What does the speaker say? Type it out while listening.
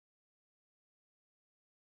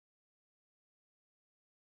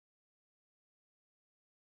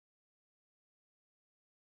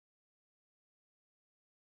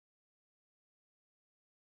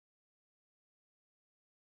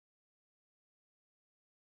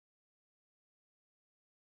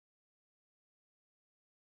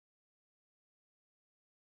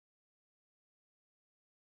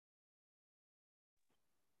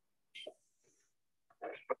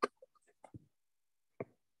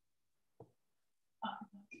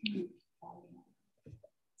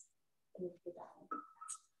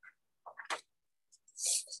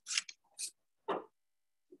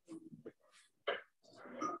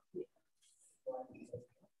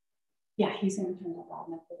Yeah, he's going to turn that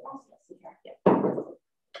on.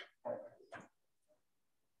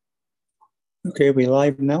 Okay, we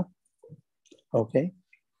live now? Okay.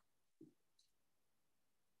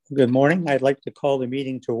 Good morning. I'd like to call the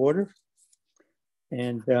meeting to order.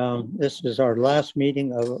 And this is our last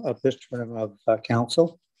meeting of this term of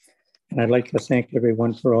council. And I'd like to thank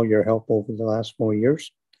everyone for all your help over the last 4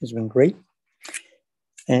 years. It's been great.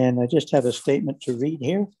 And I just have a statement to read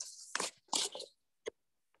here.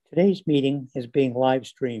 Today's meeting is being live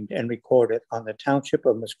streamed and recorded on the Township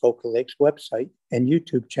of Muskoka Lakes website and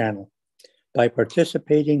YouTube channel. By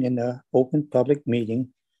participating in the open public meeting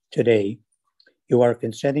today, you are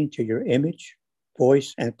consenting to your image,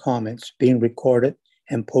 voice, and comments being recorded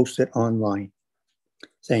and posted online.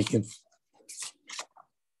 Thank you.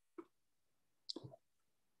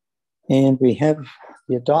 And we have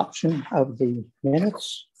the adoption of the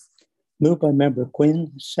minutes. Moved by Member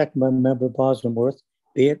Quinn, second by Member Bosworth.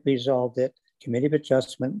 Be it resolved that Committee of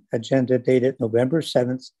Adjustment agenda dated November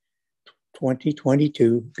 7th,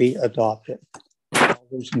 2022 be adopted. All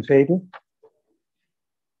those in favor?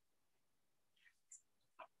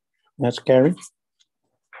 That's carried.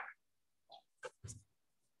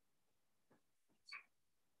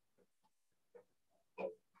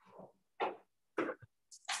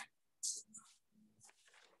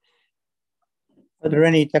 Are there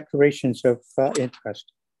any declarations of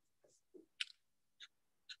interest?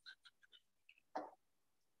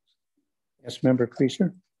 Yes, Member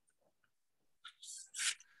Creaser.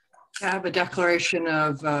 I have a declaration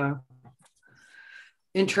of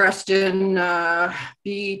interest in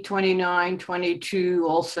B2922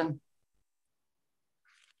 Olsen.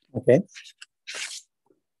 Okay.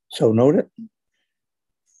 So noted.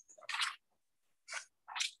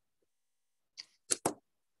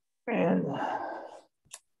 And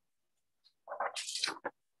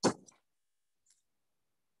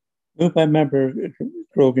moved by Member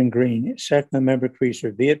Grogan Green, second by Member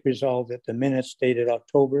Creaser. Be it resolved that the minutes dated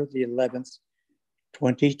October the 11th,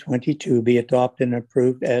 2022 be adopted and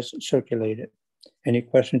approved as circulated. Any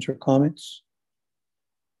questions or comments?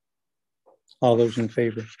 All those in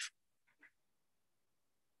favor?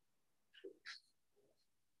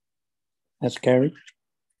 That's carried.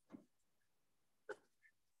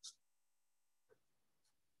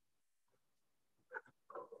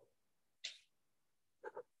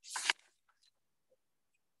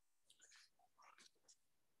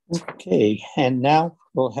 Okay, and now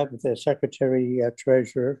we'll have the Secretary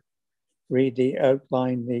Treasurer read the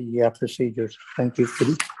outline the procedures. Thank you,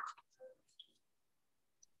 Kitty.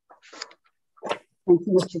 Thank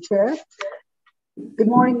you, Mr. Chair. Good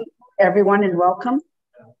morning, everyone, and welcome.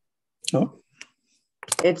 Oh.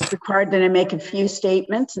 It's required that I make a few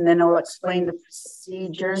statements and then I'll explain the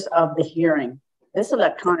procedures of the hearing. This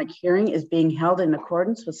electronic hearing is being held in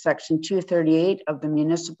accordance with Section 238 of the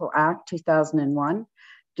Municipal Act 2001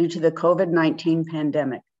 due to the COVID-19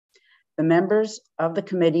 pandemic. The members of the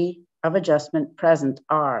Committee of Adjustment present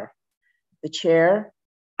are the Chair,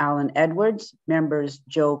 Alan Edwards, members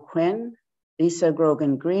Joe Quinn, Lisa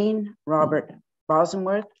Grogan Green, Robert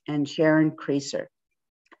Bosworth, and Sharon Creaser.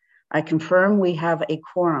 I confirm we have a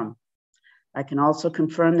quorum. I can also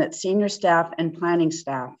confirm that senior staff and planning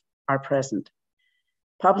staff are present.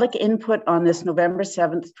 Public input on this November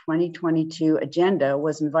 7th, 2022 agenda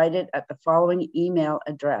was invited at the following email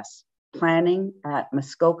address,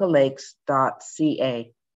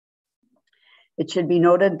 planning@muskokalakes.ca. It should be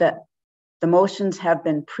noted that the motions have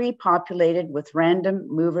been pre-populated with random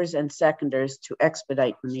movers and seconders to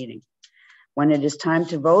expedite the meeting. When it is time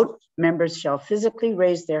to vote, members shall physically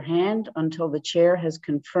raise their hand until the chair has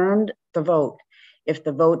confirmed the vote. If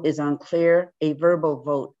the vote is unclear, a verbal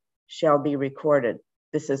vote shall be recorded.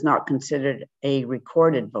 This is not considered a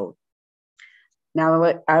recorded vote. Now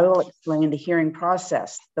I will explain the hearing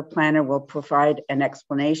process. The planner will provide an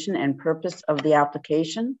explanation and purpose of the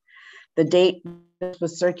application, the date this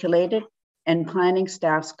was circulated, and planning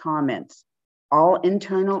staff's comments. All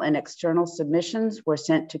internal and external submissions were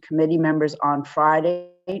sent to committee members on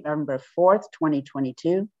Friday, November 4th,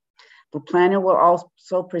 2022. The planner will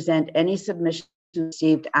also present any submissions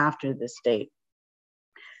received after this date.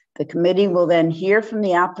 The committee will then hear from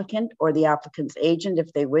the applicant or the applicant's agent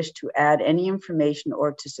if they wish to add any information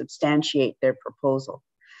or to substantiate their proposal.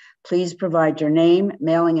 Please provide your name,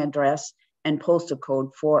 mailing address, and postal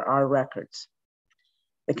code for our records.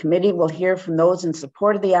 The committee will hear from those in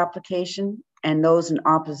support of the application and those in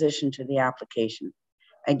opposition to the application.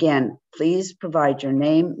 Again, please provide your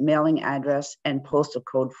name, mailing address, and postal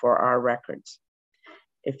code for our records.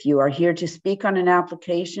 If you are here to speak on an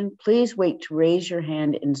application, please wait to raise your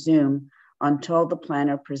hand in Zoom until the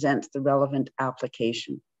planner presents the relevant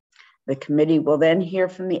application. The committee will then hear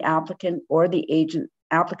from the applicant or the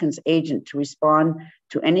applicant's agent to respond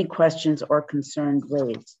to any questions or concerns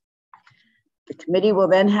raised. The committee will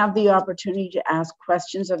then have the opportunity to ask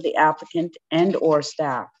questions of the applicant and/or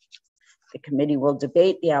staff. The committee will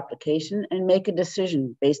debate the application and make a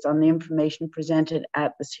decision based on the information presented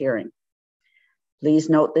at this hearing. Please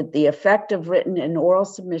note that the effect of written and oral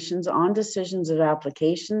submissions on decisions of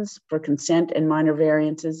applications for consent and minor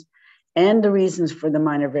variances and the reasons for the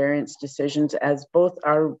minor variance decisions, as both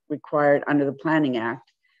are required under the Planning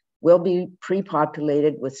Act, will be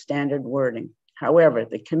pre-populated with standard wording. However,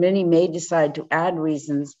 the committee may decide to add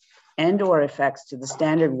reasons and/or effects to the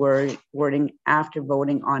standard wording after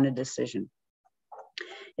voting on a decision.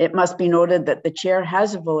 It must be noted that the chair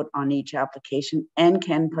has a vote on each application and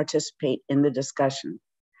can participate in the discussion.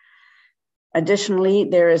 Additionally,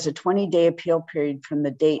 there is a 20-day appeal period from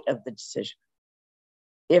the date of the decision.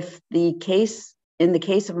 In the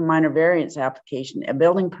case of a minor variance application, a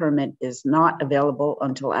building permit is not available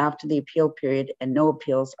until after the appeal period and no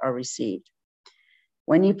appeals are received.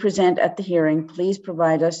 When you present at the hearing, please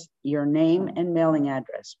provide us your name and mailing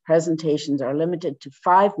address. Presentations are limited to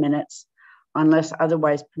 5 minutes unless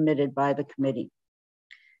otherwise permitted by the committee.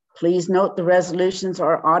 Please note the resolutions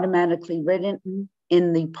are automatically written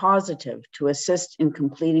in the positive to assist in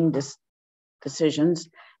completing decisions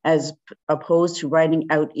as opposed to writing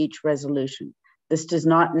out each resolution. This does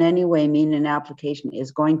not in any way mean an application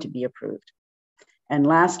is going to be approved. And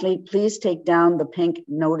lastly, please take down the pink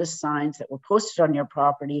notice signs that were posted on your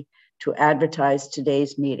property to advertise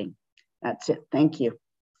today's meeting. That's it. Thank you.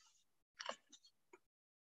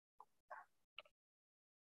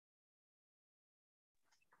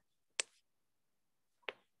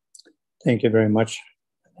 Thank you very much,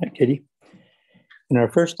 Kitty. And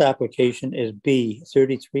our first application is B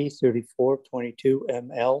 333422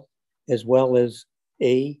 ML, as well as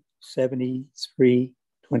A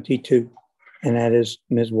 7322, and that is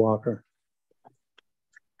Ms. Walker.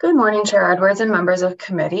 Good morning, Chair Edwards and members of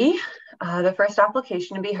committee. The first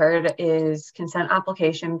application to be heard is consent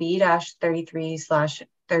application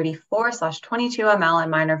B-33/34/22 ML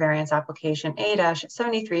and minor variance application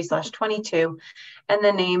A-73/22 and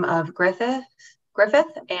the name of Griffith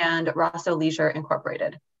and Rosseau Leisure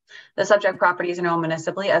Incorporated. The subject properties are known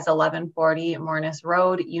municipally as 1140 Mornis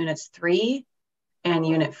Road, Units 3 and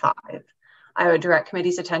Unit 5. I would direct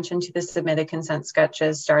committee's attention to the submitted consent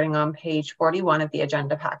sketches starting on page 41 of the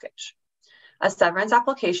agenda package. A severance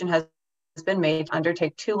application has been made to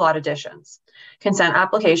undertake 2 lot additions. Consent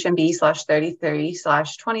application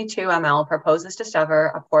B/33/22 ML proposes to sever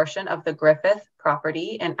a portion of the Griffith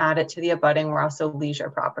property and add it to the abutting Rosseau Leisure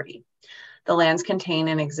property. The lands contain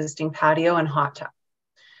an existing patio and hot tub.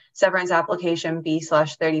 Severance application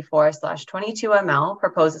B/34/22 ML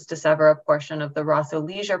proposes to sever a portion of the Rosseau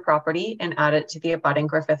Leisure property and add it to the abutting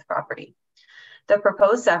Griffith property. The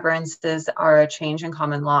proposed severances are a change in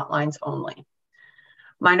common lot lines only.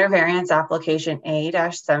 Minor variance application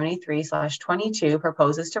A-73/22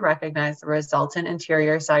 proposes to recognize the resultant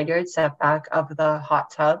interior side yard setback of the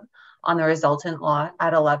hot tub on the resultant lot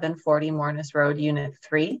at 1140 Mornis Road, Unit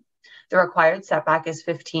 3. The required setback is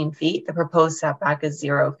 15 feet. The proposed setback is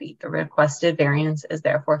 0 feet. The requested variance is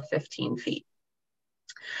therefore 15 feet.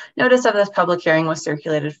 Notice of this public hearing was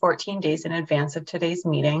circulated 14 days in advance of today's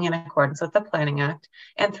meeting in accordance with the Planning Act,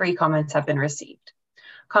 and 3 comments have been received.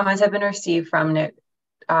 Comments have been received from Nick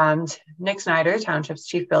Snyder, Township's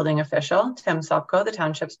Chief Building Official, Tim Sopko, the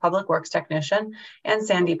Township's Public Works Technician, and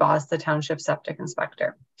Sandy Boss, the Township Septic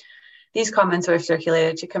Inspector. These comments were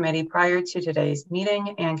circulated to committee prior to today's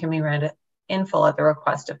meeting and can be read in full at the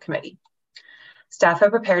request of committee. Staff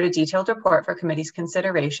have prepared a detailed report for committee's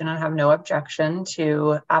consideration and have no objection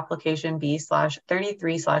to application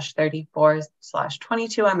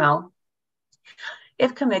B/33/34/22 ML.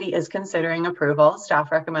 If committee is considering approval,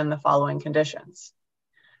 staff recommend the following conditions.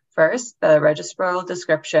 First, the registral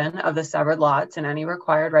description of the severed lots and any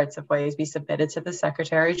required rights-of-ways be submitted to the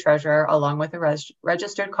Secretary Treasurer along with a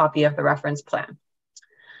registered copy of the reference plan.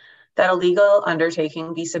 That a legal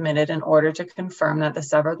undertaking be submitted in order to confirm that the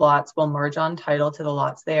severed lots will merge on title to the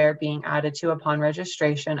lots they are being added to upon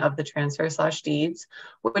registration of the transfer/deeds,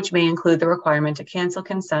 which may include the requirement to cancel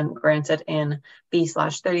consent granted in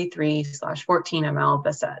B/33/14 ML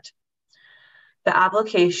Bassett. The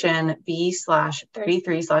application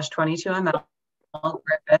B/33/22 ML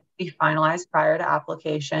Griffith be finalized prior to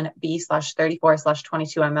application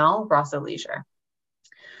B/34/22ML Rosseau Leisure.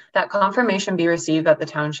 That confirmation be received that the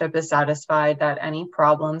township is satisfied that any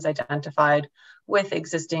problems identified with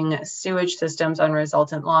existing sewage systems on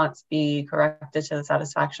resultant lots be corrected to the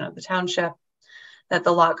satisfaction of the township, that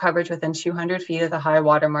the lot coverage within 200 feet of the high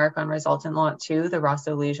water mark on resultant lot 2, the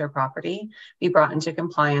Rosseau Leisure property, be brought into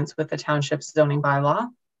compliance with the township's zoning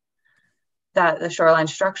bylaw, that the shoreline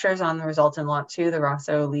structures on the resultant lot 2, the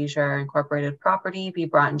Rosseau Leisure Incorporated property, be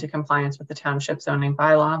brought into compliance with the township zoning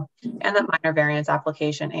bylaw, and that minor variance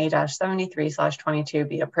application A-73/22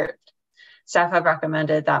 be approved. Staff have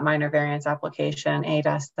recommended that minor variance application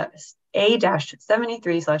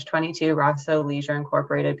A-73/22 Rosseau Leisure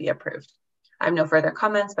Incorporated be approved. I have no further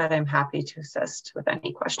comments, but I'm happy to assist with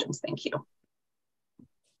any questions. Thank you.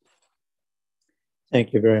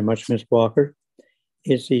 Thank you very much, Ms. Walker.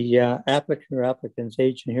 Is the applicant or applicant's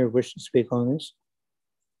agent here wish to speak on this?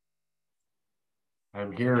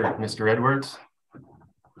 I'm here, Mr. Edwards.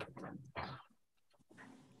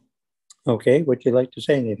 Okay, would you like to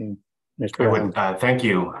say anything, Mr. Allen? Thank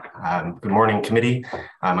you. Good morning, committee.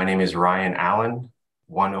 My name is Ryan Allen,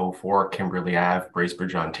 104 Kimberley Ave,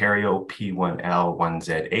 Bracebridge, Ontario,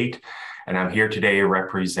 P1L1Z8. And I'm here today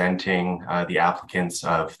representing the applicants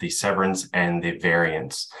of the severance and the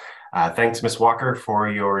variance. Thanks, Ms. Walker, for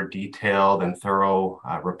your detailed and thorough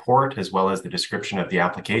report, as well as the description of the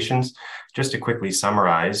applications. Just to quickly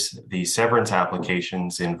summarize, the severance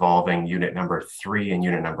applications involving unit number 3 and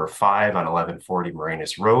unit number 5 on 1140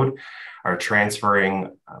 Marinus Road are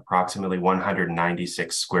transferring approximately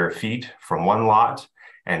 196 square feet from one lot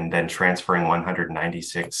and then transferring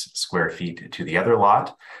 196 square feet to the other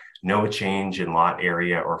lot. No change in lot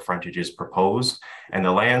area or frontage is proposed, and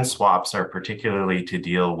the land swaps are particularly to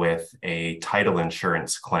deal with a title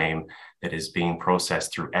insurance claim that is being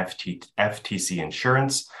processed through FTC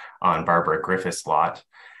Insurance on Barbara Griffith's lot.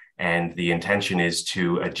 And the intention is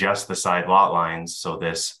to adjust the side lot lines so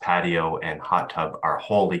this patio and hot tub are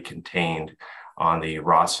wholly contained on the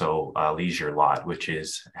Rosseau Leisure lot, which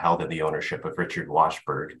is held in the ownership of Richard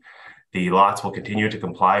Washburn. The lots will continue to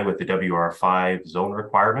comply with the WR5 zone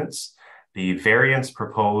requirements. The variance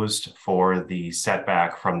proposed for the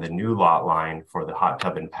setback from the new lot line for the hot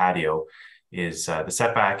tub and patio is the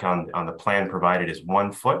setback on the plan provided is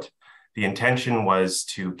 1 foot. The intention was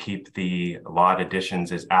to keep the lot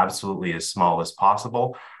additions as absolutely as small as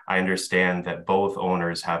possible. I understand that both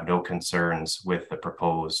owners have no concerns with the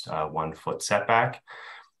proposed 1 foot setback.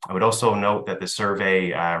 I would also note that the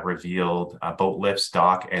survey revealed a boat lift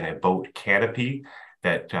dock and a boat canopy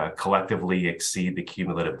that collectively exceed the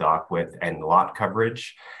cumulative dock width and lot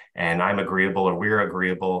coverage. And I'm agreeable, or we're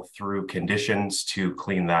agreeable, through conditions to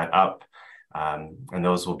clean that up. And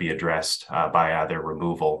those will be addressed by either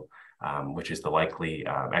removal, which is the likely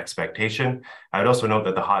expectation. I would also note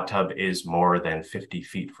that the hot tub is more than 50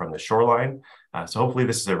 feet from the shoreline. So hopefully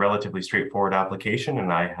this is a relatively straightforward application,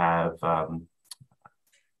 and I have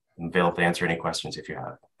available to answer any questions if you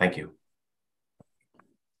have. Thank you.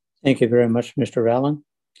 Thank you very much, Mr. Allen.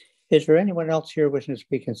 Is there anyone else here wishing to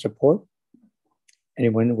speak in support?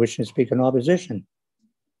 Anyone wishing to speak in opposition?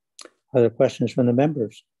 Other questions from the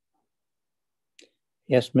members?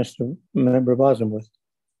 Yes, Mr. Member Bosworth.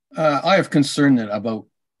 I have concern that about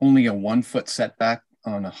only a 1 foot setback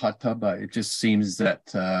on a hot tub. It just seems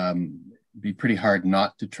that it'd be pretty hard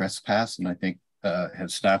not to trespass, and I think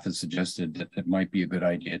staff has suggested that it might be a good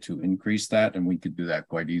idea to increase that, and we could do that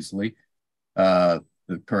quite easily. The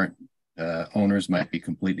current owners might be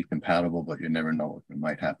completely compatible, but you never know what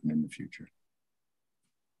might happen in the future.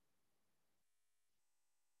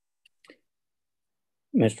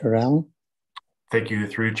 Mr. Allen. Thank you,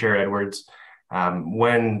 through Chair Edwards.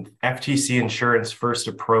 When FTC Insurance first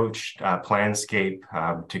approached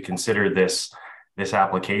Planscape to consider this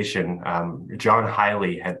application, John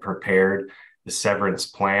Hiley had prepared the severance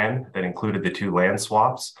plan that included the 2 land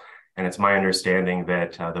swaps. And it's my understanding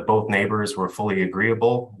that both neighbors were fully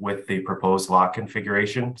agreeable with the proposed lot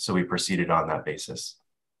configuration. So we proceeded on that basis.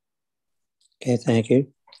 Okay, thank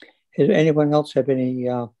you. Does anyone else have any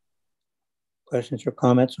questions or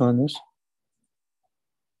comments on this?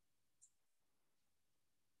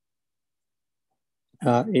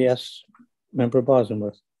 Yes, Member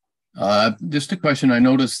Bosworth. Just a question. I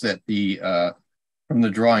noticed that from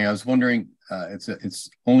the drawing, I was wondering, it's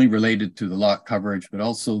only related to the lot coverage, but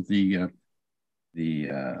also the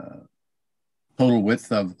total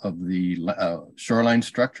width of the shoreline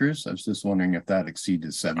structures. I was just wondering if that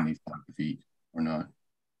exceeded 75 feet or not.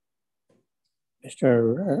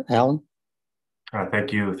 Mr. Allen.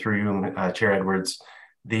 Thank you, through you, Chair Edwards.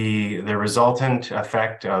 The resultant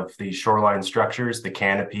effect of the shoreline structures, the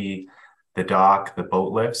canopy, the dock, the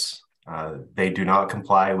boat lifts, they do not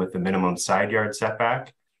comply with the minimum side yard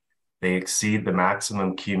setback. They exceed the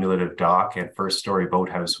maximum cumulative dock and first-story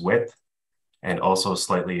boathouse width, and also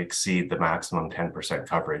slightly exceed the maximum 10%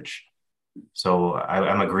 coverage. So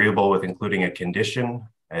I'm agreeable with including a condition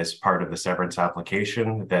as part of the severance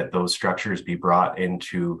application that those structures be brought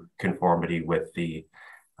into conformity with the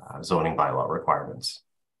zoning bylaw requirements.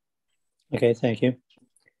 Okay, thank you.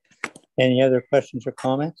 Any other questions or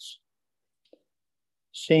comments?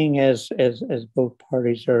 Seeing as both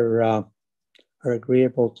parties are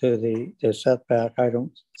agreeable to the setback, I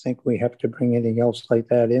don't think we have to bring anything else like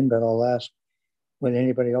that in, but I'll ask, would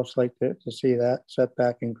anybody else like to see that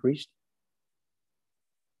setback increased?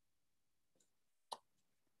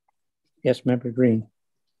 Yes, Member Green.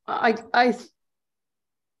 Sorry,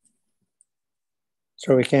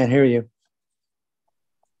 we can't hear you.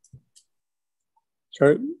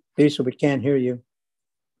 Sorry, Lisa, we can't hear you.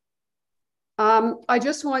 I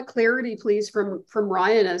just want clarity, please, from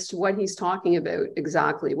Ryan as to what he's talking about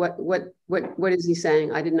exactly. What is he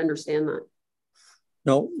saying? I didn't understand that.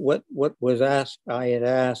 No, what was asked, I had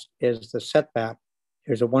asked, is the setback.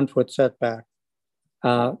 There's a 1 foot setback.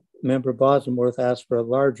 Member Bosworth asked for a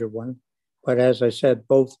larger one, but as I said,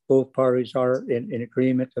 both parties are in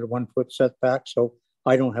agreement to the 1 foot setback, so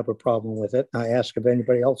I don't have a problem with it. I asked if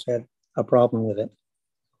anybody else had a problem with it.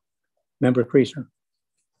 Member Creaser.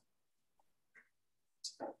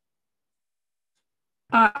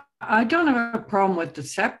 I don't have a problem with the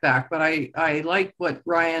setback, but I like what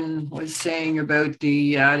Ryan was saying about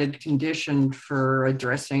the added condition for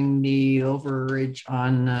addressing the overage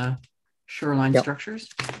on shoreline structures.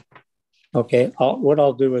 Okay, what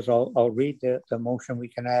I'll do is I'll read the motion. We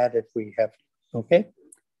can add if we have. Okay,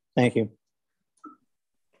 thank you.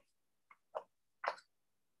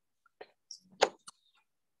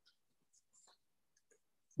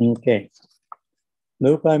 Okay.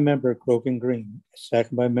 Moved by Member Grogan Green,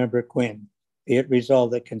 second by Member Quinn. Be it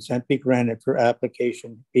resolved that consent be granted for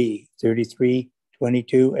application B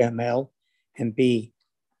 3322 ML and B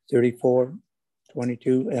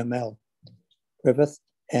 3422 ML. Griffith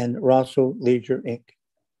and Rosseau Leisure Inc.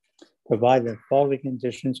 Provided the following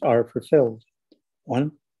conditions are fulfilled.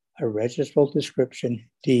 1. A registral description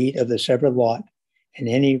deed of the severed lot and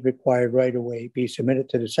any required right-of-way be submitted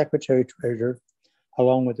to the Secretary Treasurer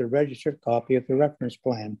along with a registered copy of the reference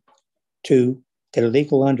plan. 2, that a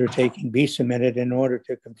legal undertaking be submitted in order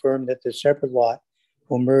to confirm that the separate lot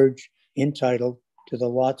will merge in title to the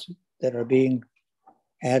lots that are being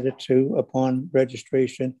added to upon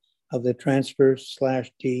registration of the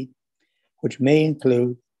transfer/deed, which may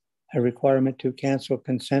include a requirement to cancel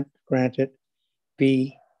consent granted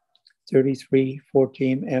B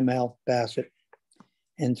 3314 ML Bassett.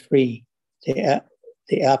 And 3, the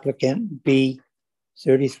applicant B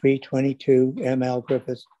 3322 ML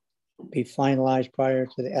Griffith be finalized prior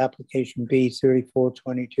to the application B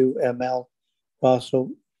 3422 ML Rosseau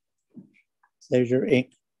Leisure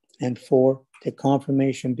Inc. And 4, the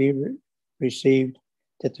confirmation be received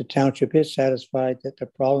that the township is satisfied that the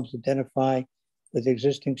problems identified with the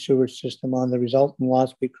existing sewer system on the resultant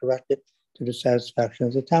lots be corrected to the satisfaction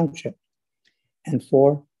of the township. And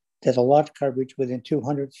 4, that a lot coverage within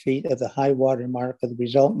 200 feet of the high water mark of the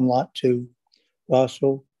resultant lot 2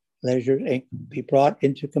 Rosseau Leisure Inc. be brought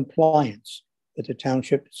into compliance with the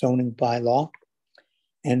township zoning bylaw.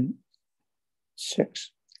 And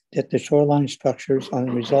 6, that the shoreline structures on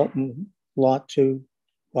the resultant lot 2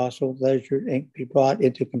 Rosseau Leisure Inc. be brought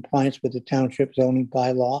into compliance with the township zoning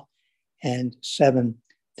bylaw. And 7,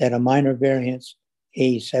 that a minor variance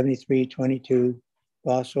A 7322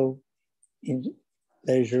 Rosseau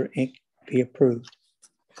Leisure Inc. be approved.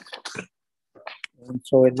 And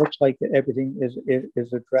so it looks like that everything is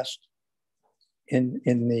addressed in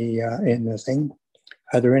the thing.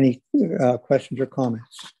 Are there any questions or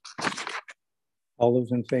comments? All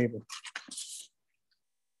those in favor?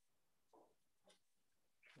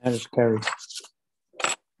 That is carried.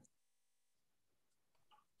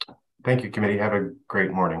 Thank you, committee. Have a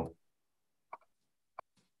great morning.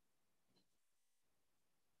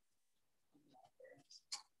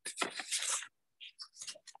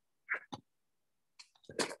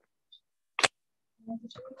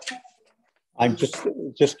 I'm just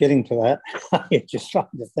getting to that. I just trying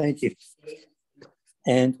to thank you.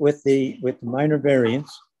 And with the minor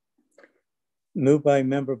variance, moved by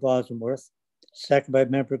Member Bosworth, second by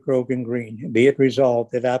Member Grogan Green, be it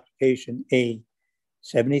resolved that application A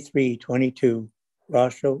 7322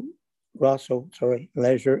 Rosseau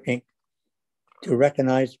Leisure Inc. to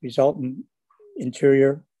recognize resultant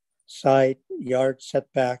interior side yard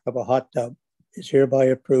setback of a hot tub is hereby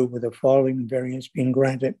approved with the following variance being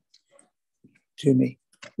granted to me.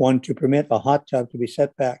 1, to permit a hot tub to be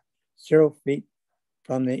set back 0 feet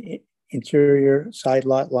from the interior side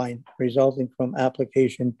lot line resulting from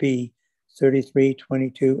application B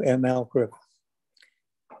 3322 ML Griffith.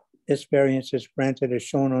 This variance is granted as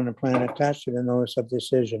shown on the plan attached to the notice of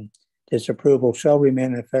decision. This approval shall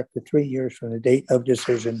remain in effect for 3 years from the date of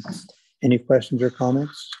decision. Any questions or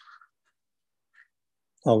comments?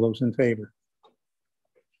 All those in favor?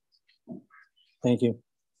 Thank you.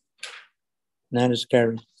 And that is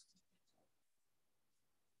carried.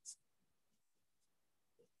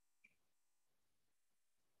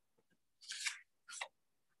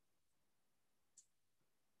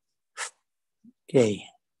 Okay.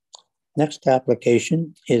 Next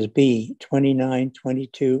application is B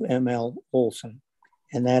 2922 ML Olsen,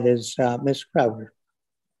 and that is Ms. Crowder.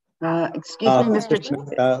 Excuse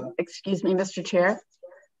me, Mr. Chair.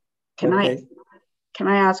 Can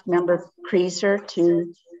I ask Member Creaser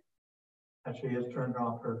to She has turned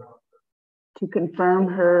off her to confirm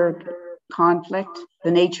her conflict,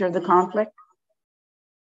 the nature of the conflict?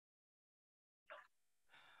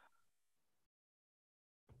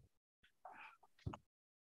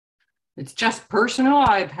 It's just personal.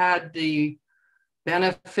 I've had the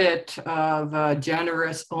benefit of a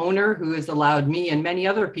generous owner who has allowed me and many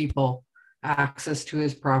other people access to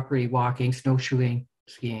his property, walking, snowshoeing,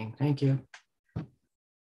 skiing. Thank you.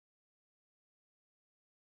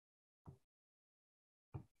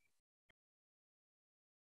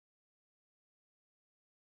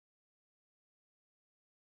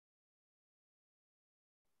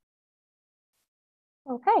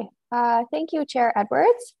 Okay, thank you, Chair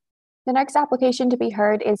Edwards. The next application to be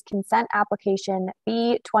heard is consent application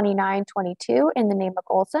B2922 in the name of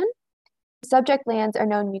Olsen. The subject lands are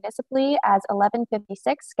known municipally as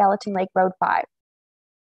 1156 Skeleton Lake Road 5.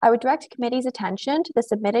 I would direct committee's attention to the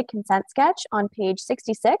submitted consent sketch on page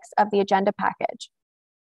 66 of the agenda package.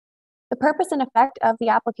 The purpose and effect of the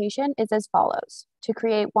application is as follows: to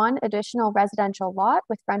create one additional residential lot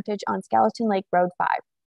with frontage on Skeleton Lake Road 5.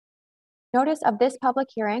 Notice of this public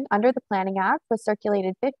hearing under the Planning Act was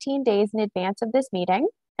circulated 15 days in advance of this meeting,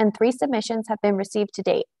 and 3 submissions have been received to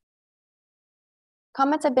date.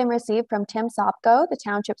 Comments have been received from Tim Sopko, the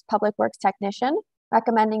Township's Public Works Technician,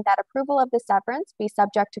 recommending that approval of the severance be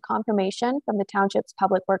subject to confirmation from the Township's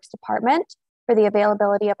Public Works Department for the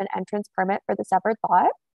availability of an entrance permit for the severed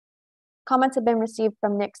lot. Comments have been received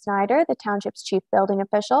from Nick Snyder, the Township's Chief Building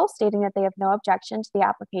Official, stating that they have no objection to the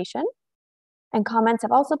application. And comments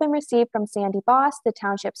have also been received from Sandy Boss, the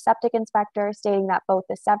Township's Septic Inspector, stating that both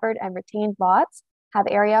the severed and retained lots have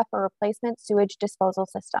area for replacement sewage disposal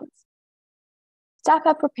systems. Staff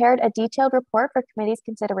have prepared a detailed report for committee's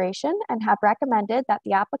consideration and have recommended that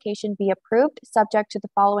the application be approved subject to the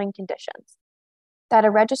following conditions: that a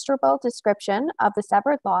registrable description of the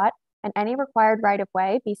severed lot and any required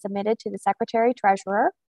right-of-way be submitted to the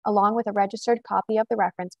Secretary-Treasurer, along with a registered copy of the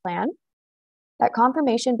reference plan; that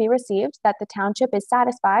confirmation be received that the Township is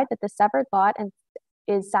satisfied that the severed lot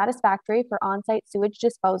is satisfactory for on-site sewage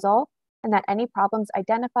disposal, and that any problems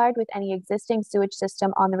identified with any existing sewage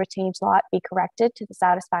system on the retained lot be corrected to the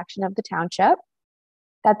satisfaction of the Township;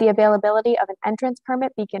 that the availability of an entrance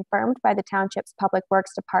permit be confirmed by the Township's Public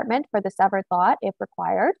Works Department for the severed lot if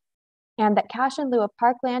required; and that cash in lieu of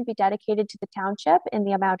parkland be dedicated to the Township in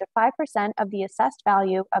the amount of 5% of the assessed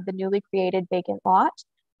value of the newly created vacant lot,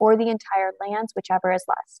 or the entire lands, whichever is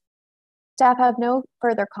less. Staff have no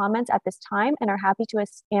further comments at this time and are happy to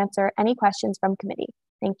answer any questions from committee.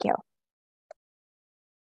 Thank you.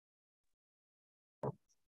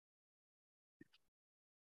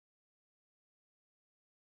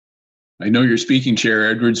 I know you're speaking, Chair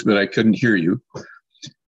Edwards, but I couldn't hear you.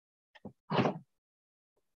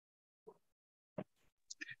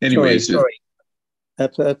 Anyways, sorry.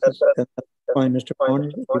 That's fine, Mr. Ponder.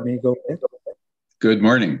 You may go ahead. Good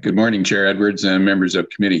morning, Chair Edwards and members of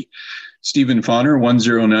committee. Stephen Fauner,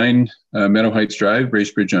 109 Meadow Heights Drive,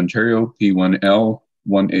 Bracebridge, Ontario, P1L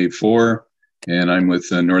 1A4, and I'm with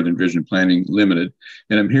Northern Vision Planning Limited.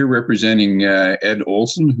 And I'm here representing Ed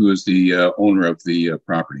Olsen, who is the owner of the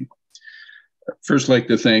property. First, I'd like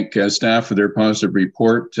to thank staff for their positive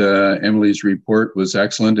report. Emily's report was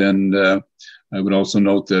excellent, and I would also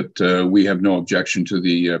note that we have no objection to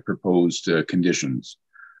the proposed conditions.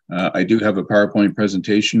 I do have a PowerPoint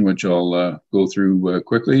presentation, which I'll go through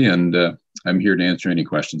quickly, and I'm here to answer any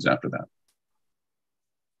questions after that.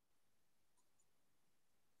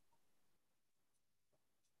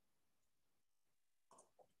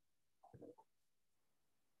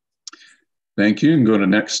 Thank you, and go to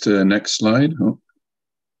next slide. Oh.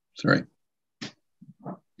 Sorry.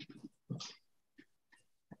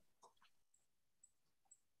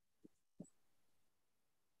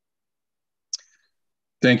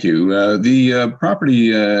 Thank you. The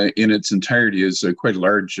property in its entirety is quite a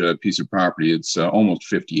large piece of property. It's almost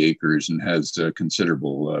 50 acres and has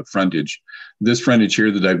considerable frontage. This frontage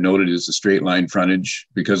here that I've noted is a straight line frontage.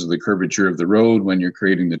 Because of the curvature of the road, when you're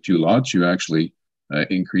creating the two lots, you actually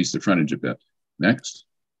increase the frontage a bit. Next.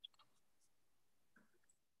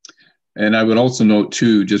 And I would also note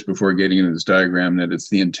too, just before getting into this diagram, that it's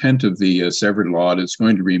the intent of the severed lot. It's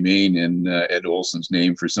going to remain in Ed Olsen's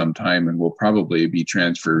name for some time and will probably be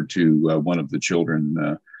transferred to one of the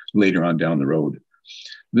children later on down the road.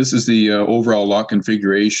 This is the overall lot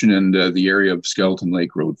configuration and the area of Skeleton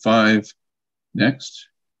Lake Road 5. Next.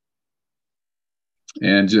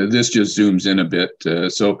 And this just zooms in a bit.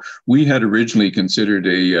 So we had originally considered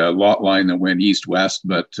a lot line that went east-west,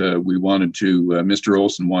 but we wanted to, Mr.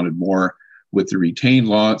 Olsen wanted more with the retained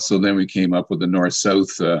lot. So then we came up with a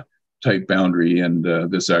north-south type boundary, and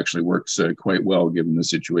this actually works quite well given the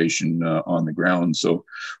situation on the ground. So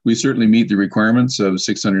we certainly meet the requirements of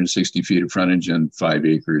 660 feet of frontage and 5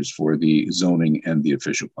 acres for the zoning and the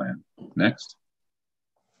official plan. Next.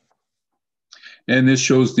 And this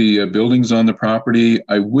shows the buildings on the property.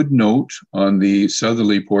 I would note on the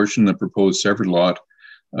southerly portion, the proposed severed lot,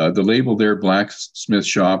 the label there, blacksmith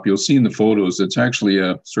shop, you'll see in the photos, it's actually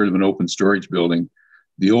a sort of an open storage building.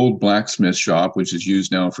 The old blacksmith shop, which is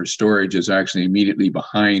used now for storage, is actually immediately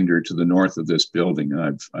behind or to the north of this building.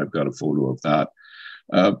 And I've got a photo of that.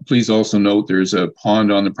 Please also note there's a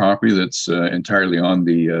pond on the property that's entirely on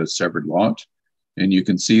the severed lot. And you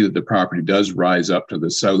can see that the property does rise up to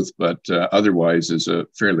the south, but otherwise is a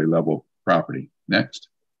fairly level property. Next.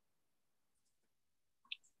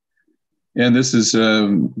 And this is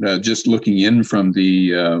just looking in from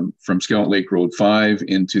the from Skeleton Lake Road 5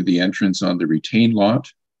 into the entrance on the retained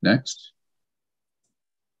lot. Next.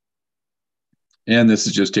 And this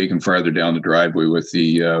is just taken farther down the driveway with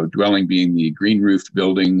the dwelling being the green roofed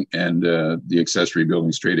building and the accessory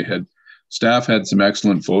building straight ahead. Staff had some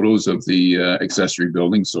excellent photos of the accessory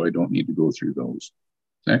building, so I don't need to go through those.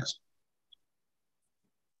 Next.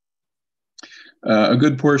 A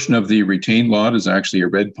good portion of the retained lot is actually a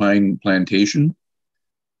red pine plantation.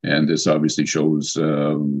 And this obviously shows,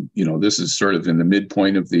 you know, this is sort of in the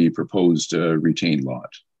midpoint of the proposed retained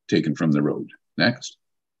lot taken from the road. Next.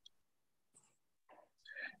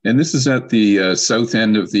 And this is at the south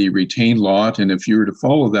end of the retained lot. And if you were to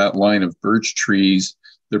follow that line of birch trees,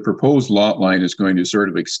 the proposed lot line is going to sort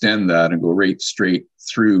of extend that and go right straight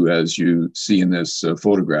through, as you see in this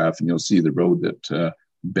photograph, and you'll see the road that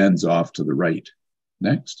bends off to the right.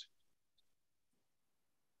 Next.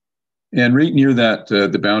 And right near that,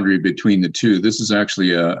 the boundary between the two, this is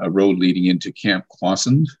actually a road leading into Camp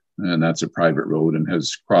Clausen, and that's a private road and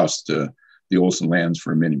has crossed the Olsen lands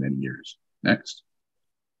for many, many years. Next.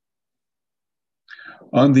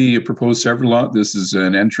 On the proposed severed lot, this is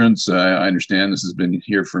an entrance. I understand this has been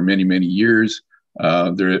here for many, many years.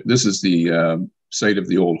 This is the site of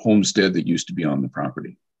the old homestead that used to be on the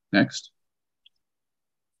property. Next.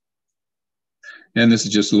 And this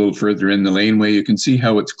is just a little further in the laneway. You can see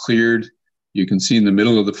how it's cleared. You can see in the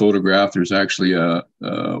middle of the photograph, there's actually a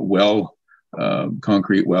well,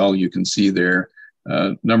 concrete well. You can see there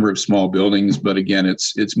a number of small buildings, but again,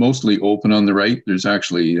 it's mostly open on the right. There's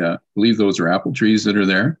actually, I believe those are apple trees that are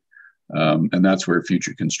there, and that's where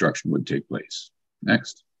future construction would take place.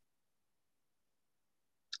 Next.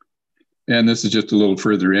 And this is just a little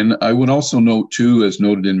further in. I would also note too, as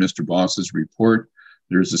noted in Mr. Boss's report,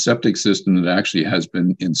 there's a septic system that actually has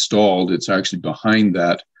been installed. It's actually behind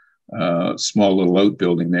that small little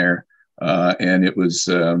outbuilding there, and it was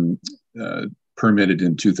permitted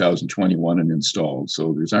in 2021 and installed.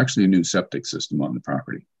 So there's actually a new septic system on the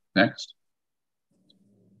property. Next.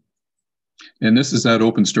 And this is that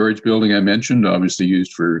open storage building I mentioned, obviously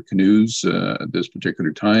used for canoes at this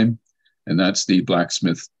particular time. And that's the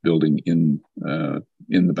blacksmith building in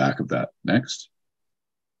the back of that. Next.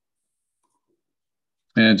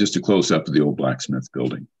 And just a close up of the old blacksmith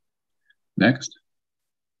building. Next.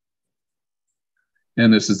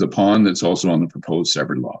 And this is the pond that's also on the proposed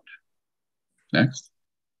severed lot. Next.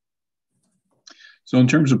 So in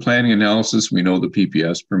terms of planning analysis, we know the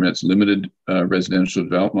PPS permits limited residential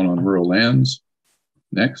development on rural lands.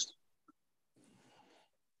 Next.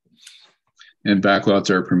 And backlots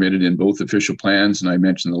are permitted in both official plans, and I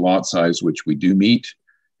mentioned the lot size, which we do meet,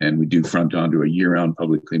 and we do front onto a year-round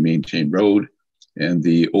publicly maintained road, and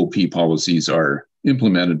the OP policies are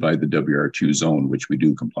implemented by the WR2 zone, which we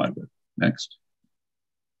do comply with. Next.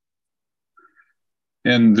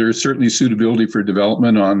 And there's certainly suitability for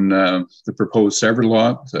development on the proposed severed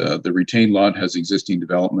lot. The retained lot has existing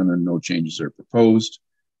development and no changes are proposed.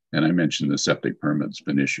 And I mentioned the septic permit's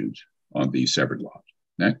been issued on the severed lot.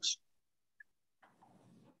 Next.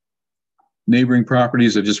 Neighboring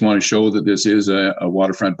properties, I just want to show that this is a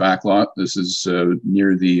waterfront back lot. This is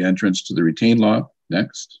near the entrance to the retained lot.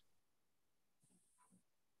 Next.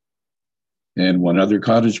 And one other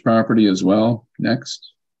cottage property as well.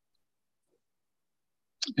 Next.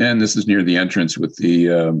 And this is near the entrance with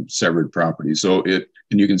the severed property. So and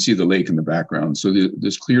you can see the lake in the background. So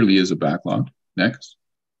this clearly is a back lot. Next.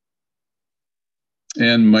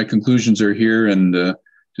 And my conclusions are here, and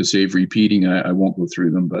to save repeating, I won't go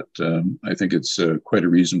through them, but I think it's quite a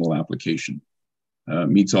reasonable application.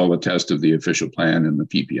 Meets all the tests of the official plan and the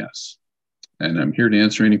PPS. And I'm here to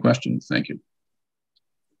answer any questions. Thank you.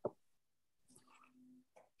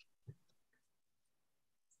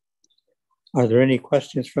 Are there any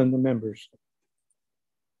questions from the members?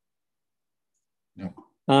 No.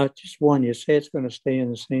 Just one. You say it's going to stay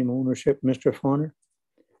in the same ownership, Mr. Fauner,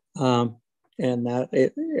 and that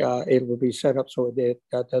it will be set up so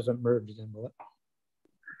that doesn't merge then, will it?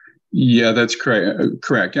 Yeah, that's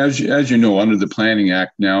correct. As you know, under the Planning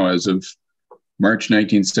Act now, as of March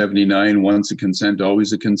 1979, once a consent,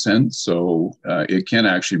 always a consent. So it can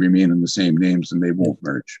actually remain in the same names and they won't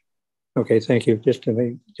merge. Okay, thank you. Just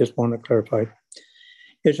want to clarify.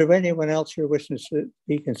 Is there anyone else here wishing to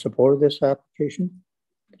speak in support of this application?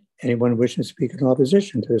 Anyone wishing to speak in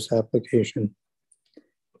opposition to this application?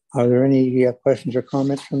 Are there any questions or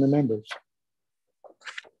comments from the members?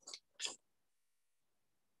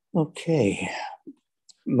 Okay.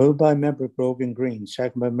 Moved by Member Grogan Green,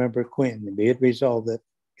 second by Member Quinn. Be it resolved that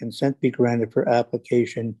consent be granted for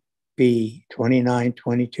application B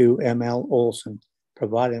 2922 ML Olsen,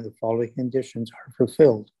 providing the following conditions are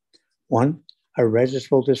fulfilled. 1, a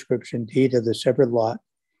registrable description deed of the separate lot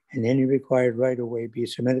and any required right-of-way be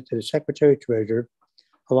submitted to the Secretary Treasurer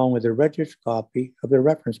along with a registered copy of the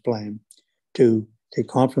reference plan. 2, the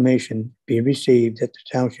confirmation be received that the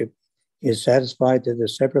township is satisfied that the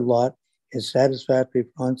separate lot is satisfactory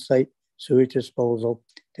for on-site sewage disposal,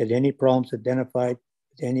 that any problems identified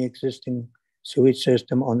with any existing sewage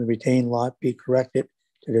system on the retained lot be corrected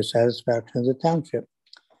to the satisfaction of the township.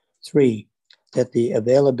 3, that the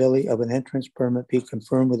availability of an entrance permit be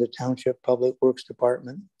confirmed with the Township Public Works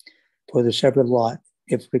Department for the separate lot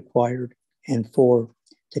if required. And 4,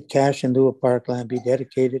 that cash in lieu of parkland be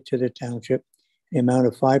dedicated to the township in the amount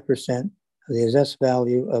of 5% of the assessed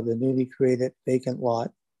value of the newly created vacant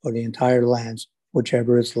lot or the entire lands,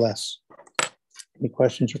 whichever is less. Any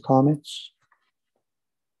questions or comments?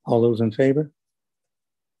 All those in favor?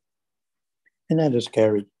 And that is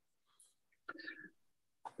carried.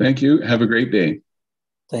 Thank you. Have a great day.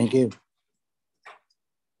 Thank you.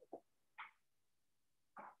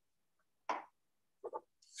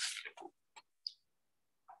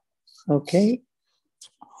 Okay.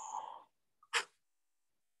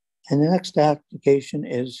 And the next application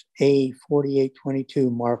is A 4822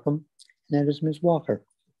 Markham, and that is Ms. Walker.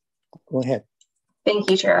 Go ahead. Thank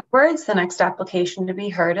you, Chair Edwards. The next application to be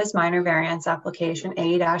heard is minor variance application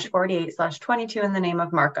A-48/22 in the name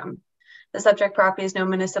of Markham. The subject property is known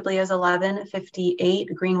municipally as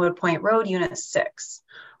 1158 Greenwood Point Road, Unit 6.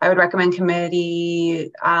 I would direct committee's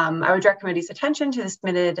attention to the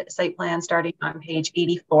submitted site plan starting on page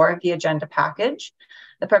 84 of the agenda package.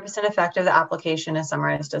 The purpose and effect of the application is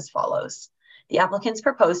summarized as follows. The applicants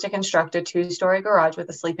propose to construct a 2-story garage with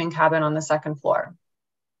a sleeping cabin on the 2nd floor.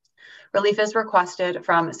 Relief is requested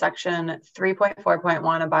from section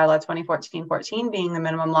 3.4.1 of bylaw 2014-14, being the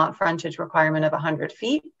minimum lot frontage requirement of 100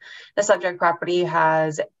 feet. The subject property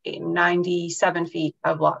has 97 feet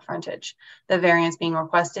of lot frontage. The variance being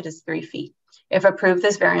requested is 3 feet. If approved,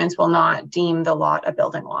 this variance will not deem the lot a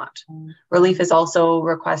building lot. Relief is also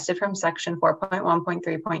requested from section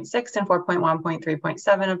 4.1.3.6 and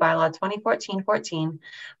 4.1.3.7 of bylaw 2014-14,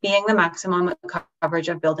 being the maximum coverage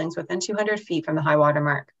of buildings within 200 feet from the high water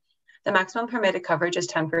mark. The maximum permitted coverage is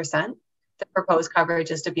 10%. The proposed coverage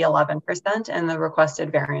is to be 11%, and the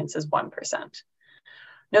requested variance is 1%.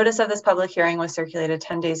 Notice of this public hearing was circulated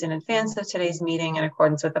 10 days in advance of today's meeting in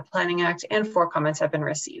accordance with the Planning Act, and 4 comments have been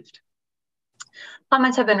received.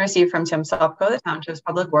 Comments have been received from Tim Sopko, the Township's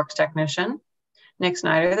Public Works Technician, Nick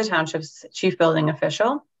Snyder, the Township's Chief Building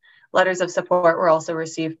Official. Letters of support were also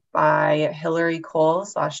received by Hillary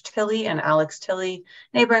Cole/Tilley and Alex Tilley,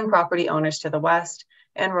 neighboring property owners to the west,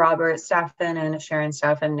 and Robert Staffen and Sharon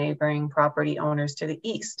Staffen, neighboring property owners to the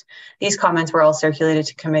east. These comments were all circulated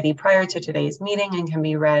to committee prior to today's meeting and can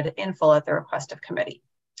be read in full at the request of committee.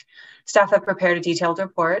 Staff have prepared a detailed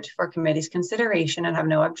report for committee's consideration and have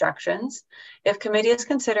no objections. If committee is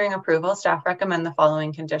considering approval, staff recommend the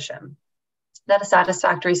following condition: that a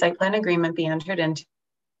satisfactory site plan agreement be entered into,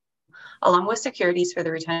 along with securities for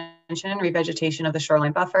the retention and revegetation of the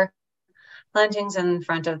shoreline buffer, plantings in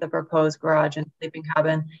front of the proposed garage and sleeping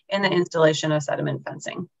cabin, and the installation of sediment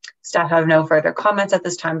fencing. Staff have no further comments at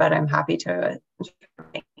this time, but I'm happy to.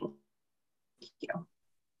 Thank you.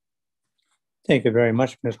 Thank you very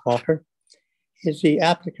much, Ms. Walker. Is the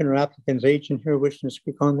applicant or applicant's agent here wishing to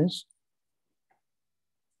speak on this?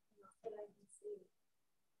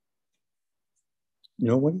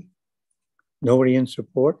 Nobody? Nobody in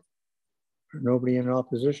support? Or nobody in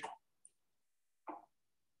opposition?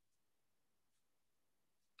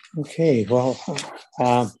 Okay, well,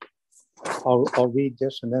 I'll read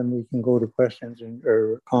this and then we can go to questions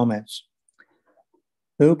or comments.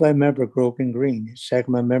 Moved by member Grogan Green,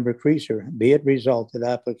 second by member Creaser. Be it resolved that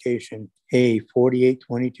application A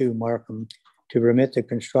 4822 Markham to permit the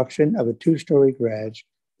construction of a two-story garage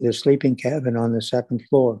with a sleeping cabin on the second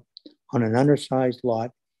floor on an undersized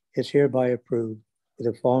lot is hereby approved,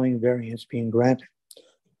 with the following variance being granted.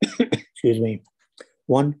 Excuse me.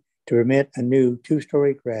 1, to permit a new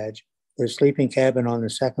two-story garage with a sleeping cabin on the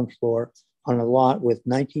second floor on a lot with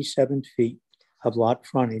 97 feet of lot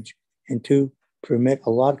frontage, and 2, permit a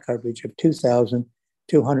lot coverage of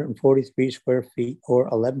 2,243 square feet or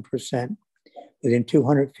 11% within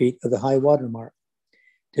 200 feet of the high water mark.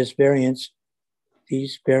 These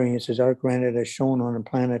variances are granted as shown on a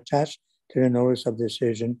plan attached to the notice of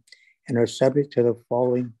decision and are subject to the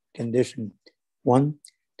following condition. 1,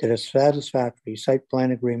 that a satisfactory site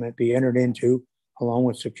plan agreement be entered into along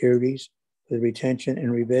with securities for the retention and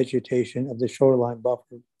revegetation of the shoreline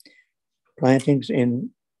buffer, plantings in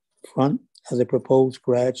front of the proposed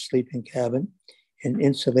garage sleeping cabin, and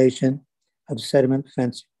installation of sediment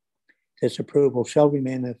fencing. This approval shall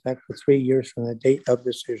remain in effect for 3 years from the date of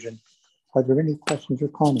decision. Are there any questions or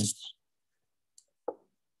comments?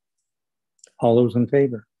 All those in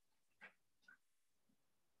favor?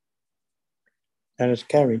 That is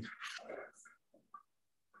carried.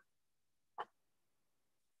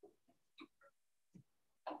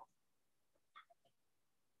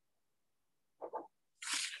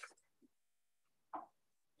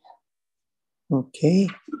 Okay,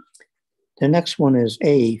 the next one is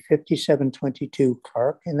A 5722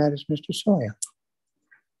 Clark, and that is Mr. Sawyer.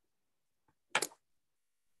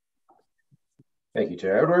 Thank you,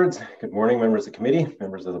 Chair Edwards. Good morning, members of the committee,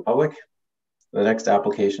 members of the public. The next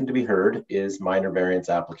application to be heard is minor variance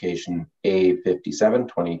application A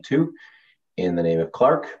 5722 in the name of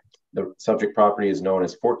Clark. The subject property is known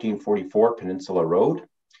as 1444 Peninsula Road.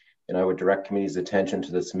 And I would direct committee's attention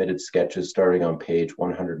to the submitted sketches starting on page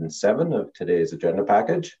 107 of today's agenda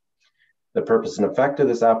package. The purpose and effect of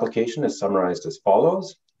this application is summarized as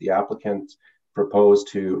follows. The applicant proposed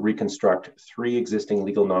to reconstruct 3 existing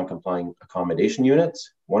legal non-complying accommodation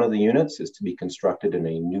units. One of the units is to be constructed in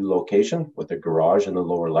a new location with a garage in the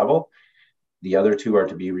lower level. The other 2 are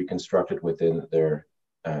to be reconstructed within their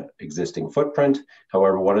existing footprint.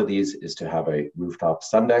 However, one of these is to have a rooftop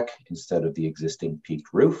sun deck instead of the existing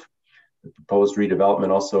peaked roof. The proposed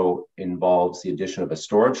redevelopment also involves the addition of a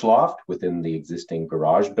storage loft within the existing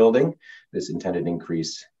garage building. This intended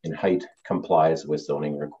increase in height complies with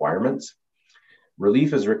zoning requirements.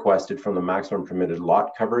 Relief is requested from the maximum permitted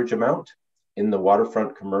lot coverage amount. In the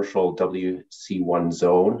waterfront commercial WC1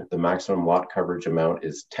 zone, the maximum lot coverage amount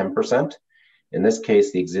is 10%. In this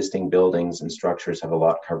case, the existing buildings and structures have a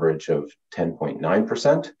lot coverage of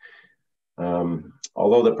 10.9%.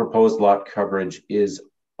 Although the proposed lot coverage is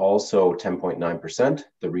also 10.9%,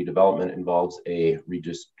 the redevelopment involves a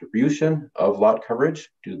redistribution of lot coverage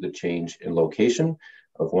due to the change in location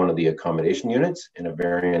of one of the accommodation units, and a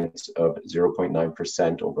variance of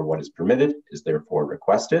 0.9% over what is permitted is therefore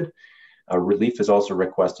requested. Relief is also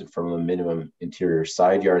requested from a minimum interior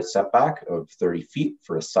side yard setback of 30 feet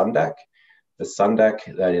for a sun deck. The sun deck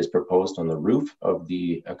that is proposed on the roof of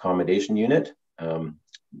the accommodation unit, the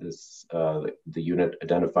unit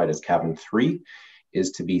identified as cabin 3,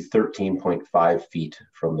 is to be 13.5 feet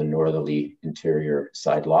from the northerly interior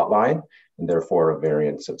side lot line, and therefore a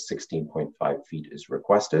variance of 16.5 feet is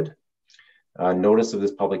requested. Notice of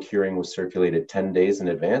this public hearing was circulated 10 days in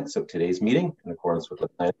advance of today's meeting in accordance with the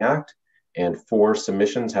Planning Act, and 4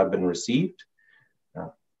 submissions have been received.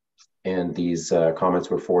 And these comments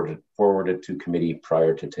were forwarded to committee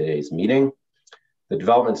prior to today's meeting. The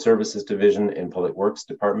Development Services Division and Public Works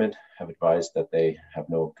Department have advised that they have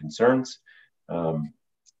no concerns.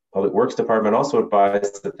 Public Works Department also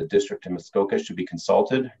advised that the District of Muskoka should be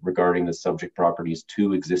consulted regarding the subject property's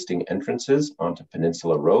 2 existing entrances onto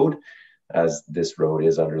Peninsula Road, as this road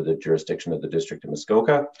is under the jurisdiction of the District of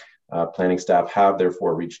Muskoka. Planning staff have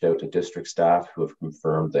therefore reached out to district staff who have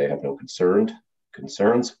confirmed they have no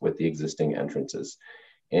concerns with the existing entrances.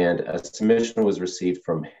 And a submission was received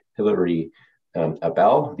from Hillary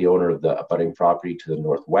Abel, the owner of the abutting property to the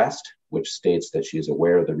northwest, which states that she is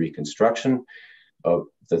aware of the reconstruction of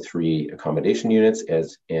the 3 accommodation units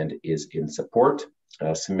and is in support.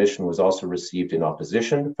 Submission was also received in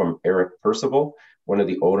opposition from Eric Percival, one of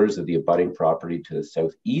the owners of the abutting property to the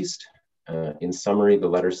southeast. In summary, the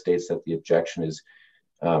letter states that the objection is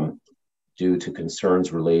due to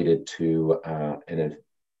concerns related to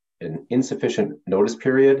an insufficient notice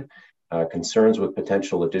period, concerns with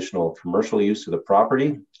potential additional commercial use of the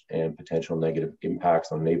property and potential negative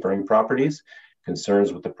impacts on neighboring properties,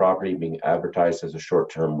 concerns with the property being advertised as a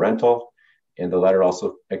short-term rental, and the letter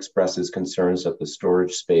also expresses concerns that the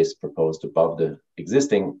storage space proposed above the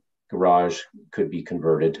existing garage could be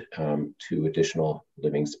converted to additional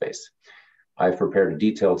living space. I've prepared a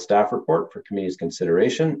detailed staff report for committee's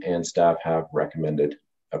consideration, and staff have recommended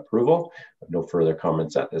approval. I have no further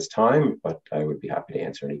comments at this time, but I would be happy to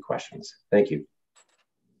answer any questions. Thank you.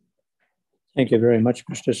 Thank you very much,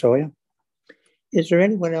 Mr. Sawyer. Is there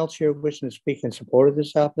anyone else here wishing to speak in support of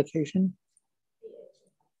this application?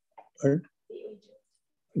 Or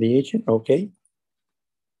the agent, okay.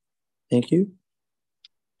 Thank you.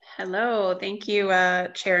 Hello, thank you,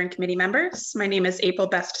 Chair and committee members. My name is April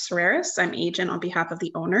Best Serreris. I'm agent on behalf of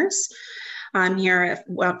the owners. I'm here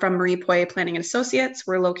from Marie Poy Planning and Associates.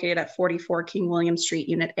 We're located at 44 King William Street,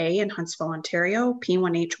 Unit A in Huntsville, Ontario,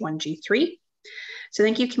 P1H1G3. So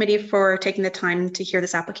thank you, committee, for taking the time to hear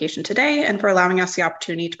this application today and for allowing us the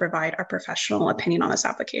opportunity to provide our professional opinion on this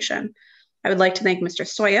application. I would like to thank Mr.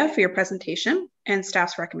 Soya for your presentation and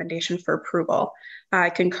staff's recommendation for approval. I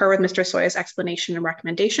concur with Mr. Soya's explanation and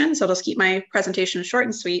recommendation, so I'll just keep my presentation short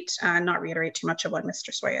and sweet and not reiterate too much of what Mr.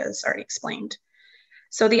 Soya has already explained.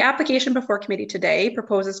 So the application before committee today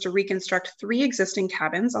proposes to reconstruct 3 existing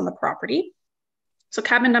cabins on the property. So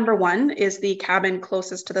cabin number 1 is the cabin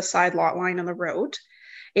closest to the side lot line on the road.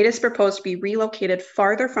 It is proposed to be relocated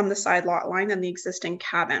farther from the side lot line than the existing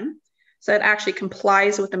cabin. So it actually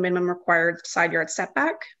complies with the minimum required side yard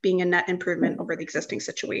setback, being a net improvement over the existing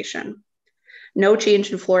situation. No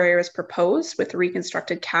change in floor area is proposed with the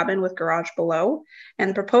reconstructed cabin with garage below, and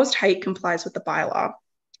the proposed height complies with the bylaw.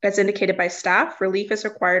 As indicated by staff, relief is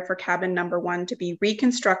required for cabin number 1 to be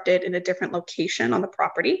reconstructed in a different location on the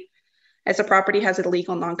property, as the property has a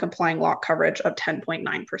legal non-complying lot coverage of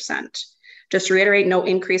 10.9%. Just to reiterate, no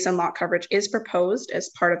increase in lot coverage is proposed as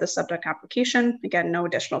part of the subject application. Again, no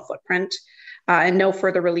additional footprint, and no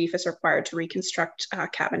further relief is required to reconstruct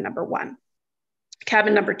cabin number 1.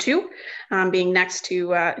 Cabin number 2, being next to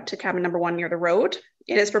cabin number 1 near the road,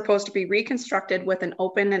 it is proposed to be reconstructed with an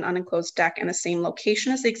open and unenclosed deck in the same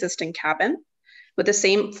location as the existing cabin, with the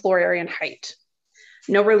same floor area and height.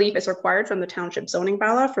 No relief is required from the township zoning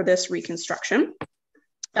bylaw for this reconstruction.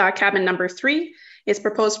 Cabin number 3 is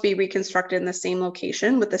proposed to be reconstructed in the same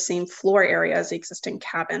location with the same floor area as the existing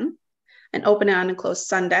cabin. An open and unenclosed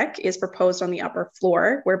sun deck is proposed on the upper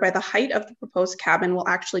floor, whereby the height of the proposed cabin will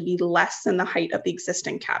actually be less than the height of the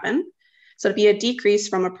existing cabin. So it'd be a decrease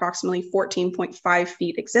from approximately 14.5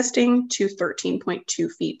 feet existing to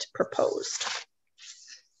 13.2 feet proposed.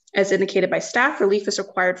 As indicated by staff, relief is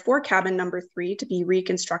required for cabin number 3 to be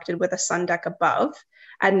reconstructed with a sun deck above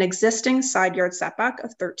at an existing side yard setback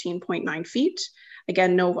of 13.9 feet.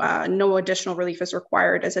 Again, no additional relief is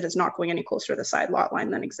required as it is not going any closer to the side lot line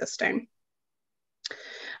than existing.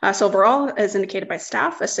 So overall, as indicated by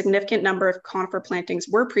staff, a significant number of conifer plantings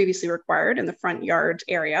were previously required in the front yard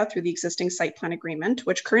area through the existing site plan agreement,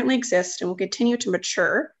 which currently exists and will continue to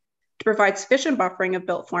mature to provide sufficient buffering of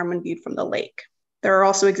built form when viewed from the lake. There are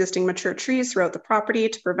also existing mature trees throughout the property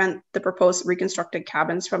to prevent the proposed reconstructed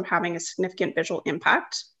cabins from having a significant visual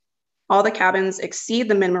impact. All the cabins exceed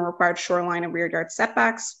the minimum required shoreline and rear yard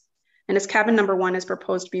setbacks. And as cabin number 1 is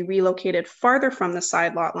proposed to be relocated farther from the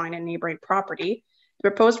side lot line and neighboring property, the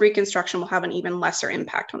proposed reconstruction will have an even lesser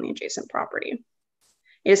impact on the adjacent property.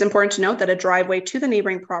 It is important to note that a driveway to the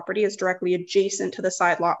neighboring property is directly adjacent to the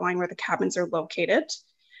side lot line where the cabins are located.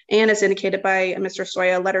 And as indicated by Mr.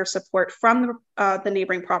 Soya, a letter of support from the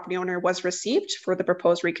neighboring property owner was received for the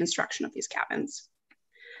proposed reconstruction of these cabins.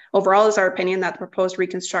 Overall, is our opinion that the proposed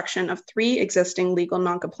reconstruction of 3 existing legal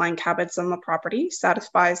non-compliant cabins on the property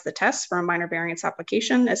satisfies the tests for a minor variance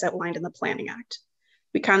application as outlined in the Planning Act.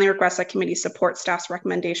 We kindly request that committee support staff's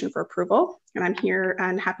recommendation for approval, and I'm here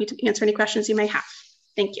and happy to answer any questions you may have.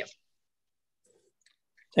 Thank you.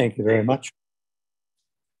 Thank you very much.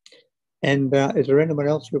 And is there anyone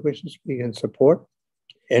else who wishes to speak in support?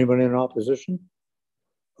 Anyone in opposition?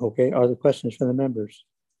 Okay, are there questions from the members?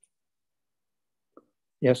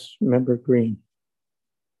 Yes, Member Green.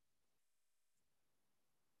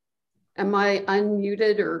 Am I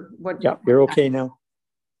unmuted or what? Yeah, you're okay now.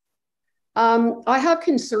 I have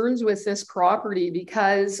concerns with this property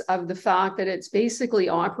because of the fact that it's basically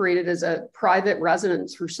operated as a private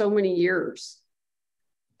residence for so many years.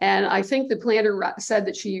 And I think the planner said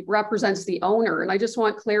that she represents the owner, and I just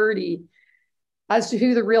want clarity as to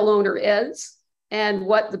who the real owner is and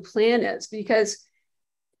what the plan is, because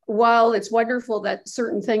while it's wonderful that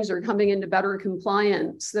certain things are coming into better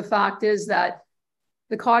compliance, the fact is that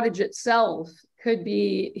the cottage itself could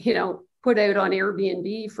be, you know, put out on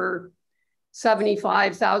Airbnb for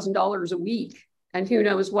 $75,000 a week. And who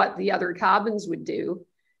knows what the other cabins would do.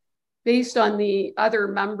 Based on the other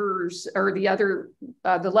members or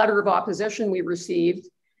the letter of opposition we received,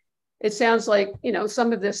 it sounds like, you know,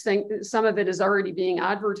 some of it is already being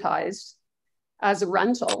advertised as a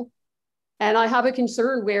rental. And I have a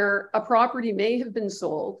concern where a property may have been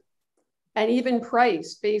sold and even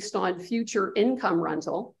priced based on future income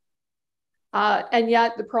rental. And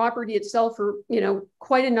yet the property itself for, you know,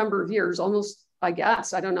 quite a number of years, almost, I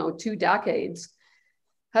guess, I don't know, 2 decades,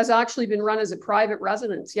 has actually been run as a private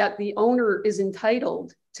residence, yet the owner is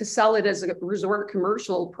entitled to sell it as a resort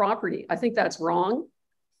commercial property. I think that's wrong.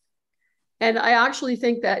 And I actually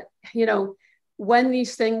think that, you know, when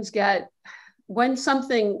these things when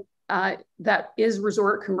something that is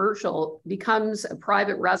resort commercial becomes a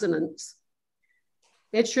private residence,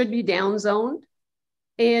 it should be downzoned,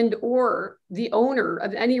 and or the owner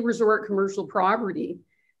of any resort commercial property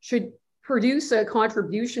should produce a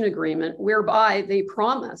contribution agreement whereby they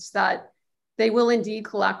promise that they will indeed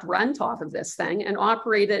collect rent off of this thing and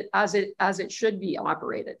operate it as it should be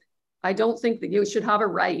operated. I don't think that you should have a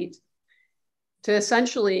right to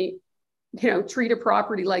essentially, you know, treat a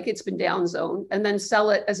property like it's been downzoned and then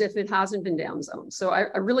sell it as if it hasn't been downzoned. So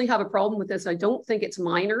I really have a problem with this. I don't think it's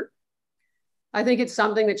minor. I think it's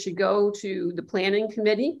something that should go to the planning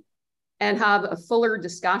committee and have a fuller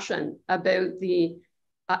discussion about the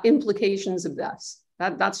implications of this.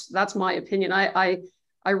 That's my opinion. I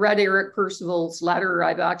read Eric Percival's letter.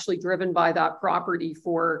 I've actually driven by that property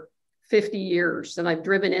for 50 years, and I've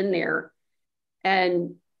driven in there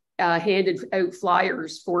and handed out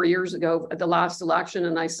flyers 4 years ago at the last election,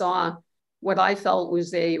 and I saw what I felt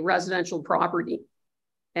was a residential property.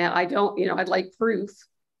 And I don't, you know, I'd like proof,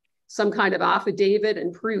 some kind of affidavit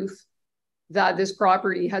and proof that this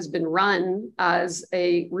property has been run as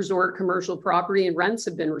a resort commercial property and rents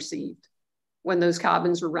have been received when those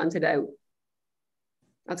cabins were rented out.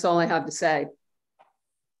 That's all I have to say.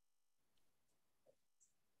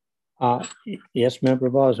 Yes, Member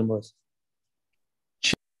Bosworth.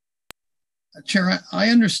 Chair, I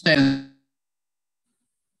understand.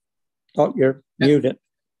 Oh, you're muted.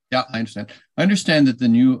 Yeah, I understand. I understand that the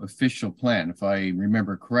new official plan, if I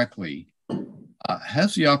remember correctly,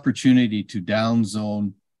 has the opportunity to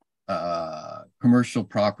downzone commercial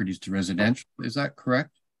properties to residential. Is that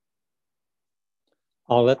correct?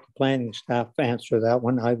 I'll let the planning staff answer that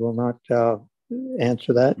one. I will not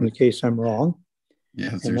answer that in case I'm wrong.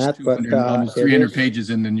 Yes, there's 300 pages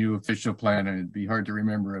in the new official plan, and it'd be hard to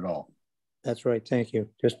remember it all. That's right. Thank you.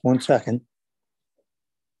 Just 1 second.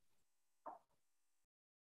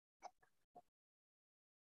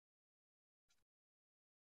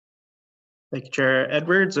 Thank you, Chair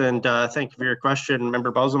Edwards, and thank you for your question,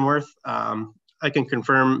 Member Bosworth. I can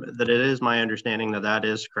confirm that it is my understanding that that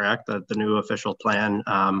is correct, that the new official plan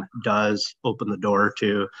does open the door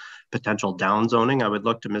to potential downzoning. I would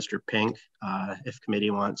look to Mr. Pink if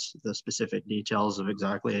committee wants the specific details of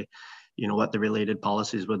exactly, you know, what the related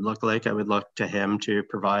policies would look like. I would look to him to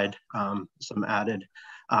provide some added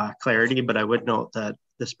clarity, but I would note that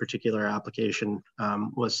this particular application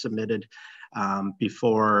was submitted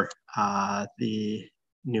before the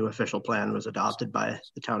new official plan was adopted by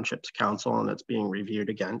the Township's Council, and it's being reviewed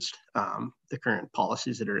against the current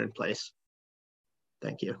policies that are in place.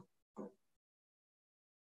 Thank you.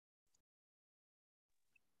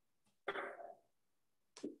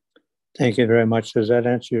 Thank you very much. Does that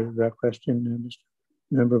answer your question, Mr.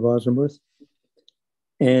 Member Bosworth?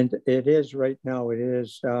 And it is right now, it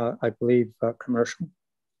is, I believe, commercial.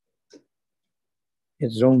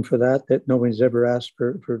 It's zoned for that nobody's ever asked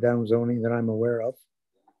for down zoning that I'm aware of.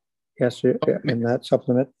 Yes, in that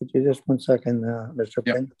supplement, just 1 second, Mr.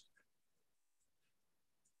 Yep. Pink.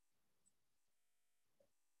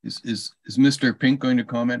 Is Mr. Pink going to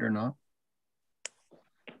comment or not?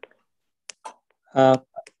 Yeah,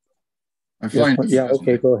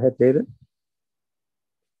 okay, go ahead, David.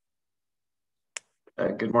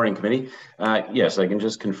 Good morning, committee. Yes, I can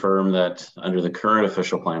just confirm that under the current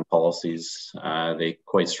official plan policies, they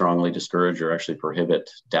quite strongly discourage or actually prohibit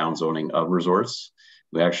downzoning of resorts.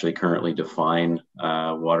 We actually currently define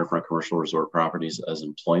waterfront commercial resort properties as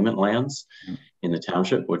employment lands in the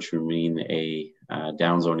township, which would mean a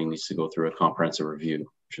downzoning needs to go through a comprehensive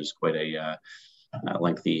review, which is quite a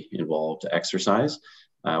lengthy, involved exercise.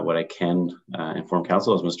 What I can inform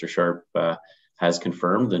council is Mr. Sharp has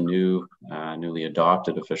confirmed the newly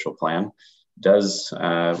adopted official plan does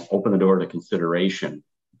open the door to consideration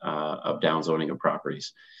of downzoning of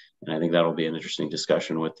properties. And I think that'll be an interesting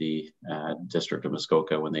discussion with the District of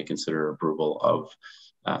Muskoka when they consider approval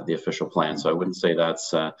of the official plan. So I wouldn't say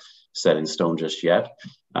that's set in stone just yet.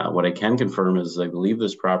 What I can confirm is I believe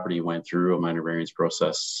this property went through a minor variance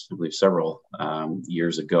process, I believe several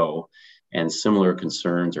years ago, and similar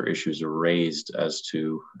concerns or issues are raised as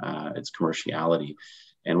to its commerciality.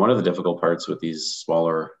 And one of the difficult parts with these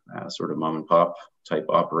smaller sort of mom and pop type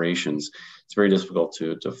operations, it's very difficult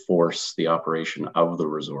to force the operation of the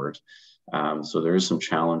resort. So there is some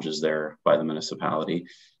challenges there by the municipality.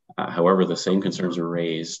 However, the same concerns are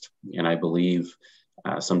raised, and I believe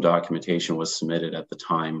some documentation was submitted at the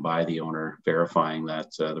time by the owner verifying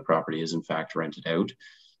that the property is in fact rented out.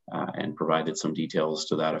 And provided some details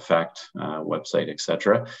to that effect, website,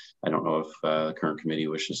 etc. I don't know if the current committee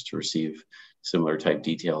wishes to receive similar type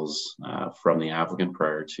details from the applicant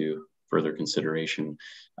prior to further consideration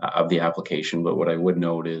of the application. But what I would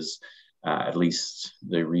note is at least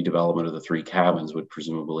the redevelopment of the 3 cabins would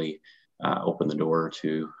presumably open the door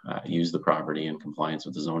to use the property in compliance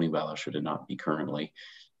with the zoning bylaw should it not be currently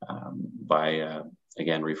by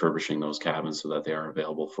again, refurbishing those cabins so that they are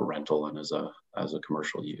available for rental and as a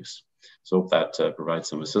commercial use. So hope that provides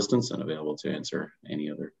some assistance and available to answer any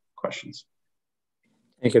other questions.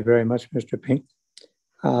 Thank you very much, Mr. Pink.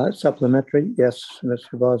 Supplementary, yes,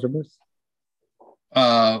 Mr. Bosworth.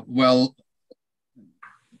 Well,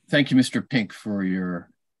 thank you, Mr. Pink, for your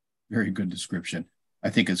very good description.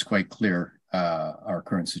 I think it's quite clear our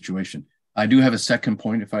current situation. I do have a second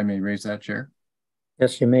point, if I may raise that, Chair.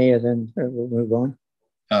 Yes, you may, and then we'll move on.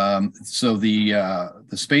 So the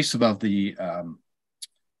space above the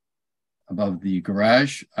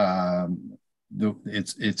garage,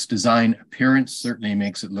 its design appearance certainly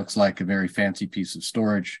makes it looks like a very fancy piece of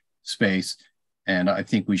storage space, and I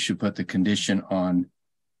think we should put the condition on.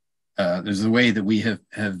 There's a way that we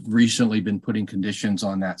have recently been putting conditions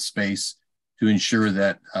on that space to ensure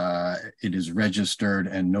that it is registered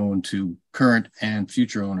and known to current and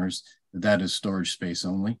future owners that that is storage space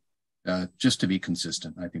only. Just to be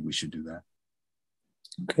consistent, I think we should do that.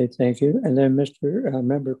 Okay, thank you. And then Mr.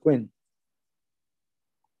 Member Quinn.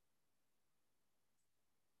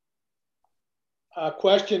 A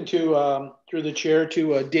question to through the chair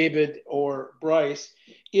to David or Bryce.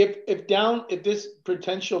 If this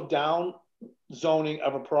potential down zoning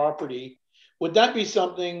of a property, would that be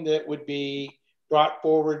something that would be brought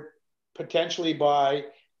forward potentially by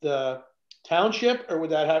the township, or would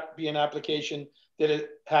that have to be an application that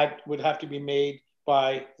would have to be made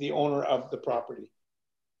by the owner of the property?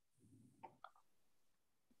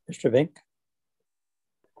 Mr. Vink.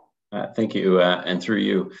 Thank you, and through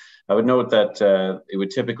you, I would note that it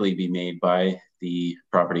would typically be made by the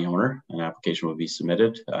property owner. An application would be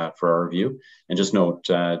submitted for our review. And just note,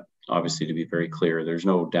 obviously to be very clear, there's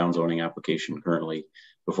no downzoning application currently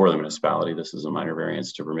before the municipality. This is a minor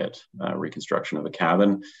variance to permit reconstruction of a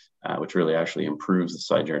cabin, which really actually improves the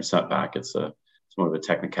side yard setback. It's more of a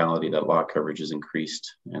technicality that lot coverage is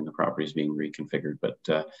increased and the property is being reconfigured. But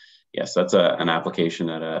yes, that's an application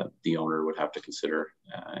that the owner would have to consider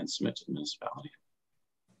and submit to the municipality.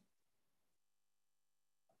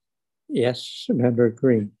 Yes, Member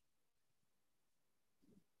Green.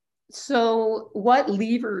 So what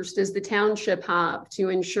levers does the township have to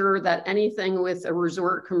ensure that anything with a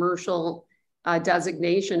resort commercial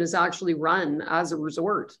designation is actually run as a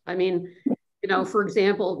resort? I mean, you know, for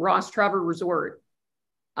example, Ross Trevor Resort.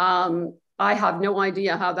 I have no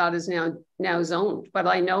idea how that is now zoned, but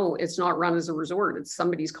I know it's not run as a resort. It's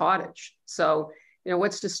somebody's cottage. So, you know,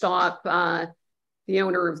 what's to stop the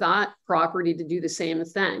owner of that property to do the same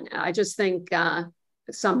thing? I just think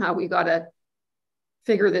somehow we got to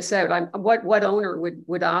figure this out. What owner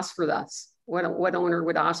would ask for this? What owner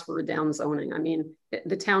would ask for a down zoning? I mean,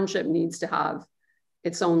 the township needs to have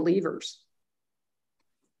its own levers.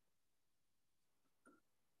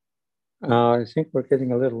 I think we're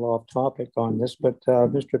getting a little off topic on this, but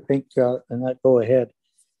Mr. Pink, and go ahead.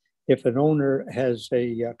 if an owner has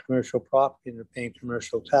a commercial property and they're paying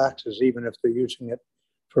commercial taxes, even if they're using it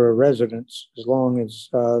for a residence, as long as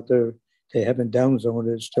they haven't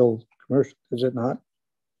downzoned, it's still commercial, is it not?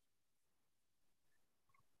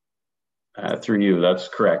 Through you, that's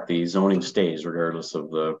correct. The zoning stays regardless of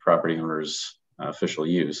the property owner's official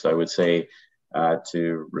use. I would say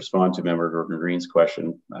to respond to Member Gordon Green's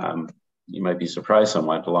question, you might be surprised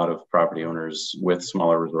somewhat. A lot of property owners with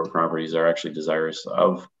smaller resort properties are actually desirous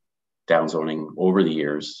of downzoning over the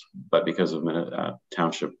years, but because of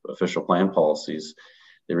township official plan policies,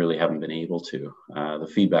 they really haven't been able to. The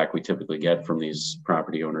feedback we typically get from these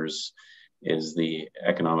property owners is the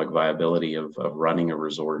economic viability of running a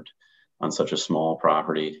resort on such a small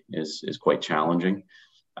property is quite challenging.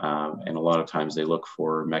 And a lot of times they look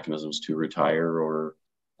for mechanisms to retire or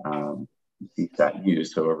seek that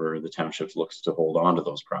use. However, the township looks to hold on to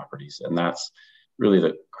those properties. And that's really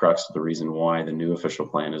the crux of the reason why the new official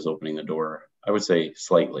plan is opening the door, I would say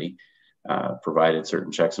slightly, provided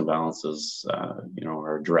certain checks and balances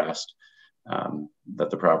are addressed, that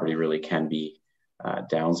the property really can be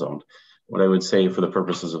downzoned. What I would say for the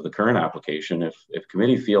purposes of the current application, if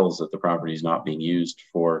committee feels that the property is not being used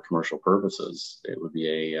for commercial purposes, it would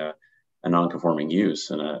be a non-conforming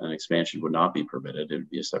use, and an expansion would not be permitted. It would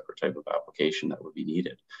be a separate type of application that would be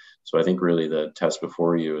needed. So I think really the test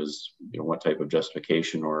before you is, what type of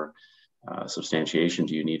justification or substantiation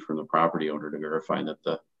do you need from the property owner to verify that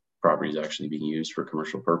the property is actually being used for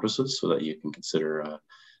commercial purposes, so that you can consider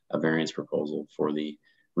a variance proposal for the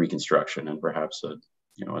reconstruction, and perhaps a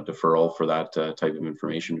deferral for that type of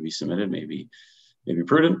information to be submitted may be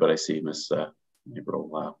prudent. But I see Ms.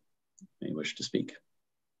 April may wish to speak.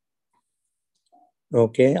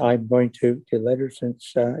 Okay, I'm going to let her,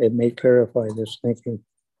 since it may clarify this. Thank you.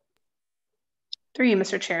 Through you,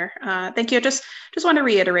 Mr. Chair. Thank you. Just want to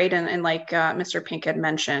reiterate, and like Mr. Pink had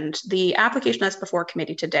mentioned, the application that's before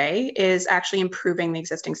committee today is actually improving the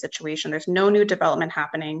existing situation. There's no new development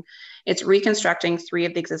happening. It's reconstructing 3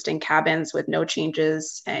 of the existing cabins with no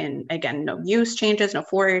changes, and again, no use changes, no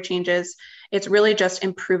floor area changes. It's really just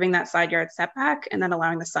improving that side yard setback and then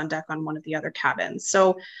allowing the sun deck on one of the other cabins.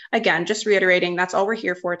 So again, just reiterating, that's all we're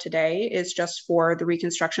here for today, is just for the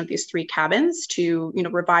reconstruction of these 3 cabins to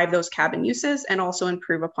revive those cabin uses and also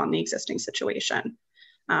improve upon the existing situation.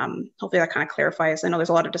 Hopefully that kind of clarifies. I know there's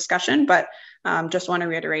a lot of discussion, but just want to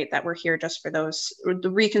reiterate that we're here just for the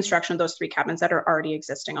reconstruction of those 3 cabins that are already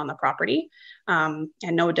existing on the property, and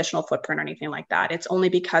no additional footprint or anything like that. It's only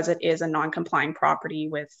because it is a non-complying property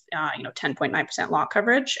with 10.9% lot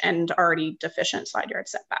coverage and already deficient side yard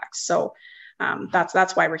setbacks. So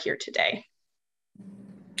that's why we're here today.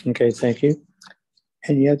 Okay, thank you.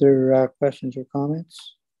 Any other questions or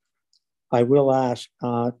comments? I will ask,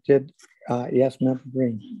 yes, Member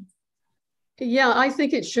Green. Yeah, I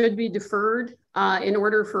think it should be deferred in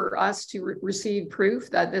order for us to receive proof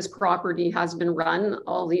that this property has been run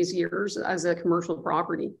all these years as a commercial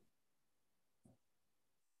property.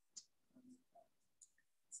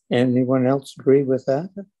 Anyone else agree with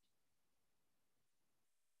that?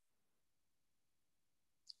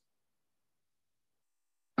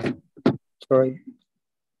 Sorry.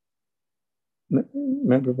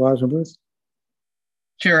 Member Bosworth?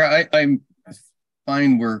 Chair, I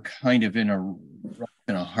find we're kind of in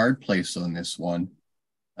a hard place on this one.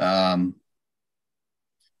 And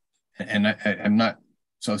I'm not,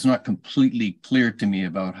 so it's not completely clear to me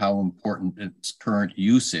about how important its current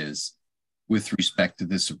use is with respect to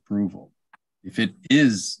this approval. If it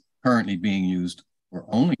is currently being used for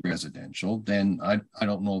only residential, then I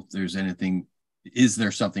don't know if there's anything, is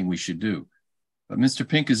there something we should do? But Mr.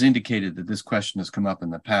 Pink has indicated that this question has come up in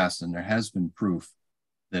the past, and there has been proof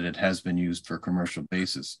that it has been used for a commercial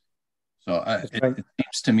basis. So it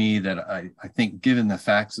seems to me that I think, given the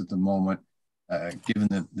facts at the moment,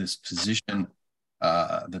 given this position,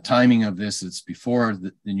 the timing of this, it's before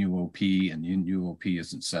the new OP, and the new OP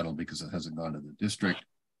isn't settled because it hasn't gone to the district.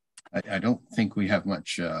 I don't think we have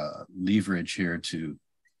much leverage here to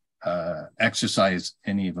exercise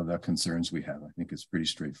any of the concerns we have. I think it's pretty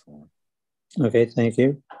straightforward. Okay, thank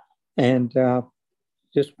you. And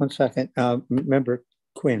just one second, Member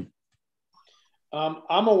Quinn.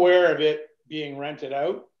 I'm aware of it being rented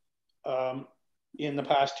out in the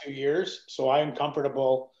past 2 years, so I'm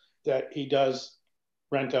comfortable that he does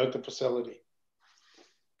rent out the facility.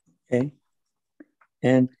 Okay.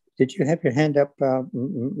 And did you have your hand up,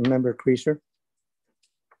 Member Creaser?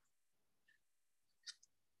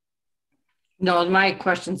 No, my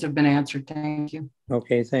questions have been answered. Thank you.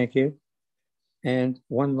 Okay, thank you. And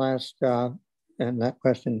one last, and that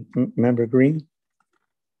question, Member Green.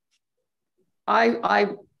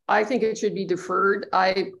 I I think it should be deferred.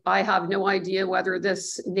 I have no idea whether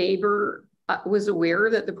this neighbor was aware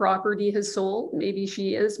that the property has sold. Maybe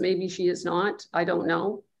she is, maybe she is not. I don't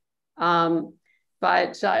know.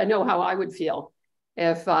 But I know how I would feel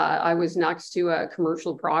if I was next to a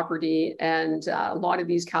commercial property, and a lot of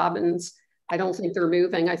these cabins, I don't think they're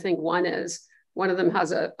moving. I think one of them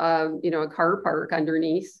has a car park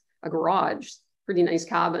underneath a garage, pretty nice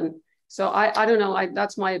cabin. So I don't know.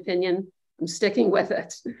 That's my opinion. I'm sticking with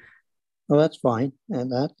it. Well, that's fine.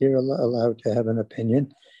 And that you're allowed to have an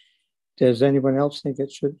opinion. Does anyone else think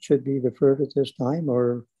it should be deferred at this time?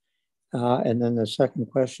 Or, and then the second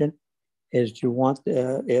question is, do you want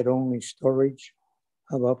it only storage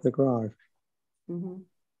above the garage? Mm-hmm.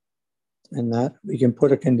 And that we can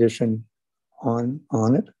put a condition on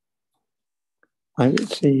it. I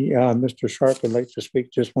see Mr. Sharp would like to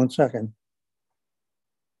speak. Just 1 second.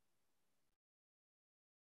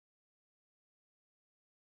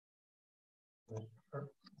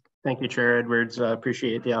 Thank you, Chair Edwards.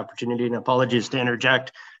 Appreciate the opportunity, and apologies to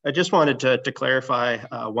interject. I just wanted to clarify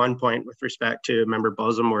one point with respect to Member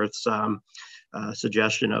Bosamworth's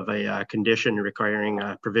suggestion of a condition requiring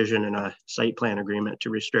a provision in a site plan agreement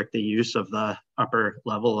to restrict the use of the upper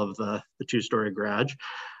level of the two-story garage.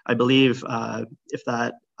 I believe if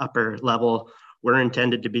that upper level were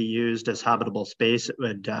intended to be used as habitable space, it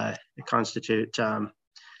would constitute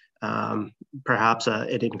perhaps an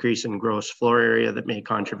increase in gross floor area that may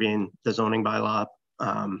contravene the zoning bylaw.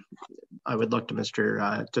 I would look to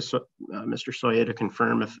Mr. Soya to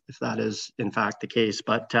confirm if that is in fact the case.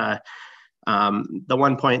 But the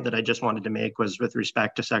one point that I just wanted to make was with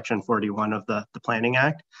respect to Section 41 of the Planning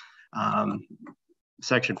Act.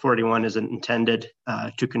 Section 41 isn't intended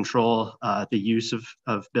to control the use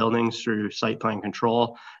of buildings through site plan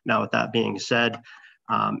control. Now, with that being said,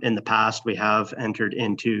 in the past, we have entered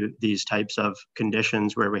into these types of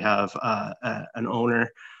conditions where we have an owner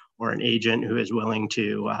or an agent who is willing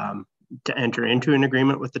to enter into an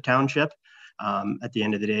agreement with the township. At the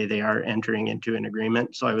end of the day, they are entering into an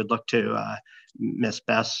agreement. So I would look to Ms.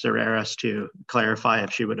 Beth Serreras to clarify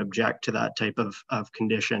if she would object to that type of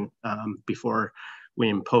condition before we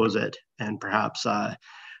impose it, and perhaps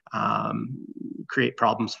create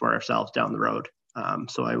problems for ourselves down the road.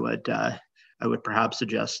 So I would perhaps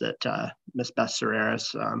suggest that Ms. Beth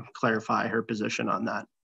Serreras clarify her position on that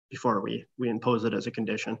before we impose it as a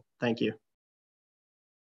condition. Thank you.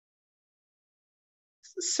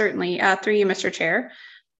 Certainly, through you, Mr. Chair.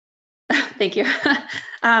 Thank you.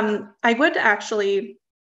 I would actually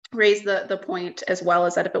raise the point as well,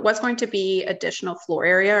 as that if it was going to be additional floor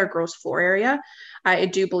area or gross floor area, I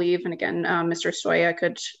do believe, and again, Mr. Soya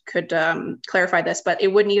could clarify this, but it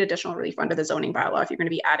would need additional relief under the zoning bylaw if you're going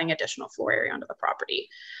to be adding additional floor area onto the property.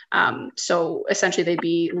 So essentially they'd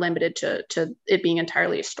be limited to it being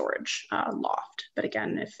entirely a storage loft. But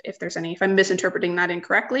again, if I'm misinterpreting that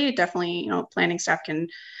incorrectly, definitely, planning staff can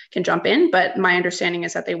jump in, but my understanding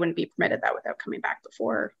is that they wouldn't be permitted that without coming back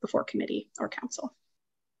before committee or council.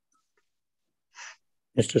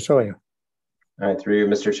 Mr. Sawyer. All right, through you,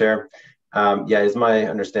 Mr. Chair. Yeah, it's my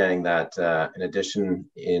understanding that an addition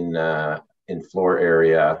in floor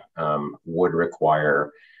area would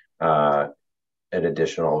require an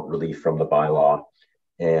additional relief from the bylaw,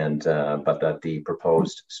 and but that the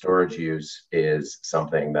proposed storage use is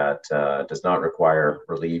something that does not require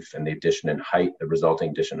relief, and the addition in height, the resulting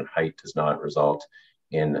addition in height, does not result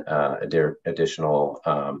in additional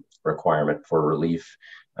requirement for relief.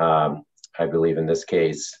 I believe in this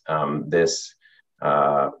case, this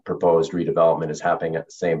proposed redevelopment is happening at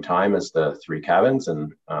the same time as the 3 cabins,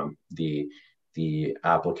 and the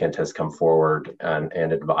applicant has come forward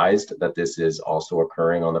and advised that this is also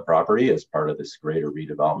occurring on the property as part of this greater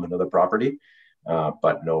redevelopment of the property,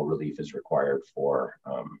 but no relief is required for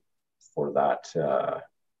that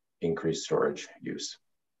increased storage use.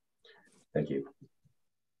 Thank you.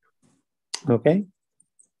 Okay.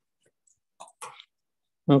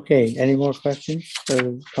 Okay, any more questions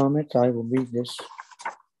or comments? I will read this.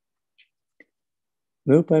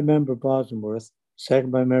 Moved by Member Bosworth,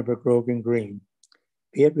 second by Member Grogan Green.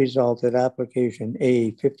 Be it resolved that application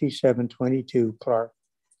A 5722 Clark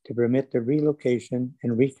to permit the relocation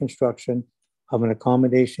and reconstruction of an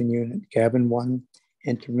accommodation unit, cabin 1,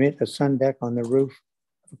 and to permit a sun deck on the roof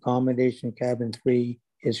of accommodation cabin 3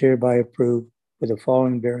 is hereby approved, with the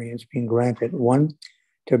following variance being granted. 1,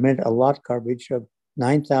 to permit a lot coverage of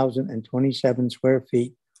 9,027 square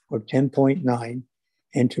feet or 10.9,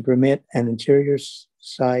 and to permit an interior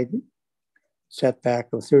side setback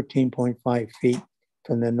of 13.5 feet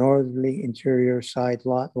from the northerly interior side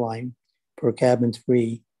lot line for cabin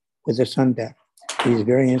 3 with a sun deck. These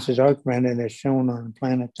variances are granted as shown on the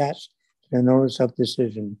plan attached to the notice of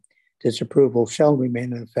decision. This approval shall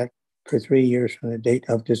remain in effect for 3 years from the date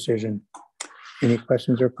of decision. Any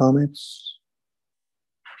questions or comments?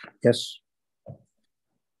 Yes.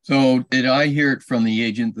 So did I hear it from the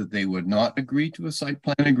agent that they would not agree to a site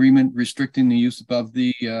plan agreement restricting the use above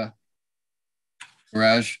the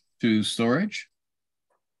garage to storage?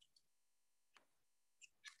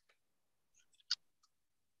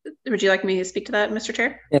 Would you like me to speak to that, Mr.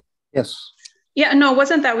 Chair? Yes. Yeah, no, it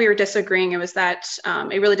wasn't that we were disagreeing. It was that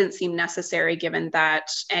it really didn't seem necessary given that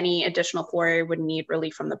any additional floor area would need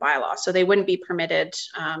relief from the bylaw. So they wouldn't be permitted,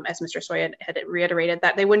 as Mr. Soy had reiterated,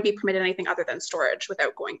 that they wouldn't be permitted anything other than storage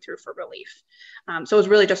without going through for relief. So it was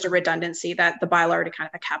really just a redundancy that the bylaw already kind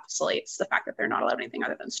of encapsulates the fact that they're not allowed anything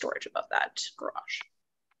other than storage above that garage.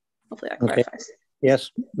 Hopefully that clarifies.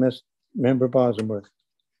 Yes, Member Bosworth.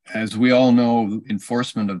 As we all know,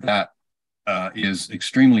 enforcement of that is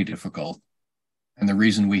extremely difficult. And the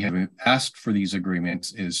reason we have asked for these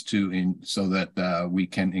agreements is so that we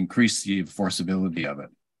can increase the enforceability of it.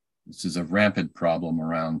 This is a rampant problem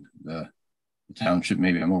around the township.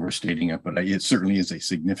 Maybe I'm overstating it, but it certainly is a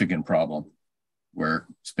significant problem where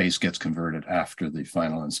space gets converted after the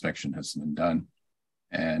final inspection has been done.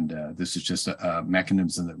 And this is just a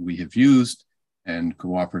mechanism that we have used, and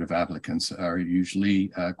cooperative applicants are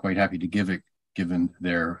usually quite happy to give it, given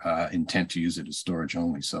their intent to use it as storage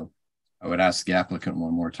only. So I would ask the applicant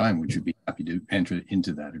one more time, would you be happy to enter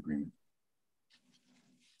into that agreement?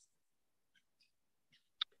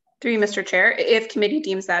 Through you, Mr. Chair, if committee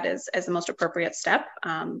deems that as the most appropriate step,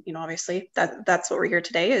 you know, obviously that's what we're here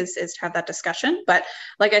today is to have that discussion. But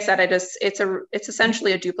like I said, it's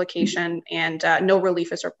essentially a duplication, and no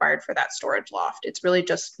relief is required for that storage loft. It's really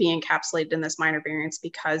just being encapsulated in this minor variance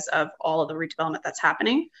because of all of the redevelopment that's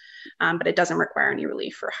happening. But it doesn't require any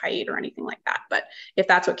relief for height or anything like that. But if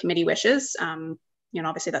that's what committee wishes, you know,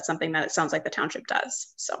 obviously that's something that it sounds like the township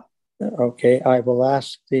does. So. Okay, I will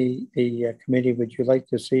ask the committee, would you like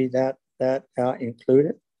to see that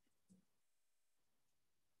included?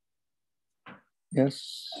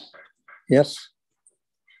 Yes. Yes.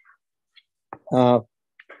 Member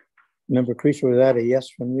Creaser, was that a yes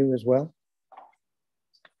from you as well?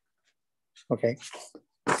 Okay.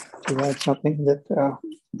 So that's something that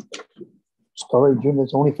storage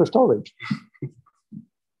units only for storage.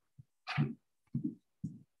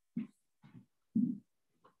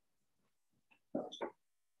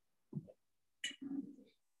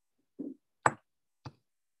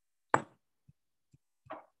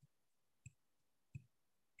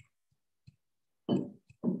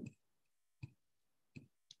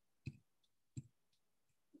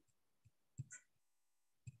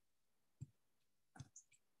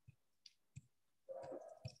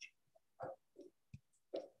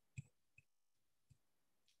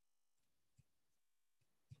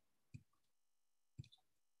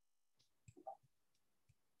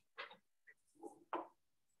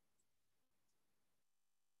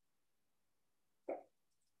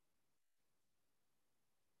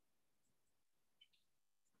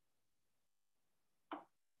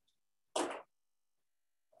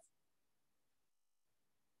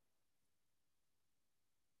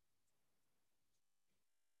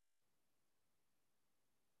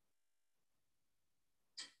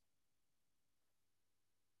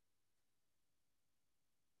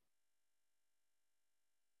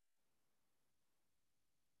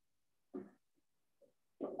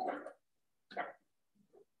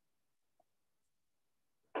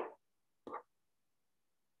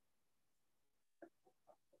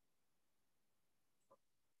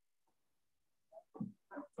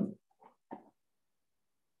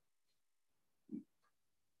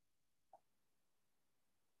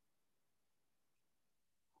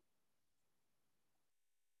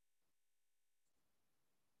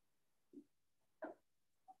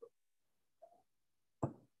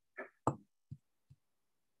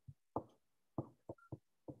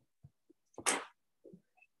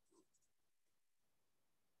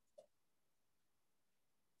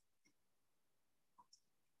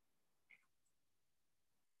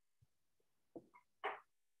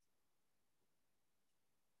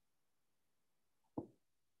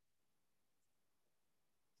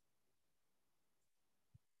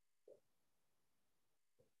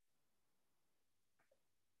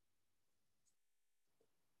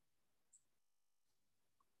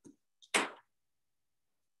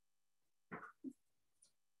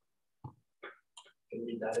 Can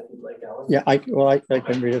read that if you'd like, Alan. Yeah, I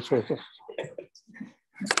can read it. So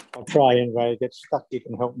I'll try, and if I get stuck, you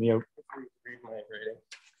can help me out. Read my writing.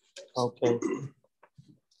 Okay.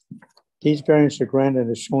 These variants are granted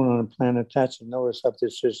as shown on a plan attached to notice of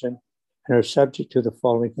decision and are subject to the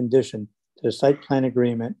following condition: the site plan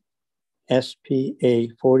agreement SPA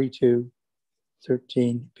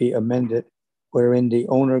 4213 be amended, wherein the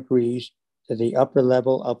owner agrees that the upper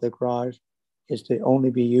level of the garage is to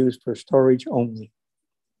only be used for storage only.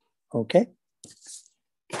 Okay,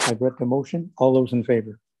 I've read the motion. All those in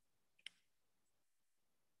favor?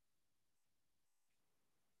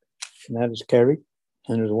 And that is carried.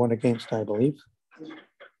 And there's one against, I believe.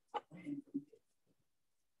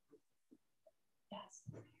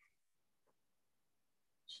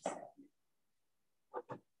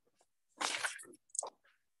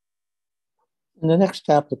 And the next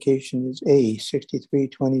application is A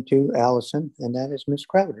 6322 Allison, and that is Miss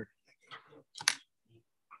Crowder.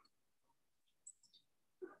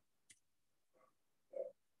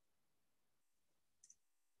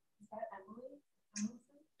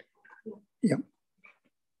 Yeah.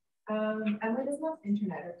 Emily doesn't have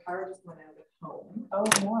internet. Her power just went out at home. Oh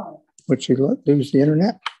no. Would she lose the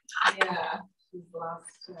internet? Yeah, she's lost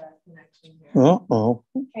connection here. Uh-oh.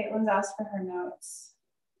 Caitlin's asked for her notes.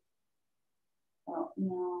 Oh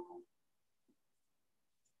no.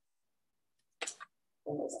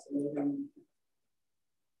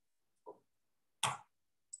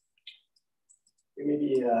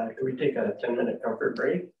 Maybe can we take a 10-minute comfort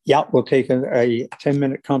break? Yeah, we'll take a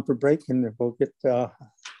 10-minute comfort break, and we'll get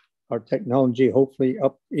our technology hopefully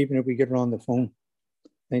up, even if we get her on the phone.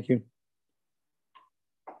 Thank you.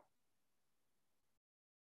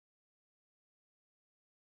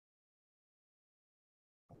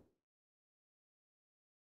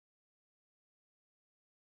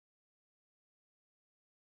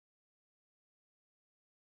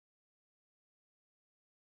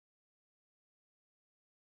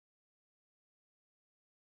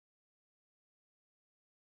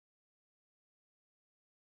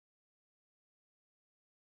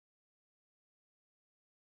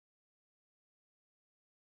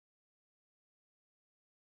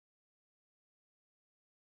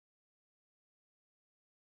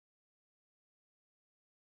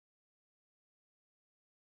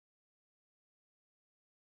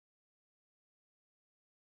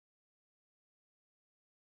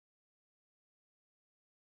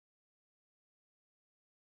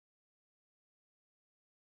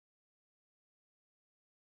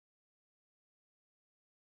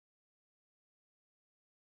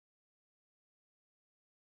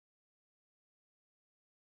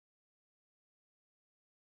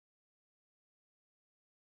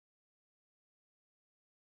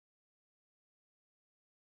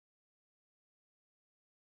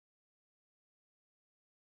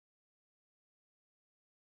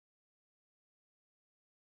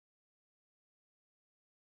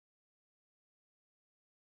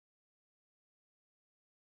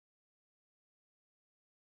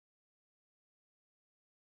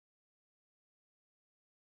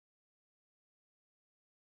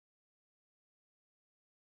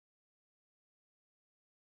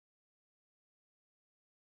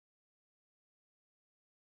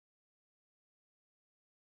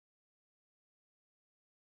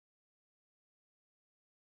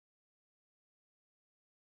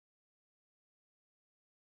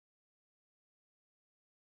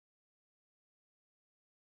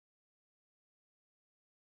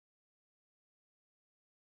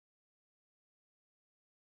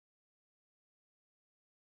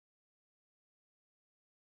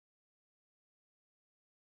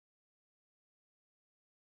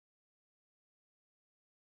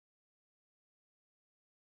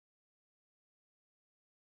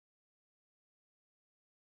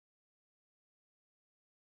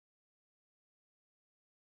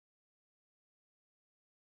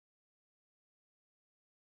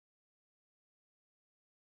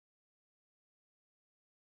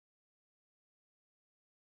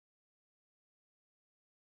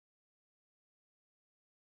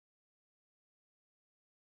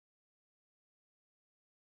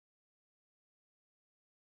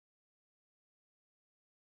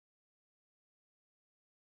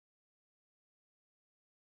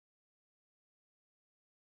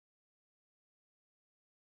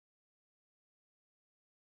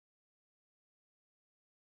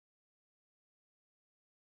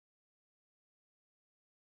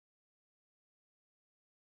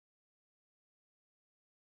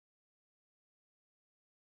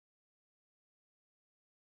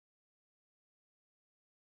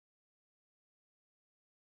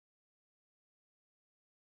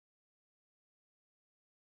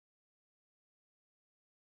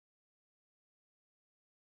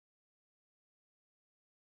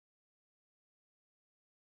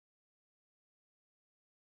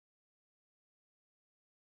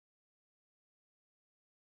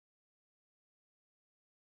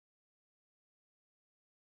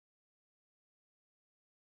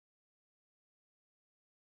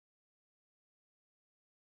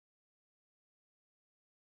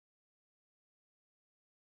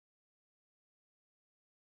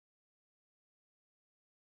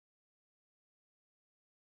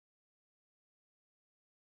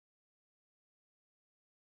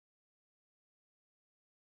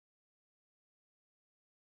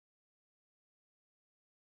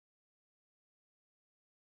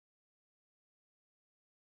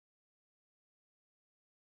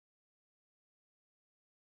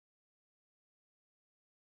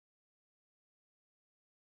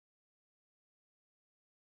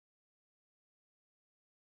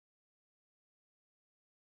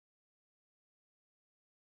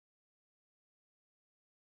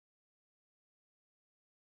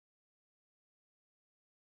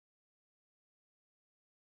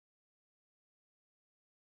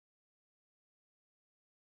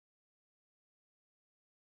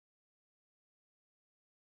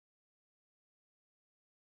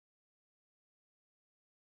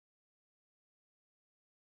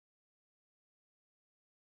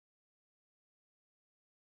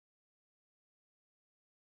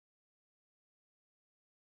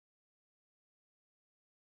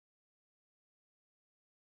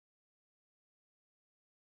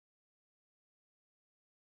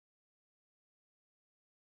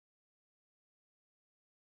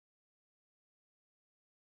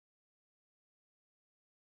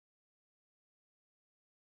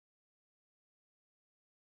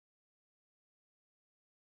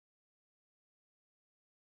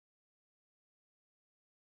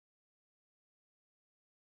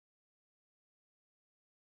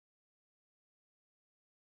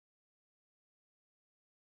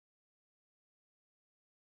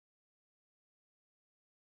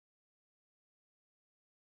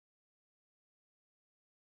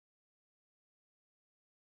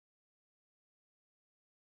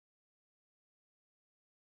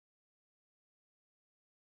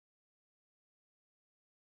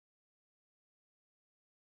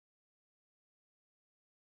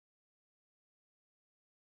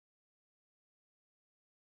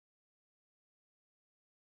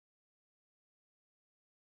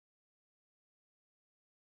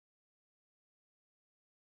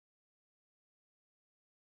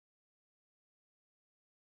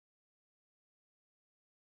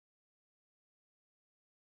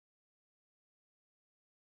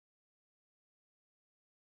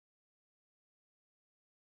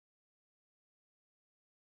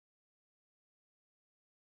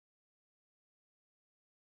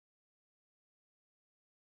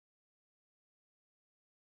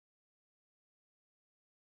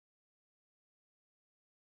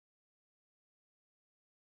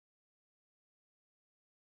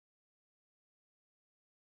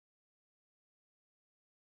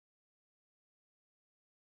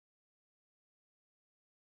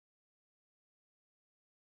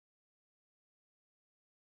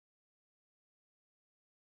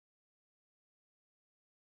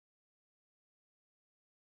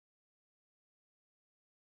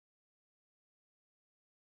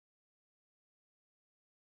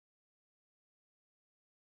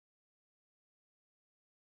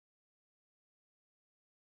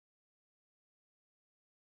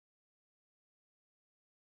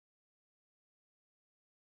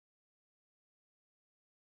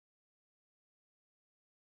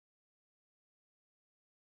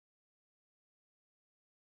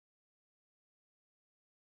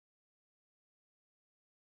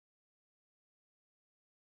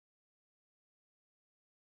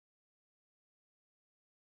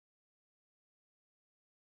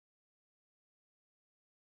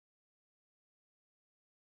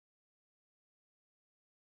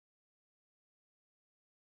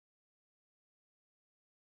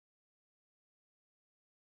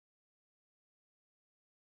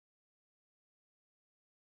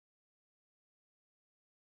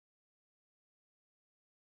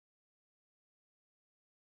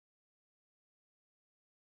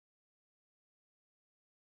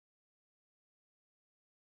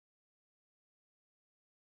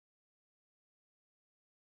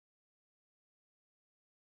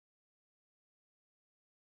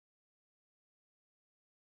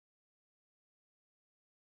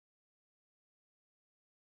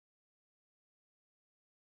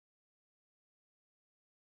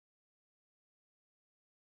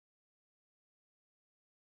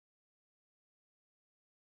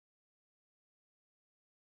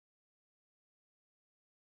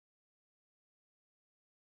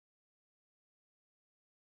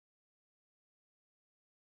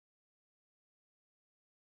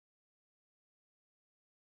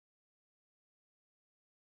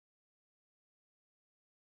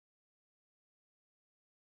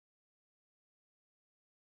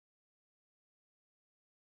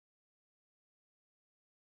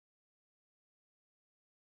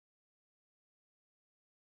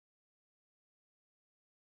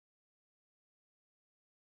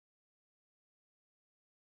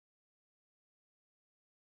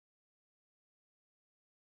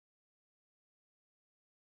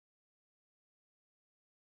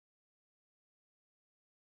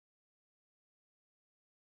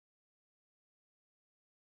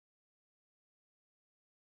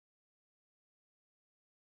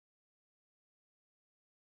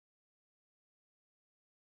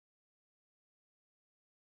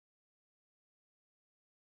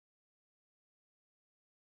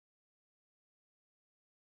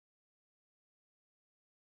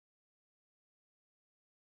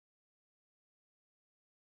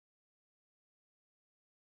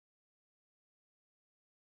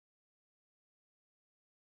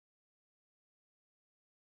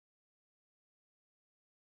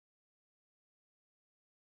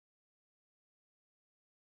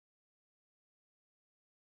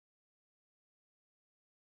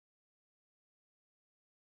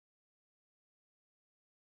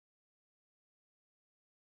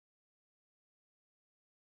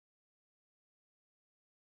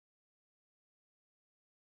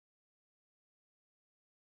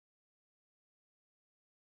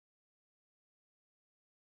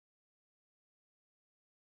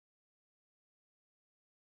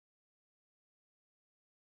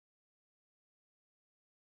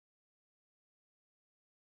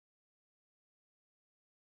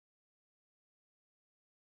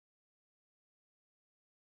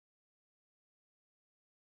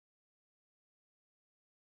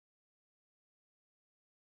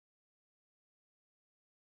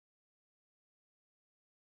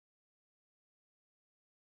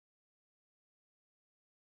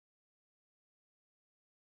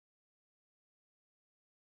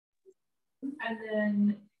 And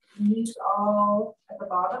then these all at the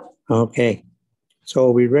bottom. Okay. So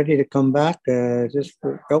are we ready to come back?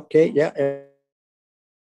 Okay, yeah. A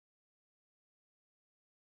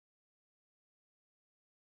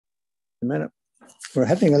minute. We're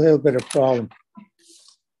having a little bit of problem.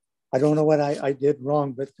 I don't know what I did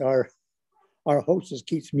wrong, but our hostess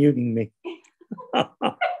keeps muting me.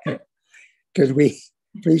 Could we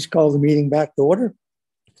please call the meeting back to order?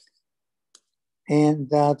 And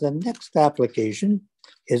the next application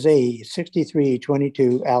is a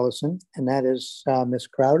 6322 Allison, and that is Ms.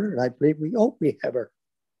 Crowder. And I believe we have her.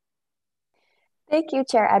 Thank you,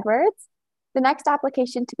 Chair Edwards. The next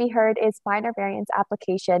application to be heard is minor variance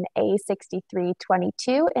application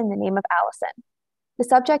A6322 in the name of Allison. The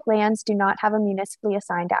subject lands do not have a municipally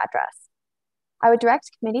assigned address. I would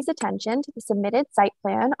direct committee's attention to the submitted site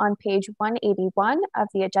plan on page 181 of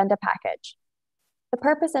the agenda package. The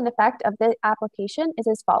purpose and effect of the application is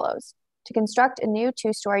as follows: to construct a new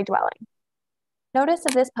 2-story dwelling. Notice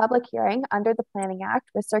of this public hearing under the Planning Act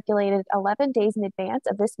was circulated 11 days in advance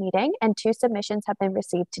of this meeting, and 2 submissions have been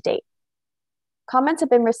received to date. Comments have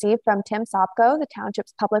been received from Tim Sopko, the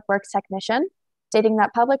Township's Public Works Technician, stating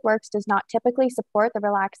that Public Works does not typically support the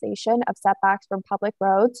relaxation of setbacks from public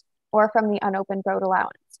roads or from the unopened road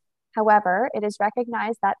allowance. However, it is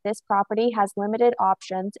recognized that this property has limited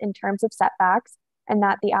options in terms of setbacks and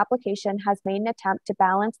that the application has made an attempt to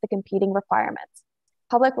balance the competing requirements.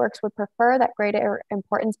 Public Works would prefer that greater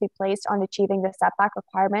importance be placed on achieving the setback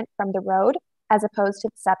requirement from the road as opposed to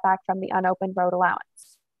the setback from the unopened road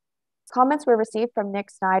allowance. Comments were received from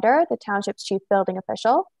Nick Snyder, the Township's Chief Building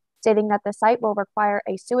Official, stating that the site will require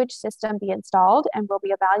a sewage system be installed and will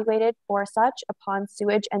be evaluated for such upon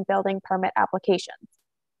sewage and building permit applications.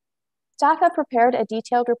 Staff have prepared a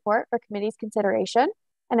detailed report for committee's consideration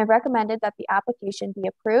and have recommended that the application be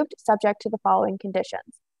approved subject to the following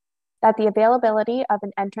conditions: that the availability of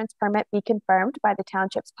an entrance permit be confirmed by the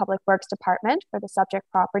Township's Public Works Department for the subject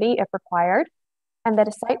property if required, and that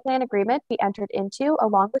a site plan agreement be entered into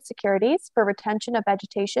along with securities for retention of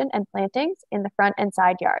vegetation and plantings in the front and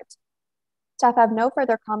side yards. Staff have no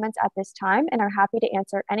further comments at this time and are happy to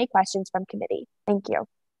answer any questions from committee. Thank you.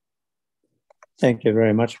 Thank you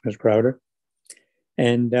very much, Ms. Crowder.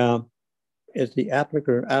 And is the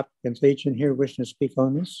applicant or applicant's agent here wishing to speak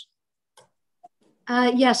on this?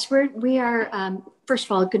 Yes, we are. First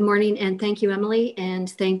of all, good morning and thank you, Emily, and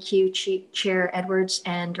thank you, Chair Edwards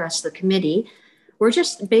and the rest of the committee. We're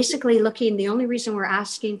just basically looking, the only reason we're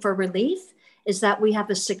asking for relief is that we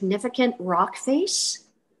have a significant rock face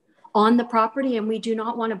on the property and we do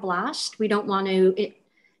not want to blast. We don't want to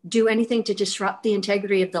do anything to disrupt the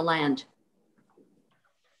integrity of the land.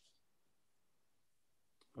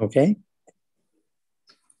 Okay.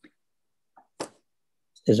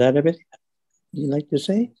 Is that everything you'd like to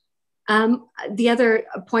say? The other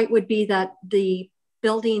point would be that the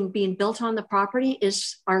building being built on the property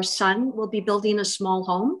is our son will be building a small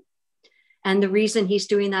home. And the reason he's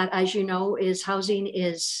doing that, as you know, is housing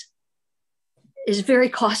is very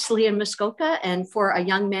costly in Muskoka. And for a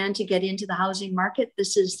young man to get into the housing market,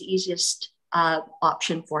 this is the easiest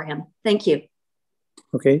option for him. Thank you.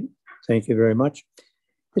 Okay, thank you very much.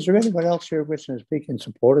 Is there anyone else here wishing to speak in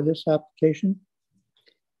support of this application?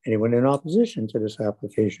 Anyone in opposition to this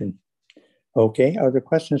application? Okay, are there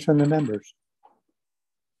questions from the members?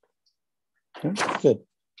 Good.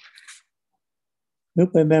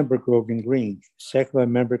 Moved by member Grogan Green, second by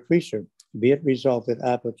member Creaser. Be it resolved that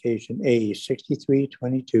application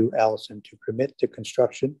A6322 Allison to permit the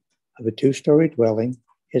construction of a 2-story dwelling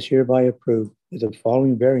is hereby approved with the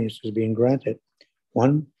following variances being granted.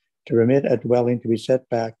 1, to permit a dwelling to be set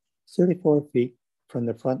back 34 feet from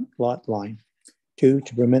the front lot line. 2,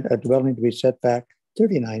 to permit a dwelling to be set back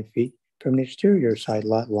 39 feet from the exterior side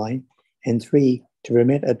lot line. And 3, to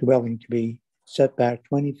permit a dwelling to be set back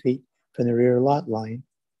 20 feet from the rear lot line,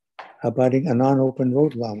 abutting a non-open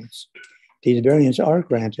road allowance. These variants are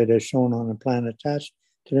granted as shown on the plan attached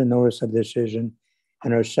to the notice of decision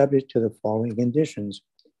and are subject to the following conditions.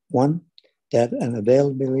 1, that an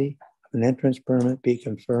availability of an entrance permit be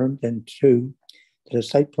confirmed, and 2, that a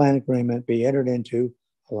site plan agreement be entered into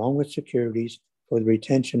along with securities for the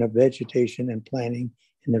retention of vegetation and planting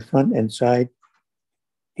in the front and side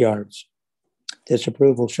yards. This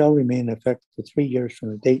approval shall remain in effect for 3 years from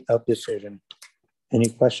the date of decision. Any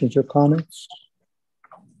questions or comments?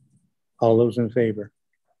 All those in favor?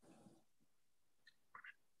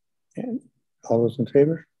 And all those in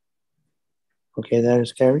favor? Okay, that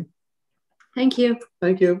is carried. Thank you.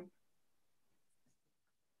 Thank you.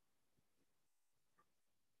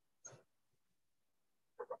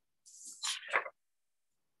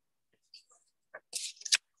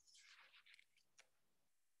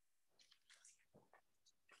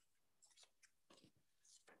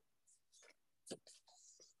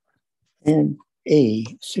 And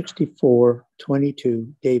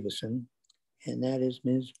A6422 Davison, and that is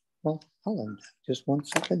Ms. Mulholland. Just one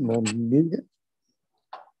second, we'll mute it.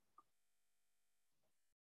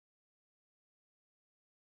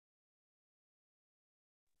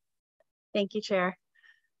 Thank you, Chair.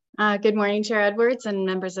 Good morning, Chair Edwards and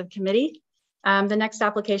members of committee. The next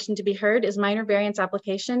application to be heard is minor variance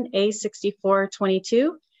application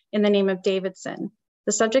A6422 in the name of Davidson.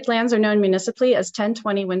 The subject lands are known municipally as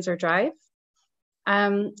 1020 Windsor Drive.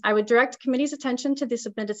 I would direct committee's attention to the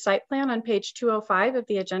submitted site plan on page 205 of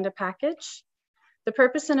the agenda package. The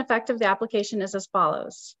purpose and effect of the application is as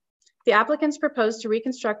follows. The applicants propose to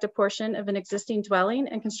reconstruct a portion of an existing dwelling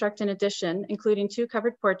and construct an addition, including 2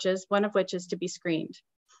 covered porches, one of which is to be screened.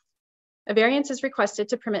 A variance is requested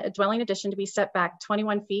to permit a dwelling addition to be set back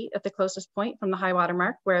 21 feet at the closest point from the high water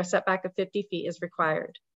mark, where a setback of 50 feet is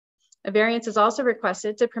required. A variance is also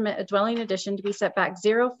requested to permit a dwelling addition to be set back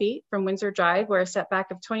 0 feet from Windsor Drive, where a setback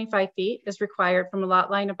of 25 feet is required from a lot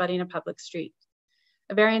line abutting a public street.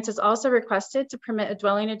 A variance is also requested to permit a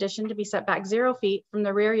dwelling addition to be set back 0 feet from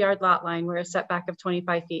the rear yard lot line, where a setback of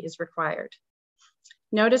 25 feet is required.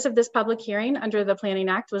 Notice of this public hearing under the Planning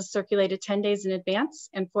Act was circulated 10 days in advance,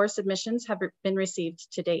 and 4 submissions have been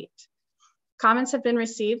received to date. Comments have been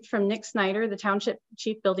received from Nick Snyder, the Township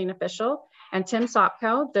Chief Building Official, and Tim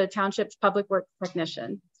Sopko, the Township's Public Works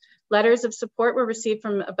Technician. Letters of support were received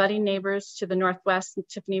from abutting neighbors to the northwest,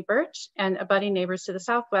 Tiffany Birch, and abutting neighbors to the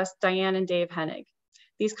southwest, Diane and Dave Hennig.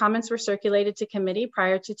 These comments were circulated to committee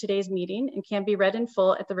prior to today's meeting and can be read in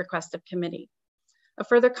full at the request of committee. A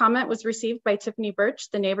further comment was received by Tiffany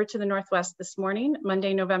Birch, the neighbor to the northwest this morning,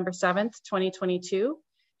 Monday, November 7th, 2022.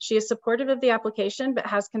 She is supportive of the application, but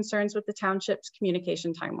has concerns with the township's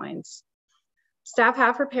communication timelines. Staff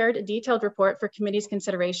have prepared a detailed report for committee's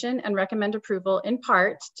consideration and recommend approval in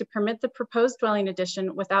part to permit the proposed dwelling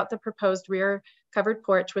addition without the proposed rear covered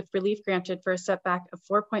porch, with relief granted for a setback of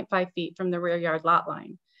 4.5 feet from the rear yard lot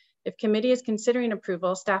line. If committee is considering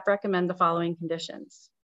approval, staff recommend the following conditions.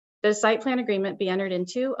 The site plan agreement be entered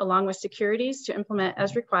into, along with securities to implement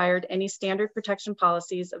as required any standard protection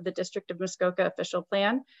policies of the District of Muskoka official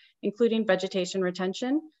plan, including vegetation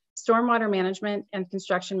retention, stormwater management, and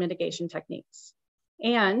construction mitigation techniques.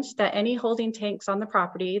 And that any holding tanks on the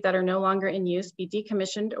property that are no longer in use be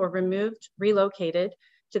decommissioned or removed, relocated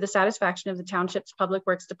to the satisfaction of the Township's Public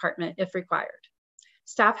Works Department if required.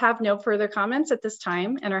 Staff have no further comments at this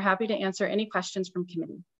time and are happy to answer any questions from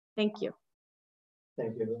committee. Thank you.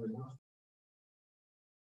 Thank you very much.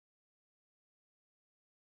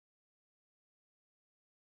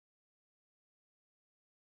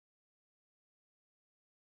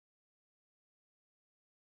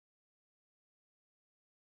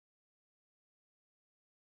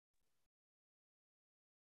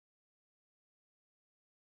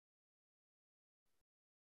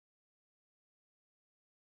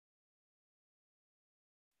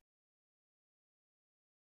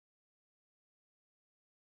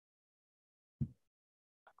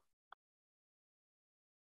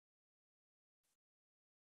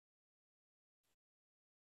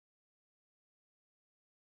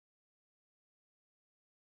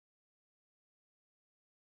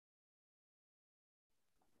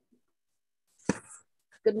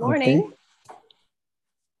 Good morning. Okay.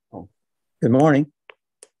 Oh. Good morning.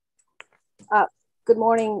 Good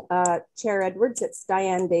morning, Chair Edwards. It's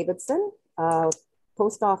Diane Davidson,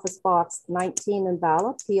 Post Office Box 19 in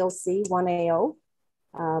Bala, POC 1AO.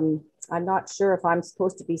 I'm not sure if I'm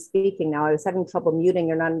supposed to be speaking now. I was having trouble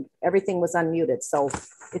muting and everything was unmuted. So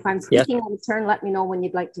if I'm speaking on turn, let me know when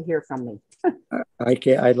you'd like to hear from me.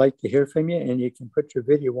 I'd like to hear from you, and you can put your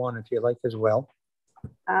video on if you like as well.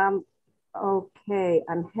 Okay,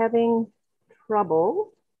 I'm having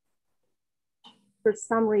trouble for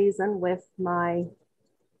some reason with my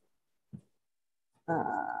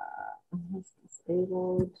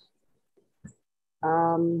disabled.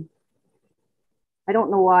 I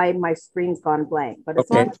don't know why my screen's gone blank, but as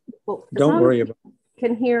long as people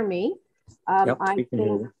can hear me, I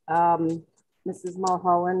think Mrs.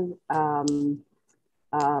 Mulholland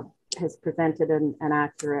has presented an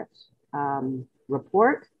accurate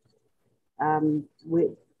report.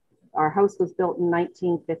 Our house was built in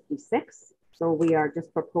 1956, so we are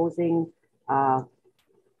just proposing a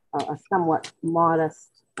somewhat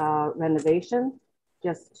modest renovation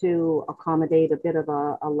just to accommodate a bit of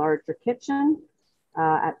a larger kitchen.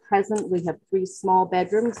 At present, we have 3 small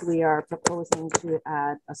bedrooms. We are proposing to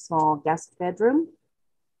add a small guest bedroom.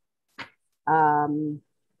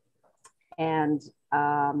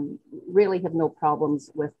 Really have no problems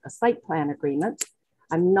with a site plan agreement.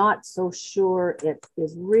 I'm not so sure it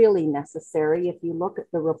is really necessary. If you look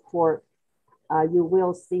at the report, You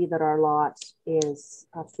will see that our lot is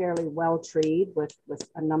fairly well treed with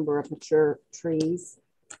a number of mature trees.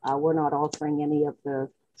 We're not altering any of the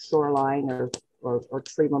shoreline or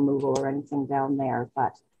tree removal or anything down there,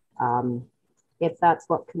 but if that's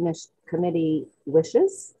what committee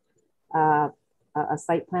wishes, a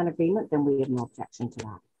site plan agreement, then we have no objection to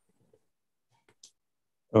that.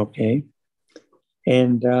 Okay.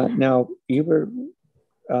 And now you were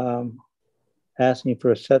asking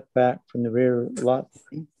for a setback from the rear lot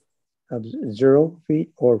of 0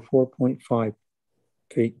 feet or 4.5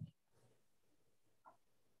 feet.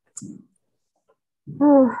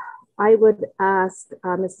 Oh, I would ask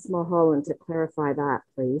Mrs. Mulholland to clarify that,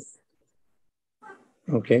 please.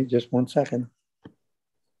 Okay, just 1 second.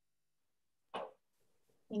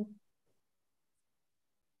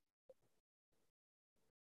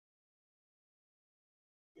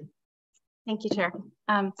 Thank you, Chair.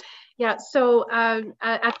 Yeah, so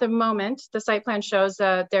at the moment, the site plan shows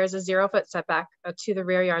there's a 0 foot setback to the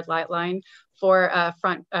rear yard lot line for a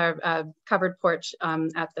front covered porch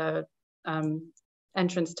at the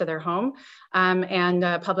entrance to their home. And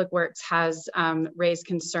Public Works has raised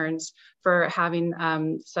concerns for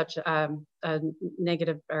having such a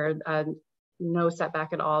negative or no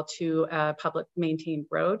setback at all to a public maintained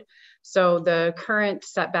road. So the current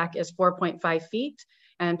setback is 4.5 feet.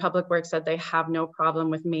 And Public Works said they have no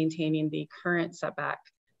problem with maintaining the current setback.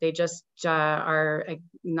 They just are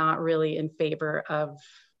not really in favor of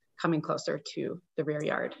coming closer to the rear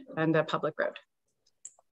yard and the public road.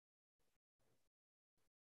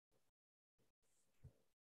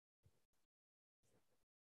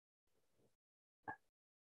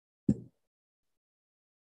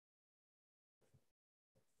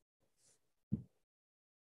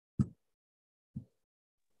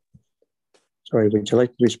 Sorry, would you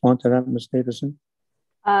like to respond to that, Ms. Davison?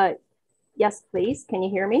 Yes, please. Can you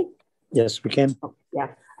hear me? Yes, we can. Oh,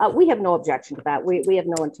 yeah, we have no objection to that. We have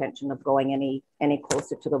no intention of going any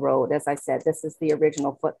closer to the road. As I said, this is the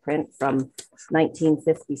original footprint from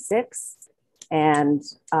 1956. And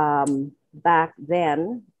back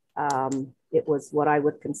then, it was what I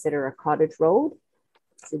would consider a cottage road.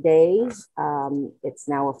 Today, it's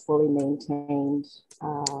now a fully maintained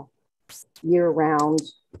year-round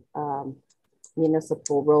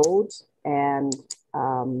municipal road. And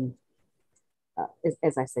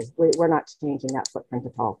as I say, we're not changing that footprint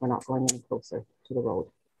at all. We're not going any closer to the road.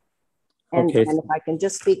 And, okay. And if I can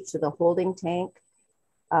just speak to the holding tank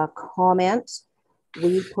comment,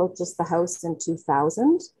 we purchased the house in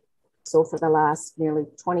 2000. So for the last nearly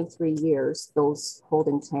 23 years, those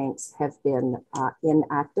holding tanks have been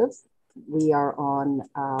inactive. We are on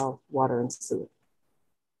water and sewer.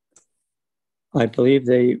 I believe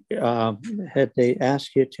they had they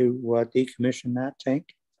asked you to decommission that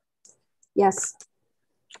tank? Yes.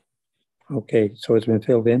 Okay, so it's been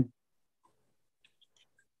filled in?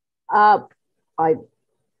 I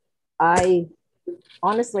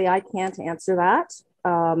honestly, I can't answer that.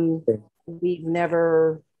 We've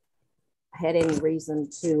never had any reason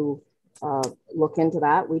to look into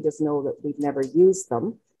that. We just know that we've never used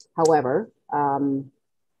them. However,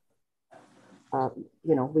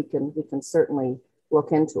 you know, we can certainly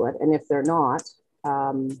look into it. And if they're not,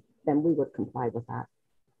 then we would comply with that.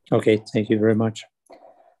 Okay, thank you very much.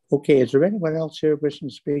 Okay, is there anyone else here wishing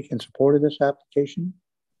to speak in support of this application?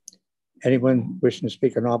 Anyone wishing to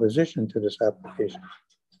speak in opposition to this application?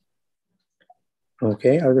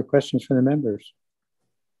 Okay, are there questions from the members?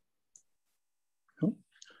 No?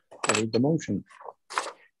 I'll read the motion.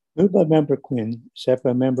 Moved by Member Quinn, second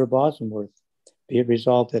by Member Bosworth. Be it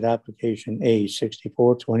resolved that application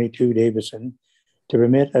A6422 Davison to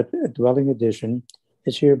permit a dwelling addition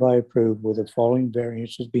is hereby approved with the following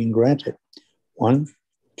variances being granted. 1,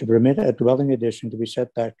 to permit a dwelling addition to be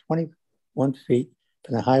set back 21 feet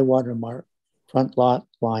from the high water mark front lot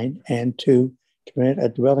line, and 2, to permit a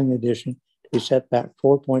dwelling addition to be set back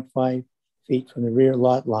 4.5 feet from the rear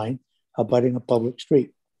lot line abutting a public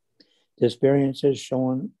street. This variance is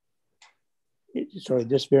shown.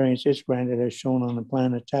 This variance is granted as shown on the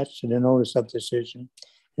plan attached to the notice of decision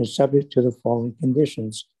and is subject to the following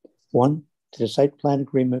conditions. 1, the site plan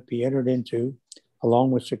agreement be entered into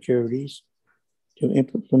along with securities to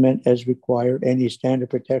implement as required any standard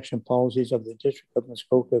protection policies of the District of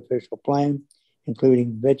Muskoka official plan,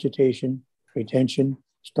 including vegetation, retention,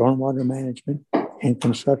 stormwater management, and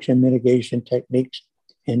construction mitigation techniques.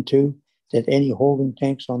 And 2, that any holding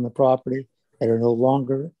tanks on the property that are no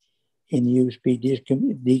longer in use be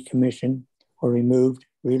decommissioned or removed,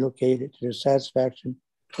 relocated to the satisfaction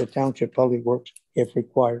of the Township Public Works if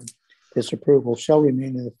required. This approval shall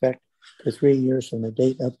remain in effect for 3 years from the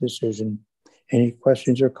date of decision. Any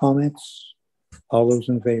questions or comments? All those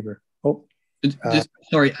in favor? Oh,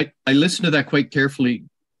 sorry, I listened to that quite carefully,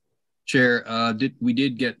 Chair. We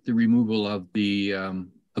did get the removal of the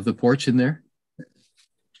porch in there?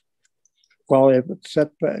 Well, if it's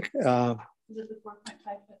setback, so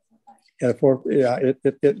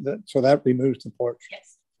that removes the porch.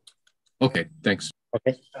 Yes. Okay, thanks.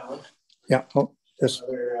 Okay. Yeah. Oh, just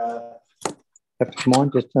come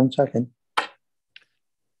on, just 1 second.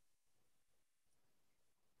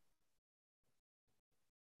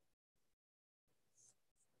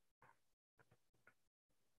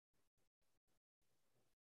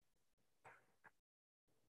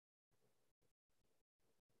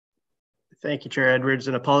 Thank you, Chair Edwards,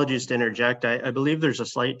 and apologies to interject. I believe there's a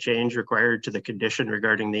slight change required to the condition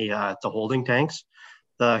regarding the holding tanks.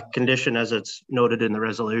 The condition, as it's noted in the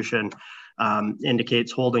resolution,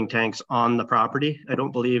 indicates holding tanks on the property. I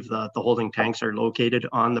don't believe that the holding tanks are located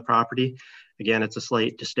on the property. Again, it's a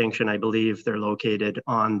slight distinction. I believe they're located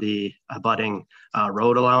on the abutting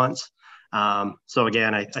road allowance. So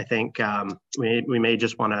again, I think we may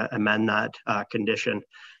just want to amend that condition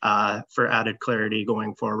for added clarity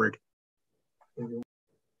going forward.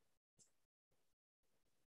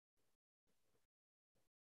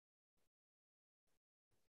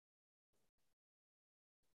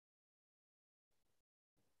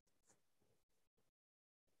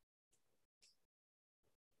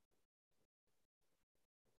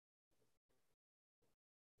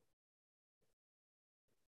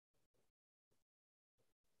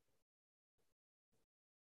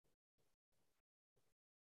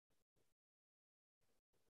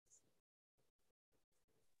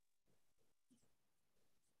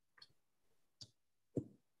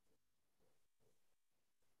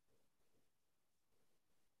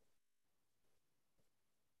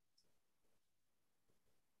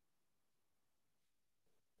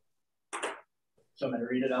 So I'm going to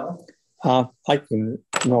read it out. I can.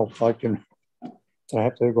 I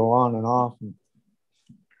have to go on and off.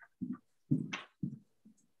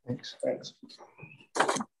 Thanks.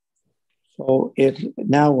 So it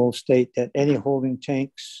now will state that any holding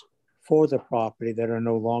tanks for the property that are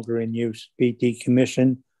no longer in use be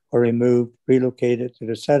decommissioned or removed, relocated to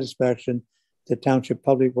the satisfaction of the Township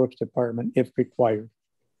Public Works Department if required.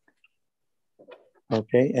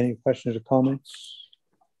 Okay, any questions or comments?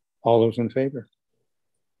 All those in favor?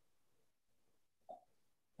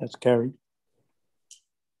 That's carried.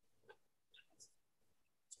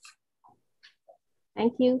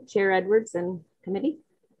 Thank you, Chair Edwards and committee.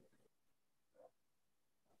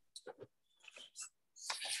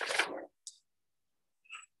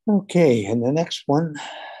 Okay, and the next one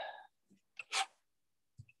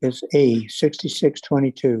is A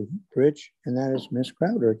 6622 Bridge, and that is Ms.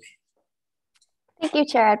 Crowder. Thank you,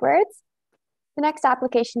 Chair Edwards. The next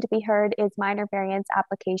application to be heard is minor variance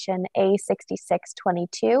application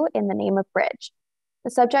A6622 in the name of Bridge. The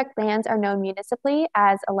subject lands are known municipally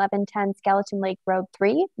as 1110 Skeleton Lake Road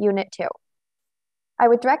 3, Unit 2. I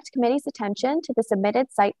would direct committee's attention to the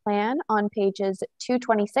submitted site plan on pages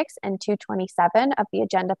 226 and 227 of the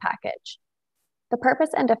agenda package. The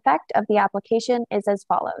purpose and effect of the application is as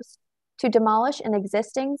follows: to demolish an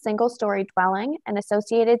existing single-story dwelling, an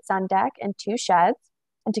associated sun deck, and 2 sheds,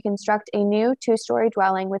 and to construct a new 2-story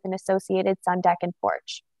dwelling with an associated sun deck and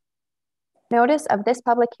porch. Notice of this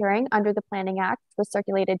public hearing under the Planning Act was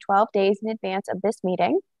circulated 12 days in advance of this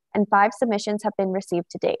meeting, and 5 submissions have been received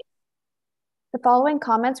to date. The following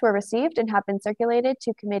comments were received and have been circulated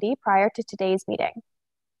to committee prior to today's meeting.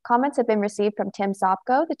 Comments have been received from Tim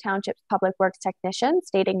Sopko, the Township's Public Works Technician,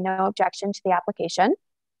 stating no objection to the application.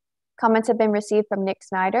 Comments have been received from Nick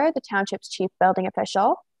Snyder, the Township's Chief Building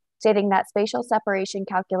Official, stating that spatial separation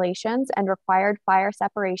calculations and required fire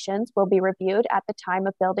separations will be reviewed at the time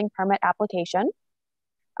of building permit application.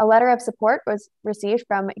 A letter of support was received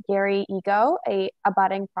from Gary Ego, a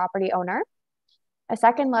abutting property owner. A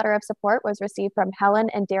second letter of support was received from Helen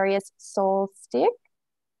and Darius Solstick,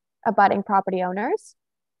 abutting property owners.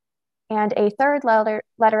 And a third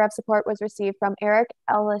letter of support was received from Eric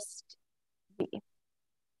Ellis.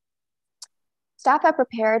 Staff have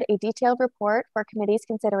prepared a detailed report for committee's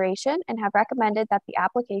consideration and have recommended that the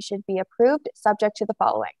application be approved subject to the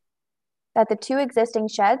following: that the 2 existing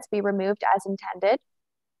sheds be removed as intended,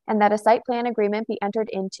 and that a site plan agreement be entered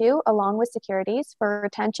into along with securities for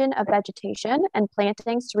retention of vegetation and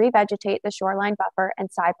plantings to revegetate the shoreline buffer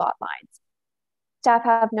and side lot lines. Staff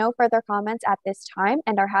have no further comments at this time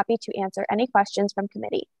and are happy to answer any questions from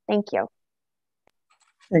committee. Thank you.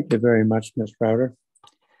 Thank you very much, Ms. Crowder.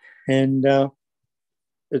 And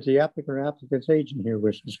is the applicant or applicant's agent here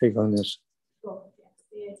wish to speak on this?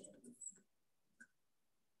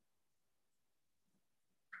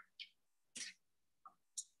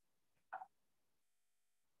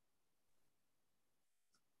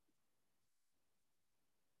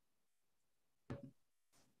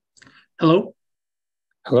 Hello.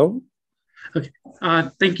 Hello. Okay.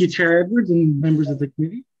 Thank you, Chair Edwards and members of the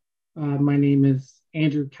committee. My name is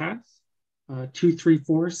Andrew Cass,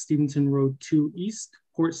 234 Stevenson Road 2 East,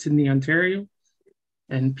 Port Sydney, Ontario,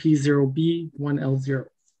 and P0B1L0.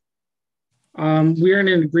 We are in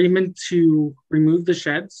an agreement to remove the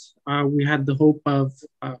sheds. We had the hope of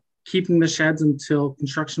keeping the sheds until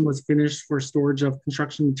construction was finished for storage of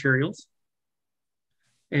construction materials.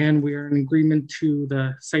 And we are in agreement to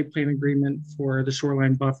the site plan agreement for the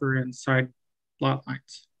shoreline buffer and side lot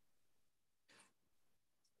lines.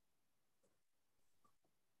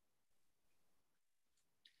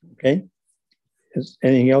 Okay. Is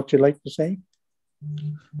anything else you'd like to say?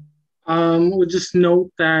 We'll just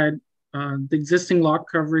note that the existing lot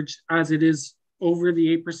coverage, as it is over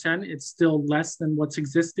the 8%, it's still less than what's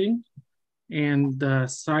existing. And the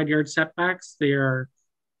side yard setbacks, they are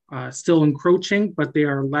still encroaching, but they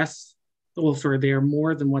are less, oh, sorry, they are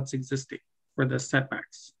more than what's existing for the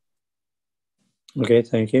setbacks. Okay,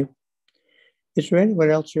 thank you. Is there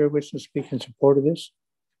anyone else here who wishes to speak in support of this?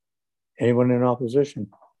 Anyone in opposition?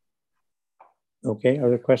 Okay, are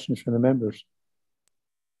there questions from the members?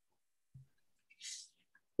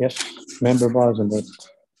 Yes, Member Bosworth.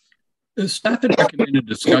 The staff had recommended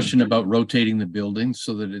discussion about rotating the building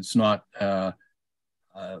so that it's not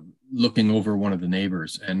looking over one of the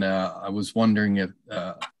neighbors. And I was wondering if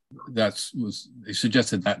they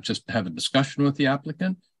suggested that just have a discussion with the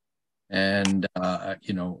applicant. And,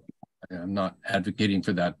 you know, I'm not advocating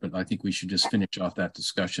for that, but I think we should just finish off that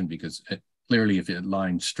discussion because clearly if it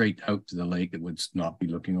lined straight out to the lake, it would not be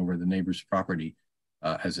looking over the neighbor's property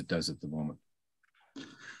as it does at the moment.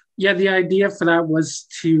 Yeah, the idea for that was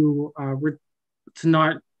to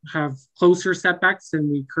not have closer setbacks than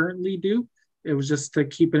we currently do. It was just to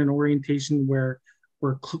keep it an orientation where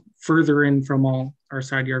we're further in from all our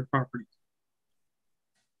side yard property.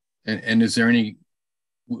 And is there any,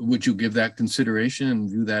 would you give that consideration and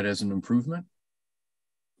view that as an improvement?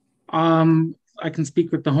 I can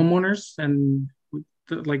speak with the homeowners and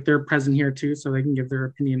like they're present here too, so they can give their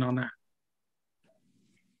opinion on that.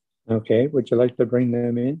 Okay, would you like to bring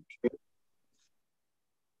them in? The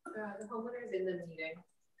homeowner's in the meeting.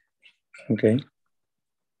 Okay.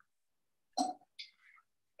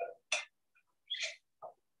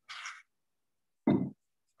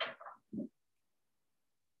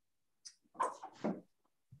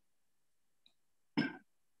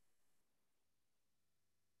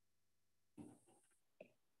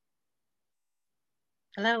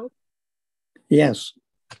 Hello? Yes.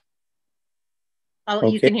 Oh, okay.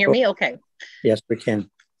 You can hear me? Okay. Yes, we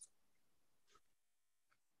can.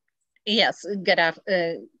 Yes,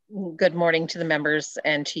 good morning to the members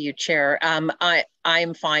and to you, Chair.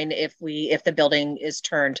 I'm fine if the building is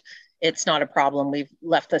turned. It's not a problem. We've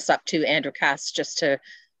left this up to Andrew Cass just to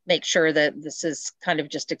make sure that this is kind of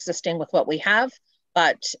just existing with what we have.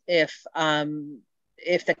 But if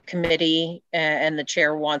the committee and the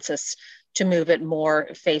chair wants us to move it more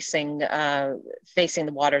facing the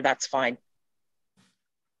water, that's fine.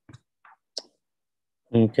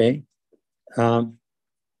 Okay.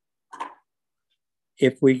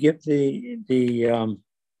 If we give the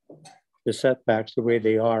setbacks the way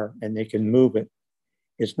they are and they can move it,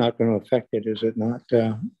 it's not going to affect it, is it not,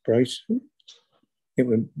 Bryce? It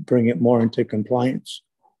would bring it more into compliance.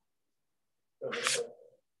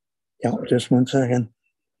 Yeah, just 1 second.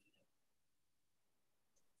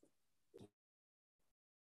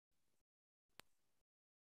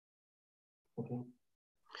 Okay.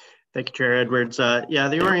 Thank you, Chair Edwards. Yeah,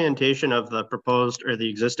 the orientation of the proposed or the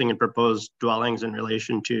existing and proposed dwellings in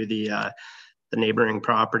relation to the neighboring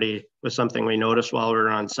property was something we noticed while we were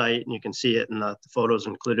on site, and you can see it in the photos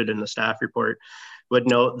included in the staff report. Would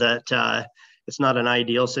note that it's not an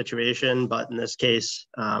ideal situation, but in this case,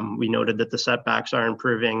 we noted that the setbacks are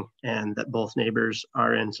improving and that both neighbors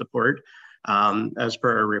are in support. As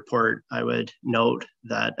per our report, I would note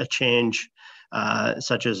that a change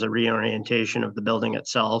such as a reorientation of the building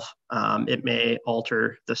itself, it may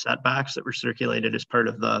alter the setbacks that were circulated as part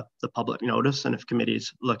of the public notice. And if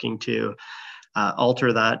committee's looking to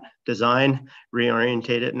alter that design,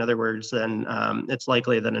 reorientate it, in other words, then it's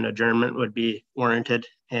likely that an adjournment would be warranted.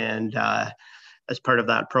 And as part of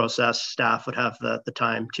that process, staff would have the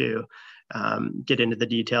time to get into the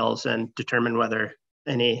details and determine whether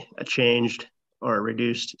any changed or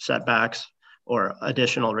reduced setbacks or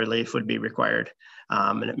additional relief would be required.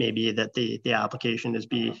 And it may be that the application is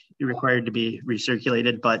required to be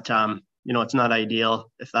recirculated, but you know, it's not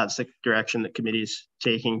ideal if that's the direction that committee's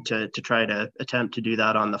taking to try to attempt to do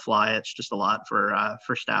that on the fly. It's just a lot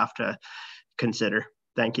for staff to consider.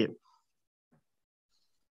 Thank you.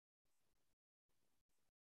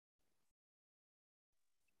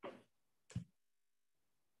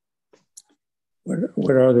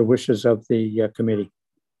 What are the wishes of the committee?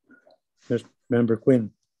 Mr. Member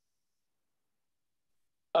Quinn.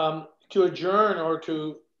 To adjourn or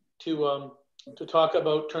to talk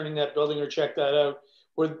about turning that building or check that out.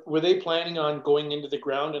 Were they planning on going into the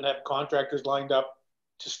ground and have contractors lined up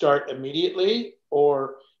to start immediately,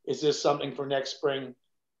 or is this something for next spring?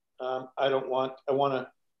 I want to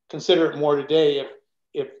consider it more today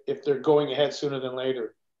if they're going ahead sooner than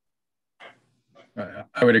later.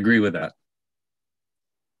 I would agree with that.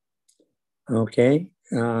 Okay,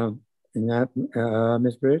 and that,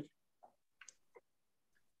 Ms. Bridge?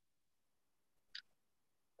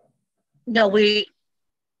 No, we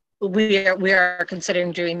are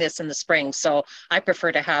considering doing this in the spring, so I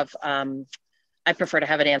prefer to have an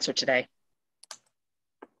answer today.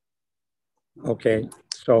 Okay,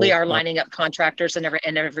 so we are lining up contractors and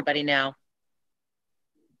everybody now.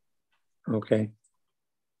 Okay.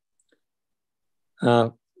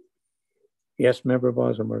 Yes, Member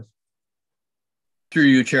Bosworth. Through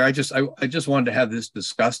you, Chair, I just wanted to have this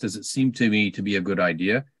discussed, as it seemed to me to be a good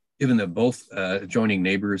idea, given that both adjoining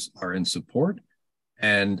neighbors are in support,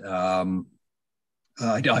 and I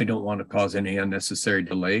don't want to cause any unnecessary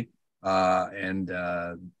delay.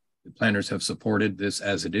 The planners have supported this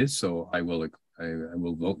as it is, so I will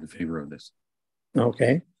vote in favor of this.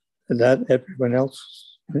 Okay, is that everyone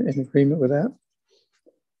else in agreement with that?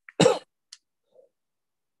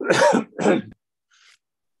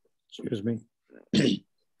 Excuse me.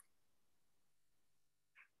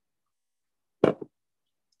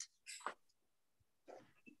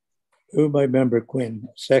 Moved by Member Quinn,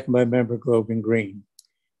 second by Member Grogan Green.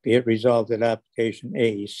 Be it resolved that application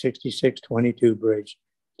A 6622 bridge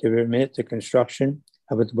to permit the construction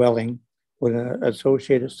of a dwelling with an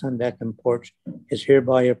associated sun deck and porch is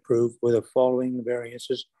hereby approved with the following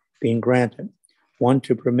variances being granted. One,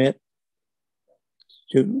 to permit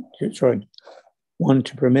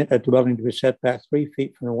a dwelling to be set back 3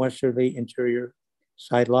 feet from the westerly interior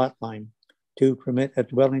side lot line. 2, permit a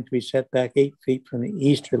dwelling to be set back 8 feet from the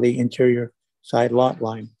easterly interior side lot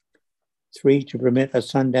line. 3, to permit a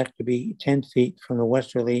sun deck to be 10 feet from the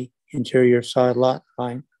westerly interior side lot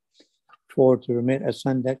line. 4, to permit a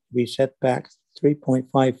sun deck to be set back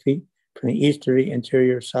 3.5 feet from the easterly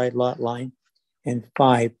interior side lot line. And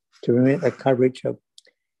 5, to permit a coverage of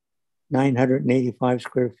 985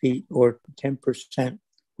 square feet or 10%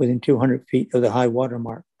 within 200 feet of the high water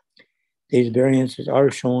mark. These variances are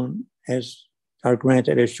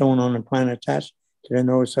granted as shown on the plan attached to the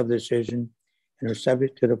notice of decision and are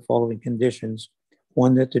subject to the following conditions.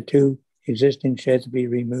 1, that the 2 existing sheds be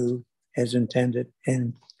removed as intended,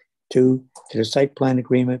 and 2, that a site plan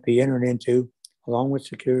agreement be entered into along with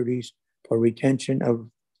securities for retention of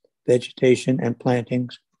vegetation and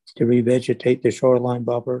plantings to revegetate the shoreline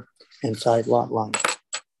buffer and side lot line.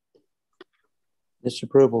 This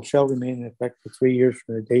approval shall remain in effect for 3 years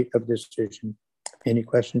from the date of decision. Any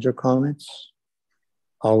questions or comments?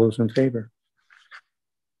 All those in favor?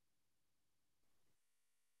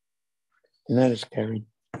 And that is carried.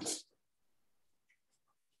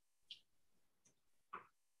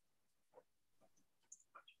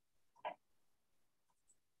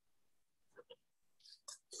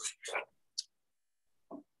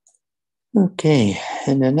 Okay,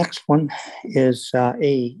 and the next one is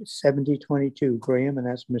A 7022, Graham, and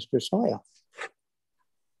that's Mr. Sawyer.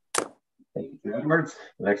 Thank you, Edwards.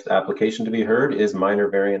 The next application to be heard is minor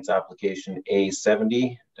variance application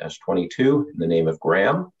A70-22 in the name of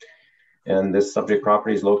Graham. And this subject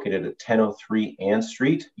property is located at 1003 Ann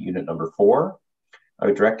Street, unit number 4. I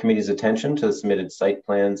would direct committee's attention to the submitted site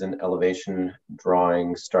plans and elevation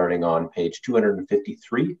drawings starting on page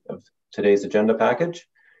 253 of today's agenda package.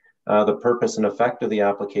 The purpose and effect of the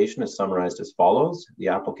application is summarized as follows. The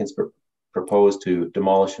applicants propose to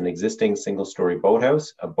demolish an existing single-story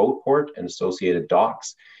boathouse, a boat port, and associated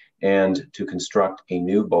docks, and to construct a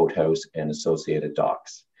new boathouse and associated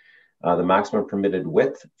docks. The maximum permitted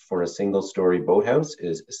width for a single-story boathouse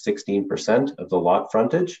is 16% of the lot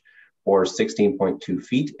frontage, or 16.2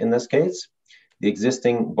 feet in this case. The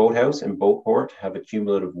existing boathouse and boat port have a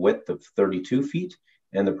cumulative width of 32 feet,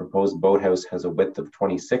 and the proposed boathouse has a width of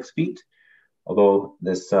 26 feet. Although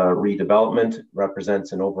this redevelopment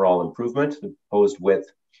represents an overall improvement, the proposed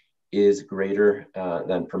width is greater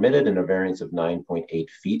than permitted, and a variance of 9.8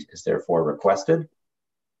 feet is therefore requested.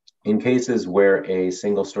 In cases where a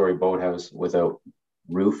single-story boathouse without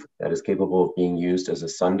roof that is capable of being used as a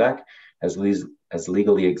sun deck has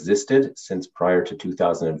legally existed since prior to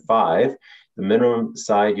 2005, the minimum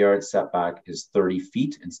side yard setback is 30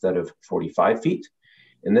 feet instead of 45 feet.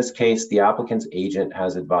 In this case, the applicant's agent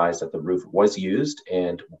has advised that the roof was used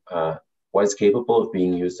and was capable of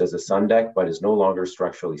being used as a sun deck, but is no longer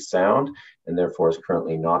structurally sound and therefore is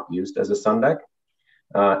currently not used as a sun deck.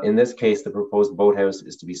 In this case, the proposed boathouse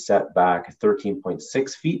is to be set back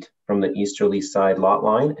 13.6 feet from the easterly side lot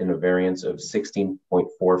line, and a variance of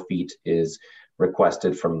 16.4 feet is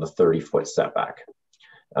requested from the 30-foot setback.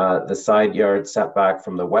 The side yard setback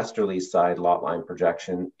from the westerly side lot line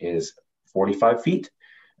projection is 45 feet,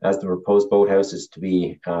 as the proposed boathouse is to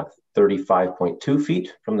be 35.2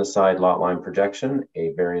 feet from the side lot line projection.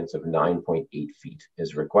 A variance of 9.8 feet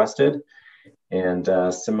is requested. And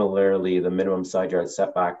similarly, the minimum side yard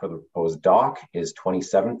setback for the proposed dock is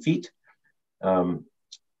 27 feet from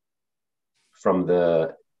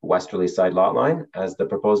the westerly side lot line, as the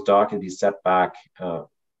proposed dock can be set back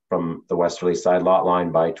from the westerly side lot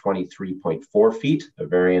line by 23.4 feet. A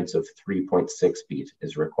variance of 3.6 feet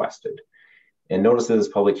is requested. And notice that this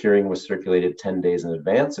public hearing was circulated 10 days in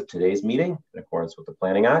advance of today's meeting in accordance with the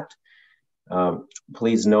Planning Act.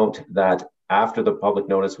 Please note that after the public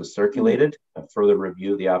notice was circulated, a further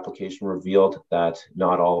review of the application revealed that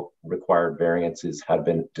not all required variances had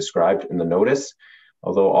been described in the notice.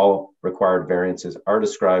 Although all required variances are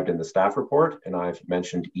described in the staff report, and I've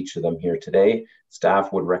mentioned each of them here today,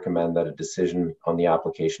 staff would recommend that a decision on the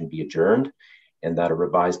application be adjourned and that a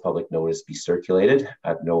revised public notice be circulated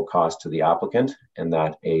at no cost to the applicant, and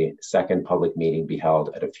that a second public meeting be held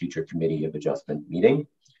at a future Committee of Adjustment meeting.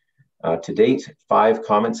 To date, 5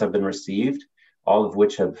 comments have been received, all of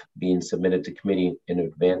which have been submitted to committee in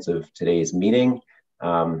advance of today's meeting.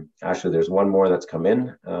 Actually, there's one more that's come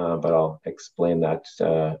in, but I'll explain that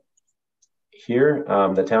here.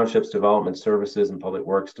 The Township's Development Services and Public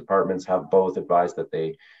Works departments have both advised that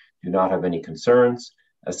they do not have any concerns.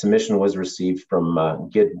 A submission was received from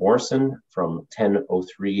Gid Morrison from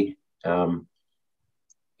 1003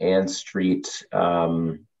 Ann Street.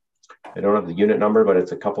 I don't have the unit number, but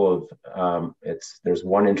it's a couple of, there's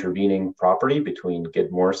one intervening property between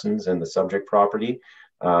Gid Morrison's and the subject property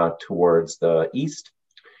towards the east.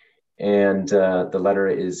 And the letter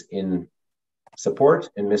is in support,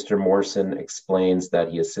 and Mr. Morrison explains that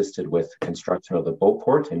he assisted with construction of the boat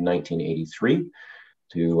port in 1983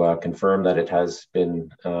 to confirm that it has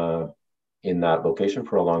been in that location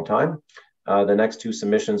for a long time. The next 2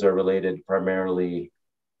 submissions are related primarily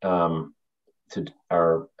have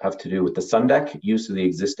to do with the sun deck use of the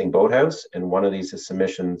existing boathouse, and one of these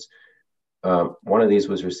submissions, one of these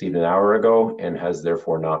was received an hour ago and has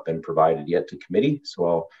therefore not been provided yet to committee.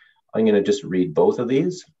 So I'm going to just read both of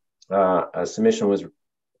these. A submission was,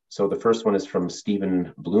 so the first one is from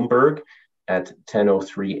Stephen Bloomberg at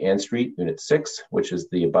 1003 Ann Street, Unit 6, which is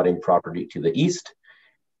the abutting property to the east,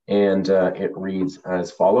 and it reads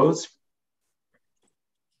as follows.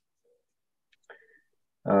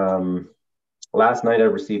 Last night, I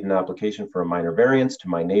received an application for a minor variance to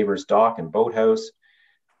my neighbor's dock and boathouse.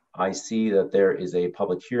 I see that there is a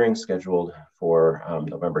public hearing scheduled for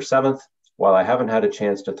November 7th. While I haven't had a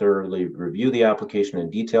chance to thoroughly review the application in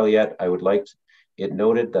detail yet, I would like it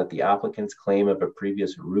noted that the applicant's claim of a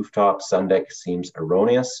previous rooftop sun deck seems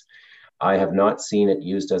erroneous. I have not seen it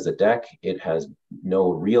used as a deck. It has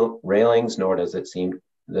no real railings, nor does it seem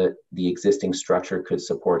that the existing structure could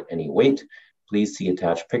support any weight. Please see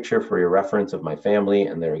attached picture for your reference of my family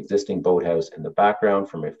and their existing boathouse in the background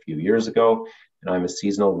from a few years ago. And I'm a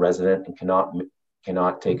seasonal resident and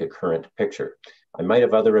cannot take a current picture. I might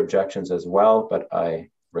have other objections as well, but I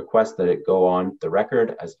request that it go on the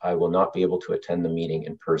record, as I will not be able to attend the meeting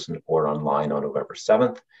in person or online on November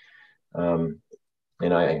 7th.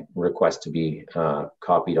 And I request to be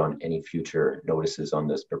copied on any future notices on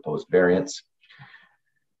this proposed variance.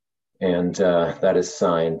 And that is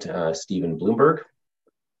signed Stephen Bloomberg.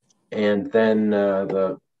 And then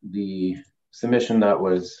the submission that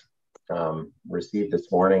was received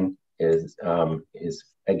this morning is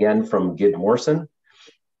again from Gid Morrison,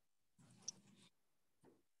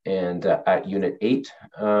 and at Unit 8,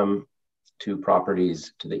 2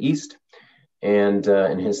 properties to the east. And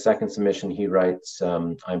in his second submission, he writes,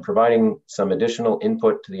 I'm providing some additional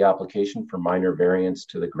input to the application for minor variance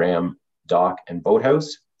to the Graham dock and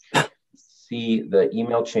boathouse. See the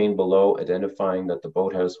email chain below identifying that the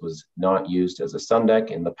boathouse was not used as a sun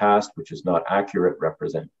deck in the past, which is not accurate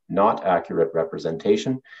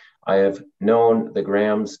representation. I have known the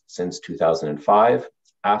Grahams since 2005.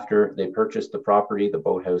 After they purchased the property, the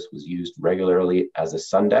boathouse was used regularly as a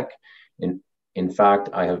sun deck. In fact,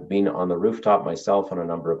 I have been on the rooftop myself on a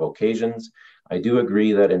number of occasions. I do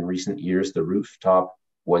agree that in recent years, the rooftop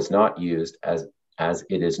was not used as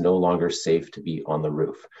it is no longer safe to be on the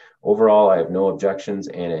roof. Overall, I have no objections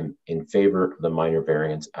and am in favor of the minor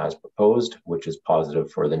variance as proposed, which is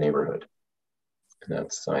positive for the neighborhood. And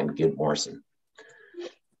that's signed Gib Morrison.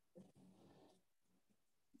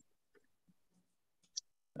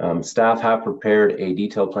 Staff have prepared a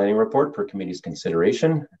detailed planning report for committee's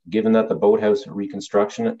consideration. Given that the boathouse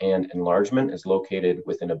reconstruction and enlargement is located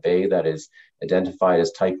within a bay that is identified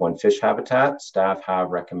as type 1 fish habitat, staff have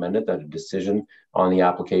recommended that a decision on the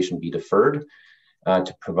application be deferred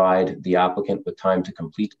to provide the applicant with time to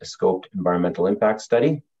complete a scoped environmental impact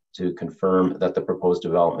study to confirm that the proposed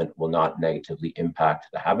development will not negatively impact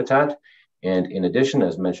the habitat. And in addition,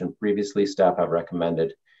 as mentioned previously, staff have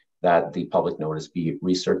recommended that the public notice be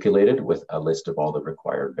recirculated with a list of all the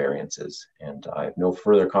required variances. And I have no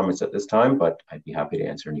further comments at this time, but I'd be happy to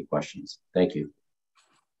answer any questions. Thank you.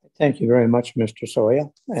 Thank you very much, Mr.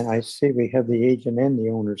 Soya. And I see we have the agent and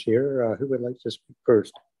the owners here. Who would like to speak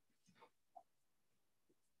first?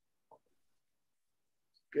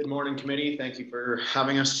 Good morning, committee. Thank you for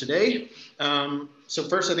having us today. So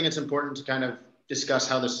first, I think it's important to kind of discuss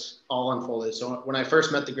how this all unfolded. So when I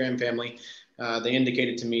first met the Graham family, they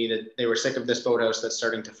indicated to me that they were sick of this boathouse that's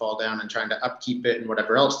starting to fall down and trying to upkeep it and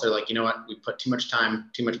whatever else. They're like, you know what, we put too much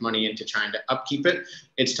time, too much money into trying to upkeep it.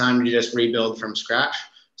 It's time to just rebuild from scratch.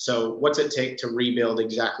 So what's it take to rebuild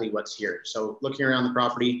exactly what's here? So looking around the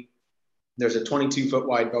property, there's a 22-foot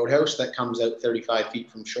wide boathouse that comes out 35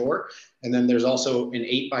 feet from shore. And then there's also an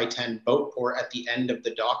 8x10 boat port at the end of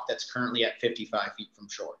the dock that's currently at 55 feet from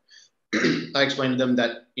shore. I explained to them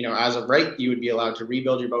that, you know, as of right, you would be allowed to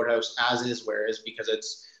rebuild your boathouse as is, where is, because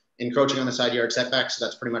it's encroaching on the side yard setback. So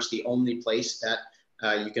that's pretty much the only place that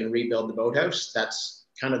you can rebuild the boathouse. That's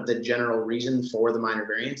kind of the general reason for the minor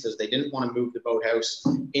variance, is they didn't want to move the boathouse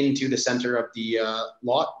into the center of the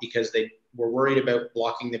lot because they were worried about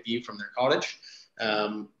blocking the view from their cottage.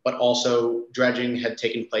 But also dredging had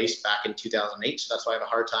taken place back in 2008. So that's why I have a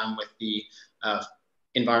hard time with the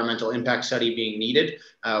environmental impact study being needed.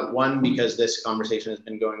 One, because this conversation has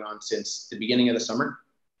been going on since the beginning of the summer,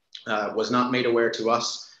 was not made aware to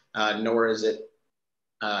us, nor is it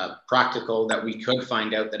practical that we could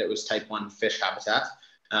find out that it was type 1 fish habitat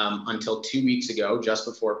until 2 weeks ago, just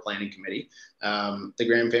before planning committee. The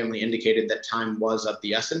Graham family indicated that time was of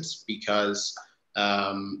the essence because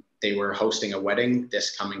they were hosting a wedding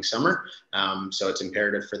this coming summer. So it's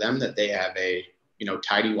imperative for them that they have a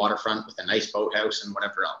tidy waterfront with a nice boathouse and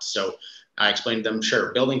whatever else. So I explained to them,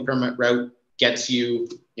 sure, building permit route gets you,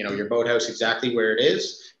 your boathouse exactly where it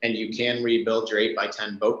is, and you can rebuild your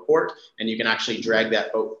 8x10 boat port, and you can actually drag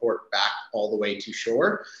that boat port back all the way to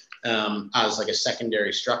shore as like a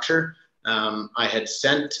secondary structure. I had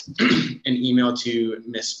sent an email to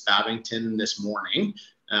Miss Babington this morning.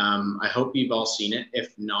 I hope you've all seen it.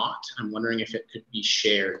 If not, I'm wondering if it could be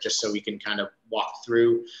shared just so we can kind of walk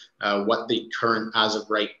through what the current as of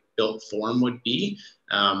right built form would be.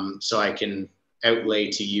 So I can outlay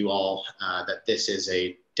to you all that this is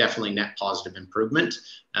a definitely net positive improvement.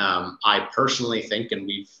 I personally think, and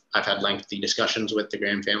I've had lengthy discussions with the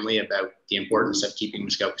Graham family about the importance of keeping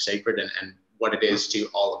Muskoka sacred and what it is to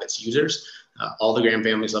all of its users. All the Graham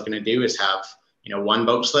family is looking to do is have one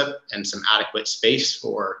boat slip and some adequate space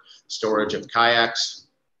for storage of kayaks,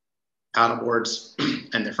 paddleboards,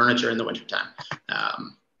 and their furniture in the wintertime. I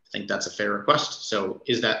think that's a fair request. So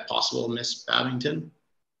is that possible, Miss Babington?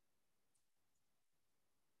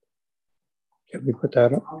 Can we put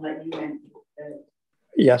that up? I'll let you in.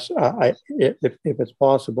 Yes, if it's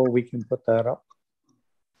possible, we can put that up.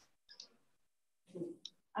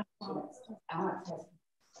 So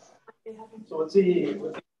what's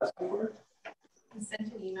the for? He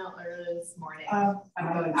sent an email earlier this morning about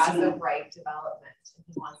as of right development.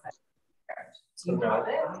 He wants that. Do you have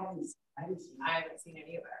it? I haven't seen it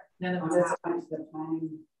either. None of us have.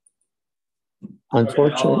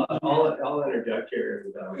 Unfortunately. Okay, I'll interject here.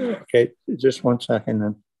 Okay, just 1 second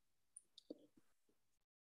then.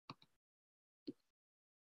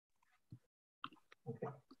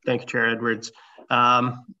 Thank you, Chair Edwards.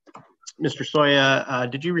 Mr.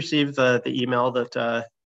 Soya, did you receive the email that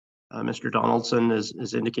Mr. Donaldson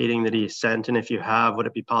is indicating that he sent? And if you have, would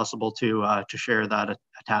it be possible to share that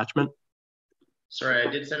attachment? Sorry,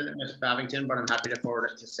 I did send it to Ms. Babington, but I'm happy to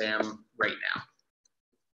forward it to Sam right now.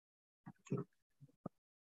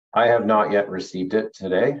 I have not yet received it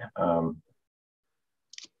today.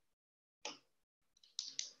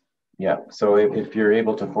 Yeah, so if you're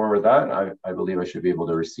able to forward that, I believe I should be able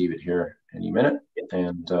to receive it here any minute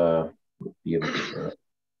and be able to share it.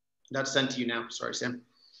 That's sent to you now. Sorry, Sam.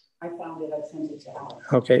 I found it. I sent it to Alex.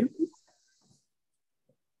 Okay.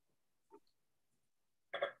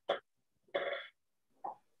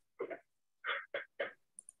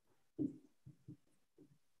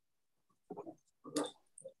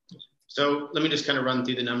 So let me just kind of run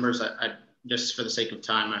through the numbers. I just for the sake of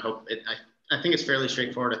time, I think it's fairly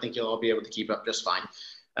straightforward. I think you'll all be able to keep up just fine.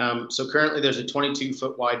 So currently there's a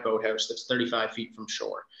 22-foot wide boathouse that's 35 feet from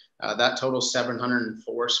shore. That totals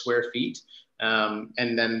 704 square feet.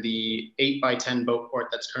 And then the 8x10 boat port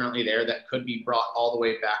that's currently there that could be brought all the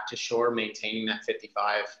way back to shore, maintaining that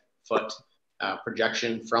 55-foot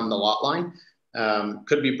projection from the lot line,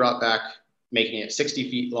 could be brought back, making it 60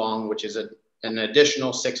 feet long, which is an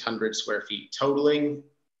additional 600 square feet, totaling,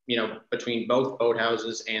 between both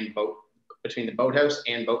boathouses and between the boathouse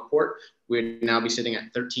and boat port, we'd now be sitting at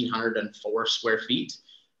 1,304 square feet.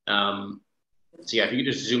 So yeah, if you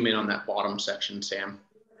could just zoom in on that bottom section, Sam,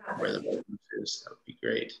 where the boat is, that would be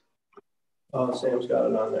great. Oh, Sam's got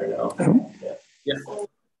it on there now. Yeah.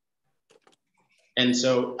 And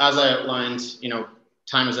so as I outlined,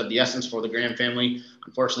 time is of the essence for the Graham family.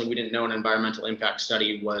 Unfortunately, we didn't know an environmental impact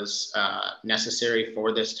study was necessary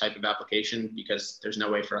for this type of application because there's no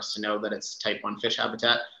way for us to know that it's type 1 fish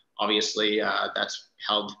habitat. Obviously,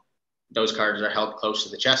 those cards are held close to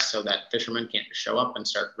the chest so that fishermen can't just show up and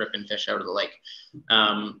start ripping fish out of the lake.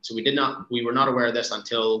 So we were not aware of this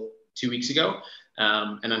until 2 weeks ago.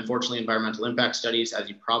 And unfortunately, environmental impact studies, as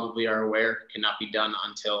you probably are aware, cannot be done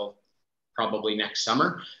until probably next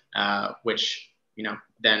summer, which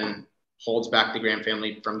then holds back the Graham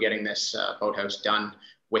family from getting this boathouse done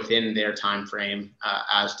within their time frame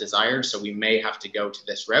as desired. So we may have to go to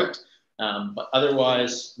this route. But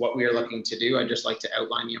otherwise, what we are looking to do, I'd just like to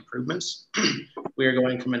outline the improvements. We are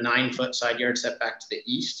going from a 9-foot side yard setback to the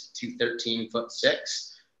east to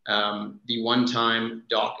 13'6". The one-time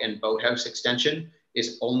dock and boathouse extension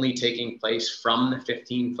is only taking place from the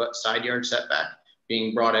 15-foot side yard setback,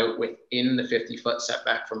 being brought out within the 50-foot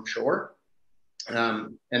setback from shore.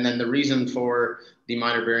 And then the reason for the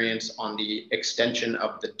minor variance on the extension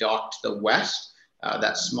of the dock to the west,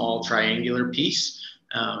 that small triangular piece,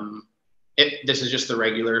 this is just the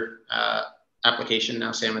regular application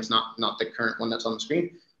now, Sam. It's not the current one that's on the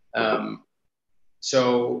screen.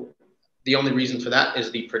 So the only reason for that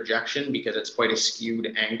is the projection, because it's quite a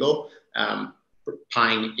skewed angle,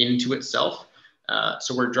 tying into itself.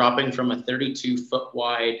 So we're dropping from a 32-foot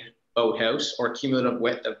wide boathouse, or cumulative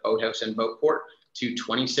width of boathouse and boat port, to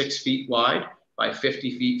 26 feet wide by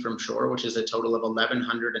 50 feet from shore, which is a total of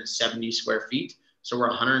 1,170 square feet. So we're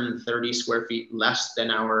 130 square feet less than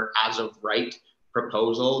our as of right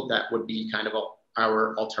proposal. That would be kind of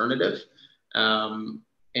our alternative.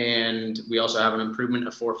 And we also have an improvement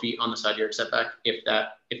of 4 feet on the side yard setback. If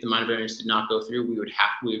the minor variance did not go through, we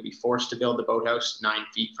would be forced to build the boathouse 9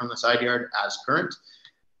 feet from the side yard as current.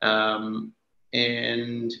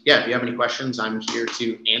 And yeah, if you have any questions, I'm here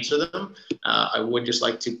to answer them. I would just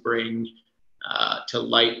like to bring to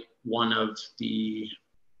light one of the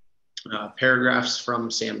paragraphs from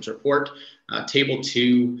Sam's report. Table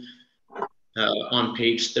 2 on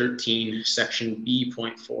page 13, section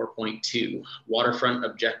B.4.2, waterfront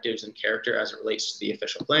objectives and character as it relates to the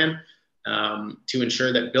official plan, to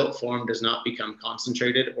ensure that built form does not become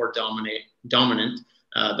concentrated or dominant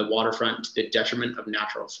the waterfront to the detriment of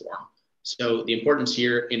natural form. So the importance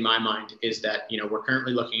here in my mind is that, we're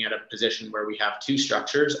currently looking at a position where we have two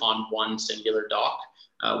structures on one singular dock.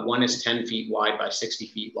 One is 10 feet wide by 60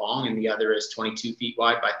 feet long, and the other is 22 feet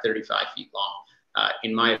wide by 35 feet long.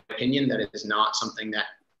 In my opinion, that is not something that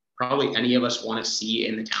probably any of us want to see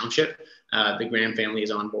in the township. The Graham family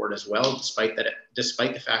is on board as well, despite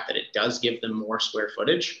the fact that it does give them more square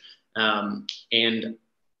footage and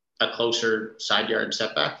a closer side yard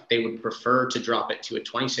setback. They would prefer to drop it to a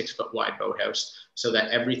 26-foot wide boathouse so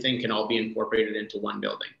that everything can all be incorporated into one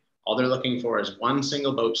building. All they're looking for is one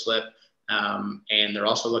single boat slip. And they're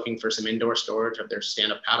also looking for some indoor storage of their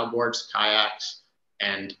stand-up paddle boards, kayaks,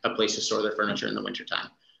 and a place to store their furniture in the wintertime.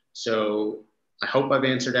 So I hope I've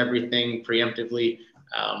answered everything preemptively.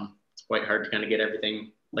 It's quite hard to kind of get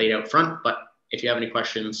everything laid out front, but if you have any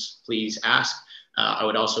questions, please ask. I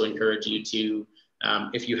would also encourage you to,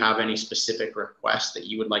 if you have any specific requests that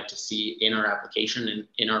you would like to see in our application and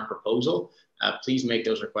in our proposal, please make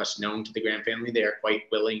those requests known to the Graham family. They are quite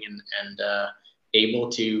willing and able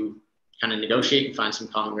to kind of negotiate and find some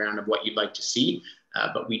common ground of what you'd like to see.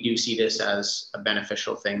 But we do see this as a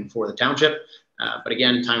beneficial thing for the township. But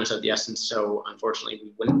again, time is of the essence. So unfortunately,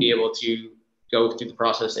 we wouldn't be able to go through the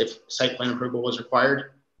process if site plan approval was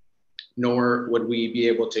required, nor would we be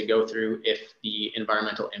able to go through if the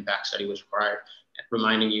environmental impact study was required.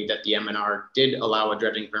 Reminding you that the MNR did allow a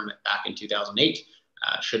dredging permit back in 2008,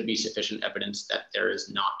 should be sufficient evidence that there is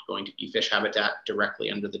not going to be fish habitat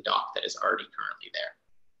directly under the dock that is already currently there.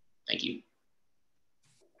 Thank you.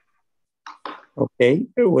 Okay,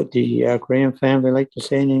 would the Graham family like to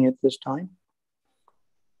say anything at this time?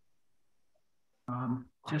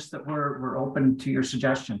 just that we're open to your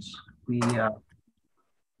suggestions. We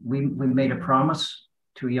made a promise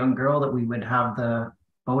to a young girl that we would have the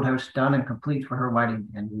boathouse done and complete for her wedding,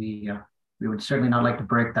 and we would certainly not like to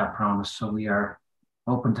break that promise. So we are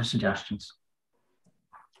open to suggestions.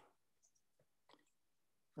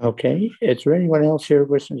 Okay, is there anyone else here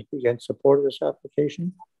wishing to speak in support of this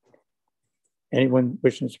application? Anyone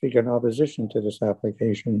wishing to speak in opposition to this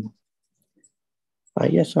application?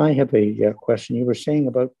 Yes, I have a question. You were saying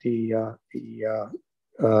about the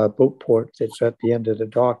boat port that's at the end of the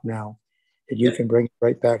dock now, that you can bring it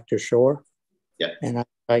right back to shore. Yeah. And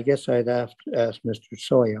I guess I'd ask Mr.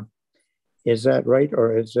 Sawyer, is that right,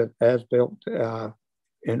 or is it as built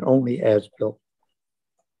and only as built?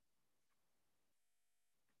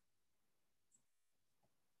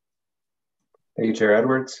 Thank you, Chair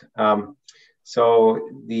Edwards. So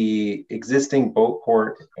the existing boat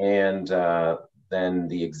port and then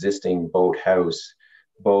the existing boathouse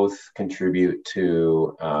both contribute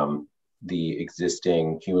to the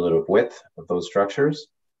existing cumulative width of those structures.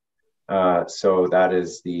 So that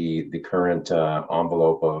is the current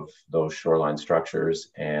envelope of those shoreline structures.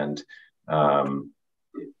 And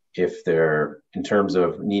if they're, in terms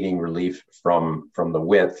of needing relief from the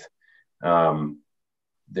width,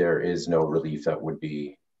 there is no relief that would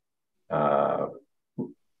be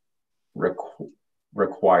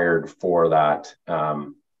required for that.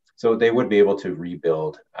 So they would be able to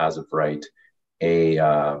rebuild, as of right,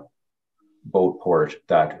 a boat port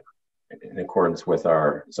that, in accordance with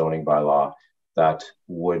our zoning bylaw, that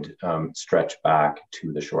would stretch back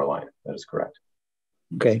to the shoreline. That is correct.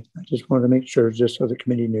 Okay, I just wanted to make sure, just so the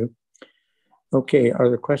committee knew. Okay, are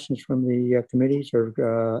there questions from the committees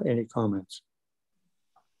or any comments?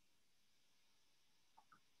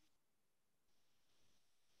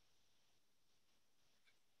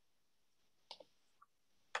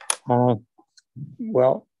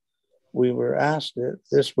 Well, we were asked that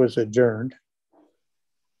this was adjourned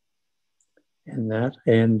and that,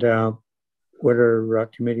 and what are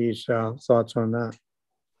committee's thoughts on that?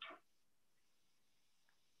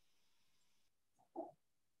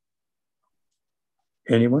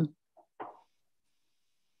 Anyone?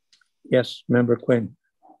 Yes, Member Quinn.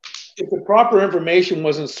 If the proper information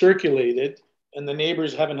wasn't circulated and the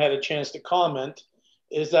neighbors haven't had a chance to comment,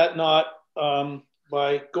 is that not,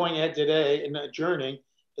 by going ahead today and adjourning,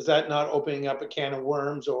 is that not opening up a can of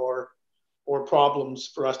worms or problems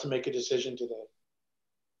for us to make a decision today?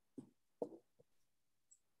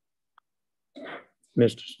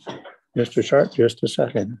 Mr. Sharp, just a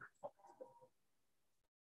second.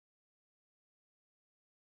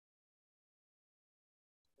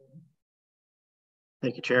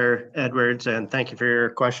 Thank you, Chair Edwards, and thank you for your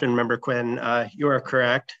question, Member Quinn. You are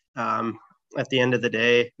correct. At the end of the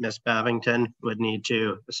day, Ms. Bavington would need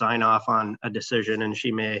to sign off on a decision, and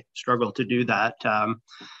she may struggle to do that,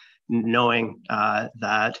 knowing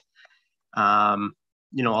that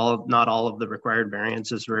not all of the required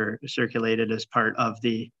variances were circulated as part of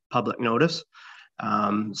the public notice.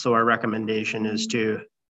 So our recommendation is to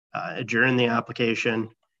adjourn the application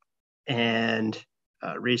and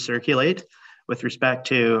recirculate. With respect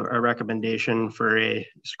to a recommendation for a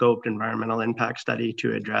scoped environmental impact study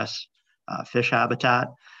to address fish habitat,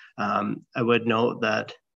 I would note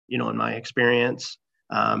that, in my experience,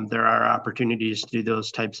 there are opportunities to do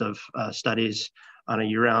those types of studies on a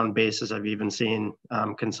year-round basis. I've even seen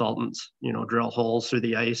consultants, drill holes through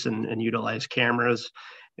the ice and utilize cameras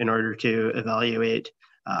in order to evaluate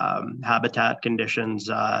habitat conditions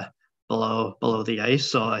below the ice.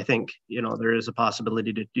 So I think, there is a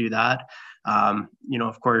possibility to do that.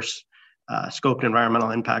 Of course, scoped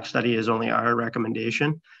environmental impact study is only our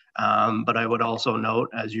recommendation. But I would also note,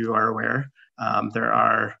 as you are aware, there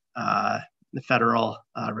are the federal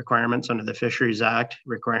requirements under the Fisheries Act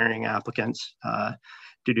requiring applicants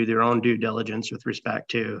to do their own due diligence with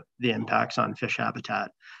respect to the impacts on fish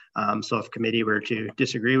habitat. So if committee were to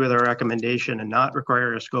disagree with our recommendation and not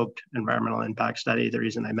require a scoped environmental impact study, the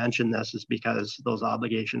reason I mention this is because those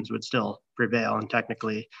obligations would still prevail, and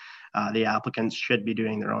technically the applicants should be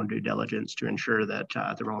doing their own due diligence to ensure that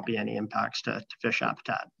there won't be any impacts to fish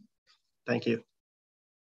habitat. Thank you.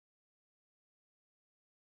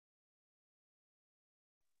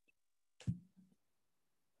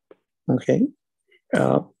 Okay.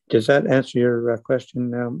 Does that answer your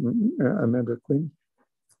question, Member Quinn?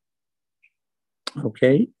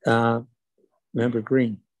 Okay. Member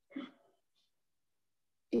Green.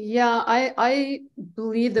 Yeah, I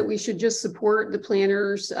believe that we should just support the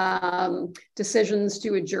planner's decisions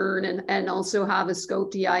to adjourn and also have a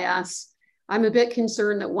scope EIS I'm a bit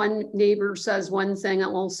concerned that one neighbor says one thing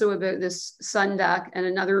also about this sun deck and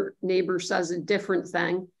another neighbor says a different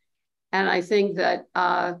thing. And I think that,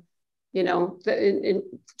 you know,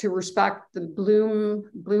 to respect the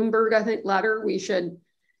Bloomberg, I think, letter, we should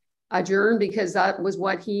adjourn because that was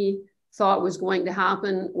what he thought was going to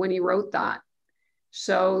happen when he wrote that.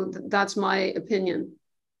 So that's my opinion.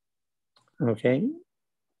 Okay.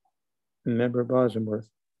 Member Bosworth.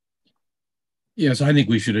 Yes, I think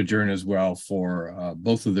we should adjourn as well for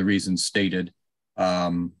both of the reasons stated.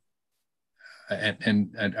 And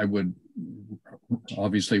I would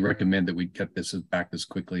obviously recommend that we get this back as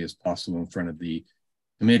quickly as possible in front of the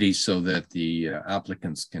committee so that the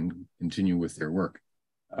applicants can continue with their work.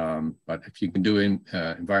 But if you can do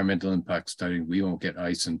environmental impact study, we won't get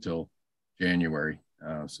ice until January.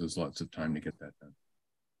 So there's lots of time to get that done.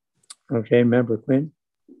 Okay, Member Quinn.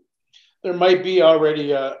 There might be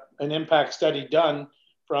already an impact study done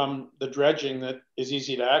from the dredging that is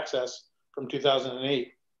easy to access from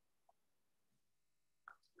 2008.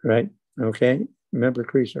 Right. Okay. Member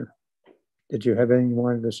Creaser, did you have anything you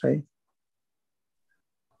wanted to say?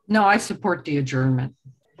 No, I support the adjournment.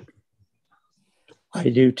 I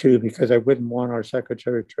do too, because I wouldn't want our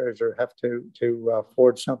Secretary Treasurer have to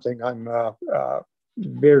forge something. I'm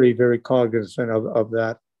very, very cognizant of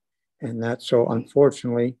that. And that, so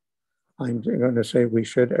unfortunately, I'm going to say we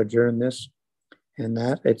should adjourn this, and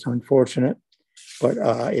that it's unfortunate, but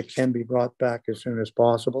it can be brought back as soon as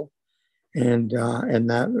possible. And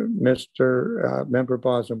that, Mr. Member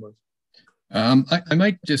Bosworth. I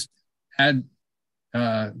might just add,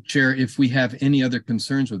 Chair, if we have any other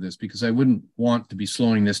concerns with this, because I wouldn't want to be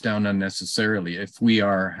slowing this down unnecessarily. If we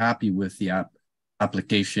are happy with the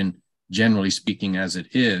application, generally speaking, as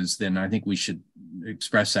it is, then I think we should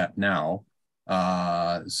express that now.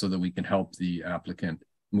 So that we can help the applicant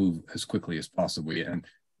move as quickly as possible, and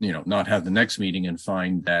not have the next meeting and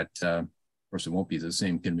find that, of course, it won't be the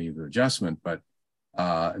same committee of adjustment, but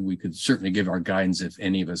we could certainly give our guidance if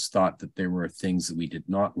any of us thought that there were things that we did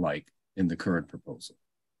not like in the current proposal.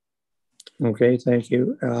 Okay, thank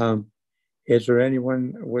you. Is there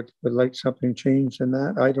anyone would like something changed in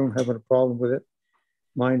that? I don't have a problem with it.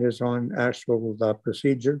 Mine is on actual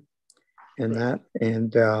procedure and that,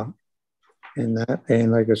 and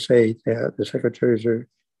like I say, the secretaries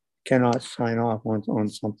cannot sign off on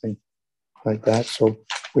something like that. So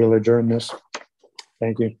we'll adjourn this.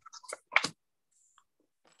 Thank you.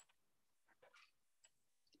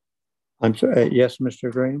 I'm sorry. Yes,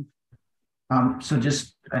 Mr. Graham. So I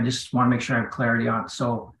just want to make sure I have clarity on.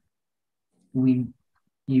 So you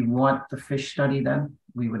want the fish study then?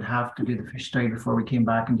 We would have to do the fish study before we came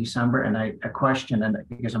back in December. And a question, and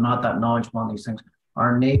because I'm not that knowledgeable on these things,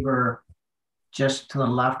 our neighbor just to the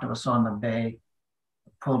left of us on the bay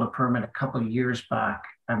pulled a permit a couple of years back.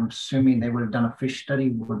 I'm assuming they would have done a fish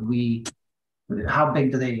study. How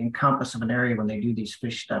big do they encompass of an area when they do these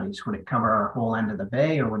fish studies? Would it cover our whole end of the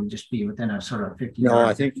bay, or would it just be within a sort of 50 No, yard?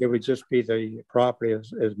 I think it would just be the property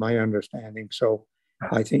is my understanding. So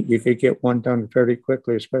I think you could get one done fairly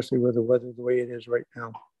quickly, especially with the weather the way it is right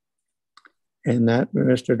now. And that,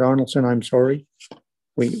 Mr. Donaldson, I'm sorry.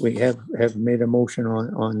 We have made a motion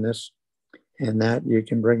on this, and that you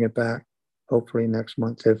can bring it back hopefully next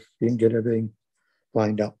month if you can get everything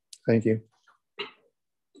lined up. Thank you.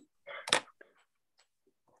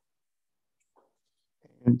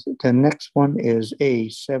 And the next one is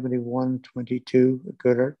A7122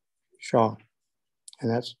 Gooder Shaw,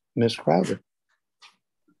 and that's Ms. Crowder.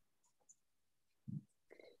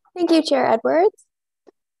 Thank you, Chair Edwards.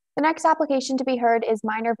 The next application to be heard is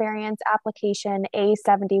minor variance application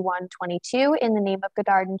A7122 in the name of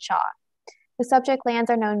Goddard and Shaw. The subject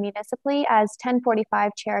lands are known municipally as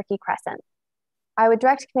 1045 Cherokee Crescent. I would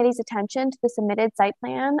direct committee's attention to the submitted site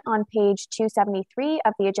plan on page 273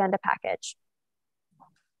 of the agenda package.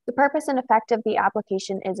 The purpose and effect of the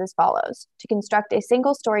application is as follows: to construct a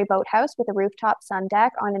single-story boathouse with a rooftop sun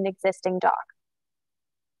deck on an existing dock.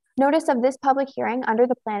 Notice of this public hearing under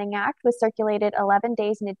the Planning Act was circulated 11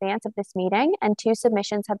 days in advance of this meeting, and 2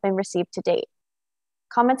 submissions have been received to date.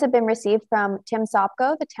 Comments have been received from Tim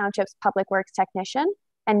Sopko, the Township's Public Works Technician,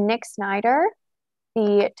 and Nick Snyder,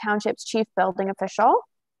 the Township's Chief Building Official,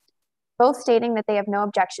 both stating that they have no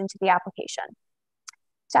objection to the application.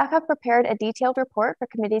 Staff have prepared a detailed report for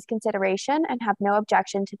committee's consideration and have no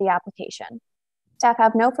objection to the application. Staff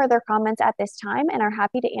have no further comments at this time and are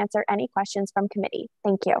happy to answer any questions from committee.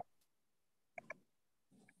 Thank you.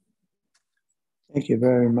 Thank you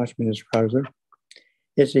very much, Ms. Krauser.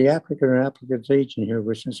 Is the applicant or applicant's agent here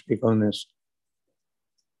wishing to speak on this?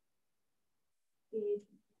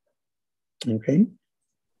 Okay.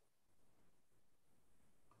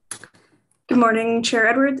 Good morning, Chair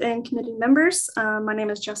Edwards and committee members. My name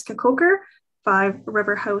is Jessica Coker, 5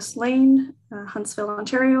 River House Lane, Huntsville,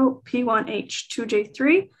 Ontario,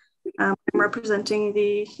 P1H2J3. I'm representing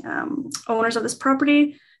the owners of this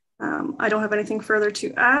property. I don't have anything further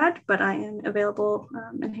to add, but I am available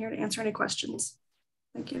and here to answer any questions.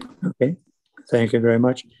 Thank you. Okay, thank you very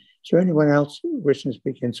much. Is there anyone else wishing to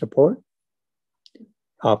speak in support?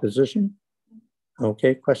 Opposition?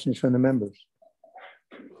 Okay, questions from the members?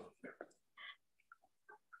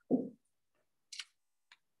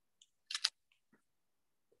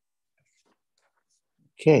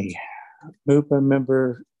 Okay, moved by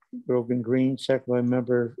member Grogan Green, second by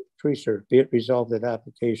member Treacer. Be it resolved that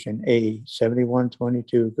application A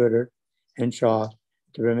 7122 Goodard and Shaw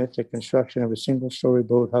to permit the construction of a single-story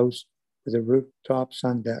boathouse with a rooftop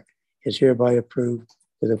sun deck is hereby approved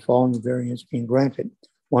with the following variance being granted.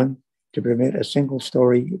 1, to permit a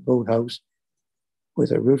single-story boathouse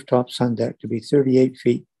with a rooftop sun deck to be 38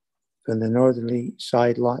 feet from the northerly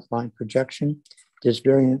side lot line projection. This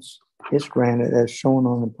variance is granted as shown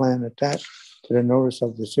on the plan attached to the notice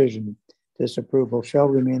of decision. This approval shall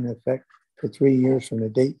remain in effect for 3 years from the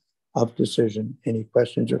date of decision. Any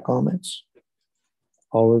questions or comments?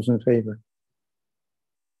 All those in favor?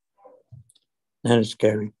 That is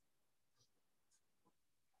carried.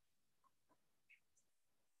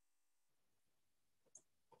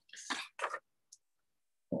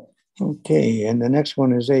 Okay, and the next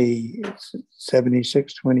one is a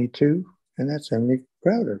 7622, and that's Emily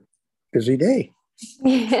Crowder. Busy day.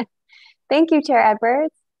 Thank you, Chair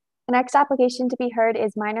Edwards. The next application to be heard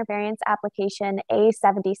is minor variance application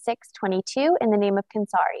A7622 in the name of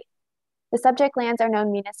Kansari. The subject lands are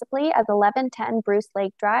known municipally as 1110 Bruce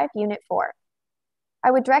Lake Drive, Unit 4.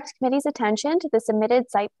 I would direct committee's attention to the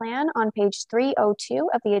submitted site plan on page 302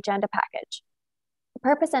 of the agenda package. The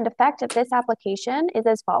purpose and effect of this application is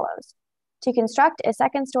as follows: to construct a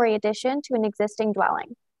second-story addition to an existing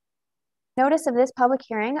dwelling. Notice of this public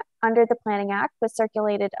hearing under the Planning Act was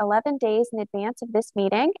circulated 11 days in advance of this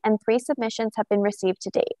meeting, and 3 submissions have been received to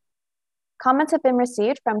date. Comments have been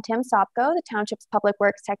received from Tim Sopko, the Township's Public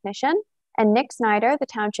Works Technician, and Nick Snyder, the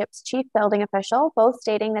Township's Chief Building Official, both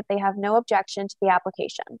stating that they have no objection to the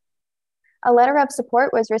application. A letter of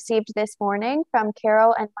support was received this morning from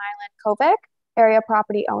Carol and Mylan Kovic, area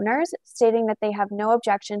property owners, stating that they have no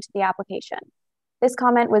objection to the application. This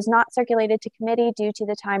comment was not circulated to committee due to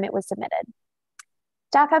the time it was submitted.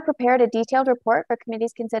 Staff have prepared a detailed report for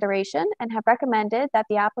committee's consideration and have recommended that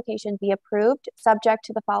the application be approved subject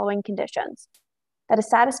to the following conditions: that a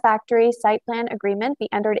satisfactory site plan agreement be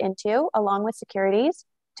entered into along with securities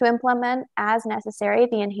to implement as necessary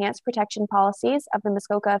the enhanced protection policies of the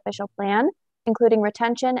Muskoka official plan, including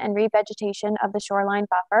retention and revegetation of the shoreline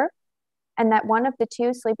buffer, and that one of the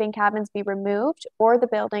 2 sleeping cabins be removed or the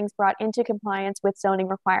buildings brought into compliance with zoning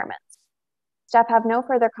requirements. Staff have no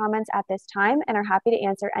further comments at this time and are happy to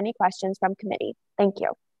answer any questions from committee. Thank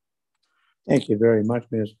you. Thank you very much,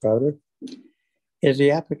 Ms. Crowder. Is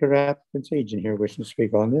the applicant or applicant's agent here wishing to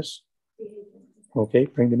speak on this? Okay,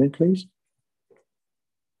 bring them in, please.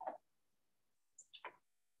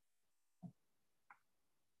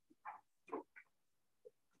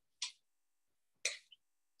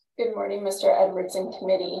 Good morning, Mr. Edwards and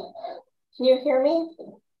committee. Can you hear me?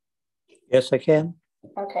 Yes, I can.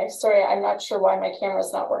 Okay, sorry, I'm not sure why my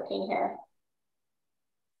camera's not working here.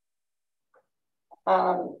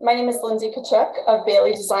 My name is Lindsay Kachuk of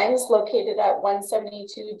Bailey Designs, located at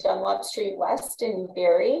 172 Dunlop Street West in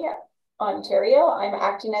Barrie, Ontario. I'm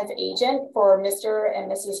acting as agent for Mr.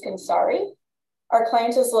 and Mrs. Kansari. Our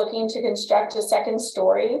client is looking to construct a second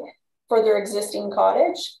story for their existing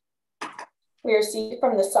cottage. We are seeking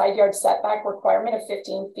from the side yard setback requirement of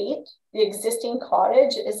 15 feet. The existing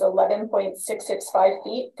cottage is 11.665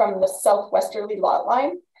 feet from the southwesterly lot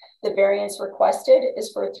line. The variance requested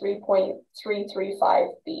is for 3.335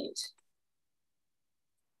 feet.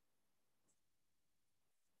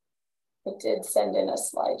 I did send in a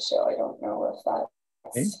slideshow. I don't know if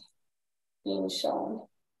that's being shown.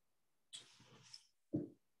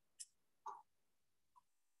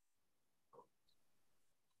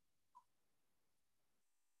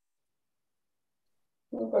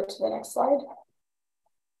 We'll go to the next slide.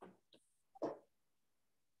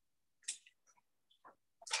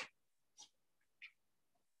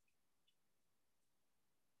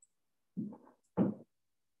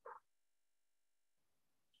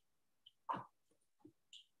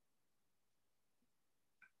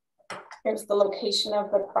 Here's the location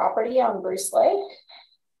of the property on Bruce Lake.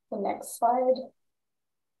 The next slide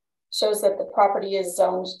shows that the property is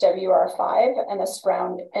zoned WR5 and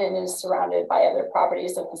is surrounded by other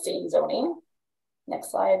properties of the same zoning.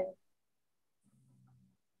 Next slide.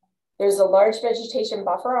 There's a large vegetation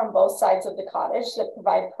buffer on both sides of the cottage that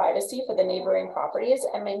provide privacy for the neighboring properties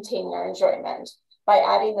and maintain their enjoyment. By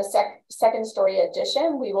adding the second story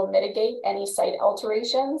addition, we will mitigate any site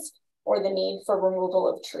alterations or the need for removal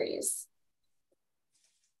of trees.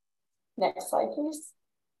 Next slide, please.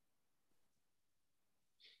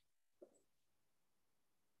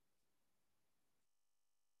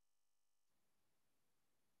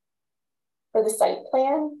 For the site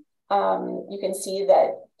plan, you can see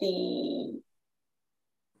that the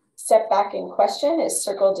setback in question is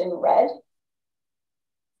circled in red.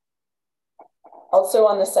 Also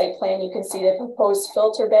on the site plan, you can see the proposed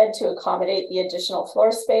filter bed to accommodate the additional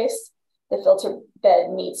floor space. The filter bed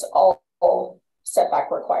meets all setback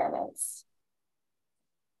requirements.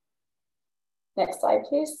 Next slide,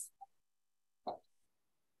 please.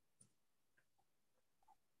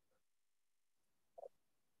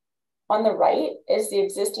 On the right is the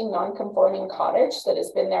existing non-conforming cottage that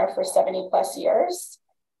has been there for 70+ years.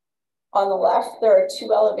 On the left, there are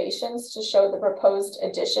two elevations to show the proposed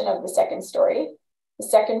addition of the second story. The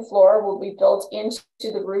second floor will be built into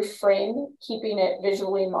the roof frame, keeping it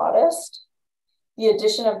visually modest. The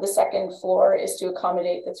addition of the second floor is to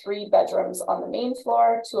accommodate the 3 bedrooms on the main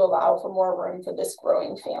floor to allow for more room for this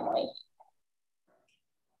growing family.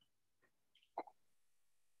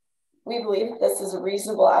 We believe this is a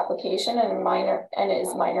reasonable application and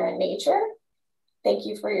is minor in nature. Thank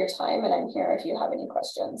you for your time, and I'm here if you have any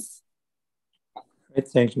questions. Great,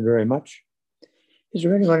 thank you very much. Is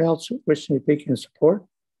there anyone else wishing to speak in support?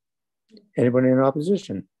 Anyone in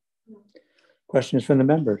opposition? Questions from the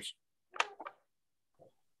members?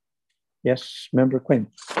 Yes, Member Quinn.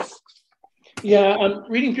 Yeah,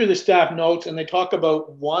 I'm reading through the staff notes, and they talk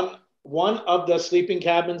about one of the sleeping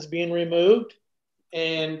cabins being removed,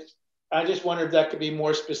 and I just wonder if that could be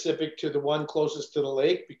more specific to the one closest to the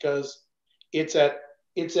lake, because it's at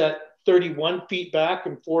 31 feet back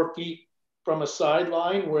and 4 feet from a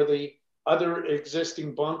sideline, where the other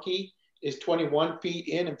existing bunkie is 21 feet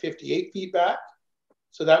in and 58 feet back.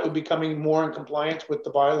 So that would be coming more in compliance with the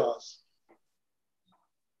bylaws.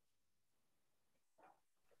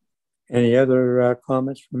 Any other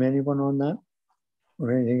comments from anyone on that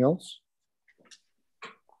or anything else?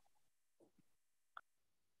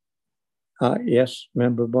 Yes,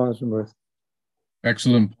 Member Bosworth.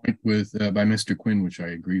 Excellent point by Mr. Quinn, which I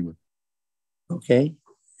agree with. Okay,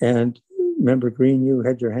 and Member Green, you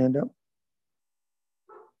had your hand up.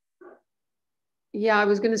 Yeah, I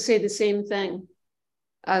was going to say the same thing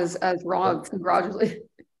as Rob. Congratulations.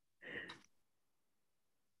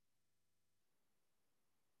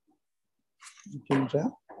 Okay.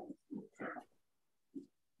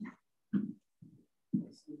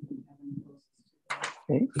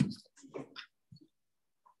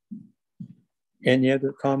 Any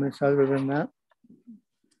other comments other than that?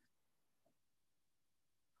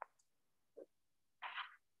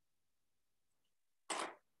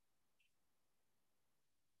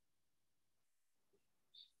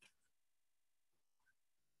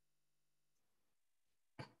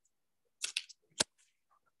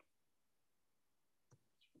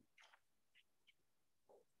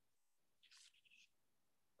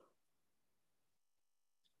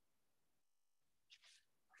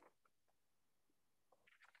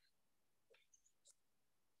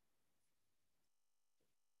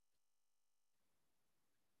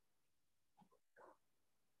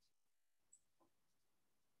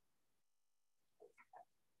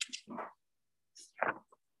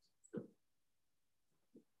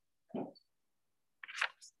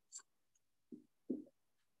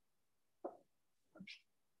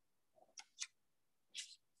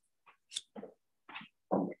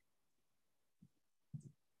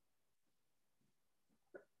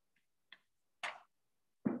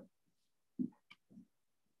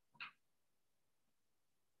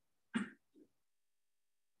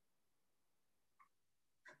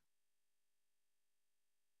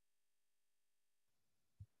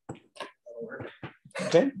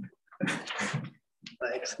 Okay.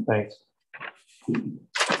 Thanks.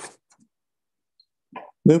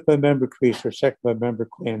 Moved by Member Creaser, second by Member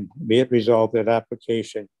Quinn. Be it resolved that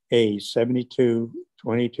application A7222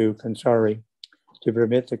 Consari to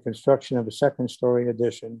permit the construction of a second story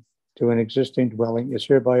addition to an existing dwelling is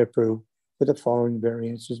hereby approved with the following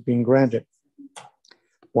variances being granted.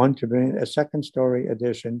 1, to permit a second story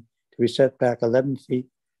addition to be set back 11 feet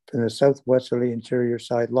from the southwesterly interior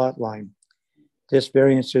side lot line. This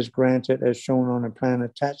variance is granted as shown on a plan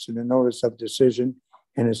attached to the notice of decision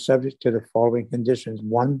and is subject to the following conditions.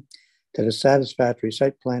 1, that a satisfactory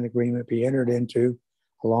site plan agreement be entered into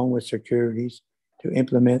along with securities to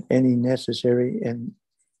implement any necessary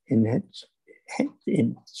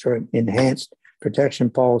enhanced protection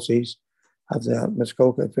policies of the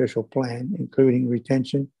Muskoka official plan, including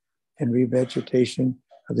retention and revegetation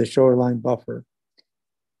of the shoreline buffer.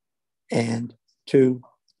 And 2,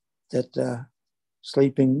 that the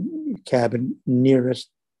sleeping cabin nearest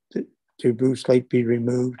to Bruce Lake be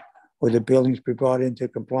removed, or the buildings be brought into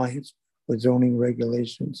compliance with zoning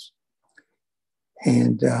regulations.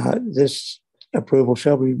 And this approval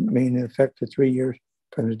shall remain in effect for 3 years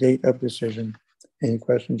from the date of decision. Any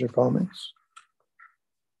questions or comments?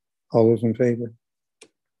 All those in favor?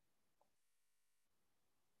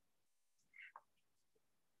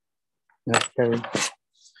 That's carried.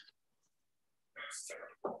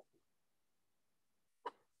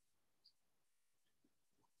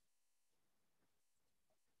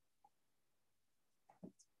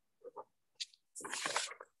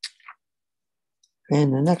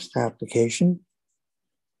 And the next application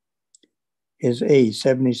is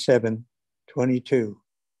A7722,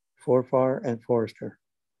 Forfar and Forrester.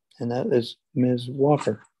 And that is Ms.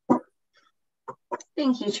 Walker.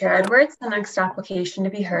 Thank you, Chair Edwards. The next application to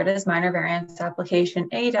be heard is minor variance application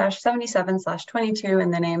A-77/22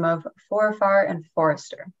 in the name of Forfar and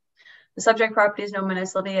Forrester. The subject property is known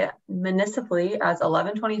municipally as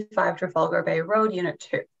 1125 Trafalgar Bay Road, Unit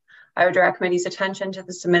 2. I would direct committee's attention to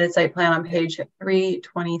the submitted site plan on page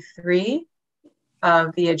 323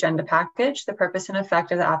 of the agenda package. The purpose and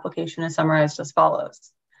effect of the application is summarized as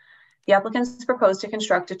follows. The applicants propose to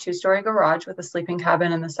construct a 2-story garage with a sleeping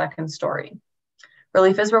cabin in the 2nd story.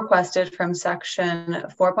 Relief is requested from section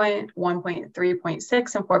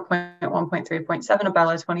 4.1.3.6 and 4.1.3.7 of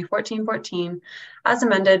bylaw 2014-14, as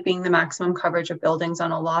amended, being the maximum coverage of buildings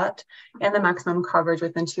on a lot and the maximum coverage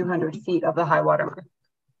within 200 feet of the high water mark.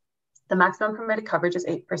 The maximum permitted coverage is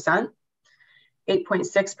 8%.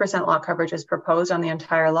 8.6% lot coverage is proposed on the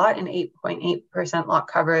entire lot, and 8.8% lot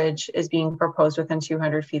coverage is being proposed within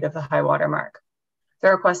 200 feet of the high water mark. The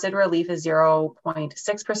requested relief is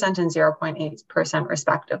 0.6% and 0.8%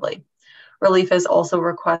 respectively. Relief is also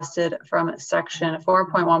requested from section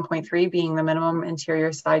 4.1.3, being the minimum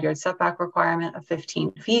interior side yard setback requirement of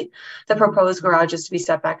 15 feet. The proposed garage is to be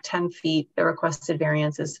set back 10 feet. The requested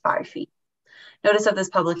variance is 5 feet. Notice of this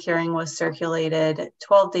public hearing was circulated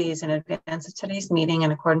 12 days in advance of today's meeting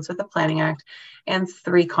in accordance with the Planning Act, and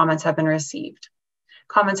 3 comments have been received.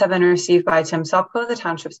 Comments have been received by Tim Sopko, the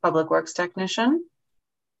Township's Public Works Technician,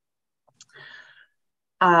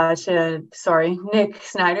 Nick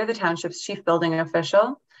Snyder, the Township's Chief Building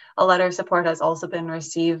Official. A letter of support has also been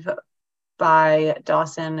received by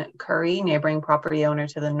Dawson Curry, neighboring property owner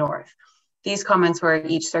to the north. These comments were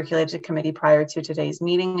each circulated to committee prior to today's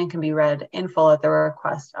meeting and can be read in full at the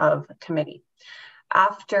request of committee.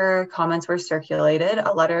 After comments were circulated,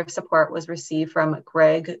 a letter of support was received from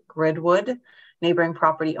Greg Gridwood, neighboring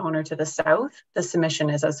property owner to the south. The submission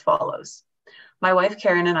is as follows. My wife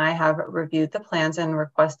Karen and I have reviewed the plans and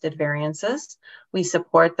requested variances. We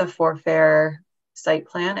support the Forfar site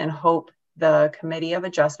plan and hope the Committee of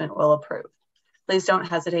Adjustment will approve. Please don't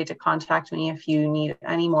hesitate to contact me if you need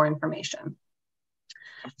any more information.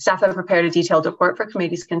 Staff have prepared a detailed report for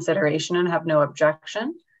committee's consideration and have no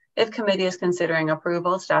objection. If committee is considering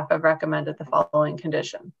approval, staff have recommended the following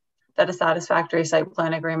condition: that a satisfactory site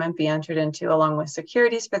plan agreement be entered into along with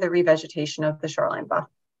securities for the revegetation of the shoreline buffer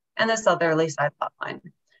and the southerly side lot line.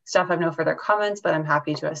 Staff have no further comments, but I'm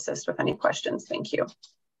happy to assist with any questions. Thank you.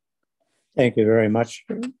 Thank you very much,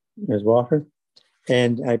 Ms. Walker.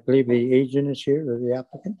 And I believe the agent is here, or the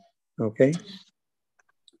applicant. Okay.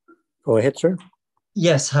 Go ahead, sir.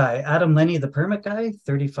 Yes, hi. Adam Lenny, the permit guy,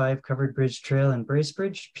 35 Covered Bridge Trail in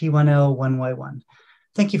Bracebridge, P1L1Y1.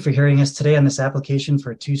 Thank you for hearing us today on this application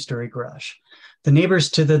for a 2-story garage. The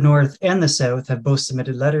neighbors to the north and the south have both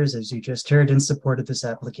submitted letters, as you just heard, in support of this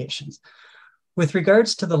application. With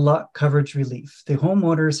regards to the lot coverage relief, the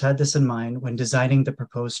homeowners had this in mind when designing the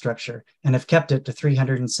proposed structure and have kept it to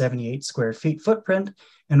 378 square feet footprint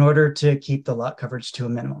in order to keep the lot coverage to a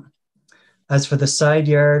minimum. As for the side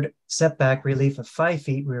yard setback relief of 5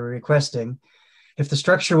 feet we were requesting, if the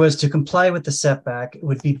structure was to comply with the setback, it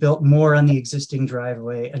would be built more on the existing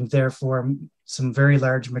driveway, and therefore some very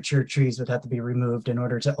large mature trees would have to be removed in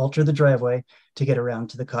order to alter the driveway to get around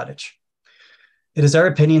to the cottage. It is our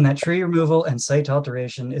opinion that tree removal and site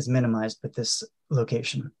alteration is minimized with this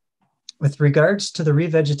location. With regards to the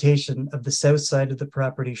revegetation of the south side of the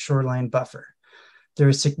property shoreline buffer, there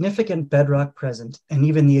is significant bedrock present, and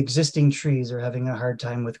even the existing trees are having a hard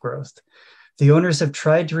time with growth. The owners have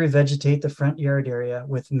tried to revegetate the front yard area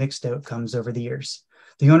with mixed outcomes over the years.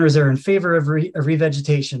 The owners are in favor of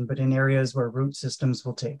revegetation, but in areas where root systems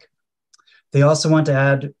will take. They also want to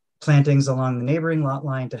add plantings along the neighboring lot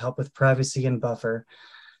line to help with privacy and buffer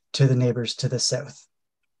to the neighbors to the south.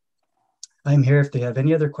 I'm here if they have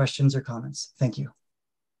any other questions or comments. Thank you.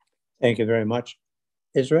 Thank you very much.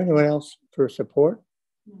 Is there anyone else for support?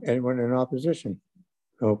 Anyone in opposition?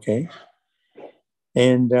 Okay.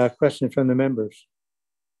 And questions from the members?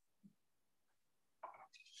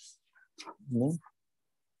 No?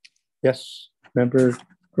 Yes, Member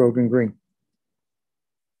Grogan Green.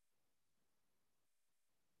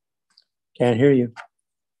 Can't hear you.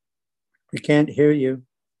 We can't hear you.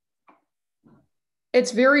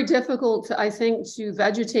 It's very difficult, I think, to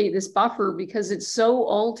vegetate this buffer because it's so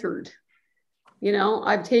altered. You know,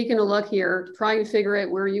 I've taken a look here, trying to figure out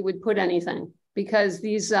where you would put anything because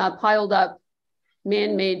these piled up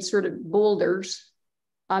man-made sort of boulders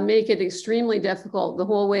make it extremely difficult the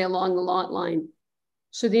whole way along the lot line.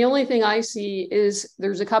 So the only thing I see is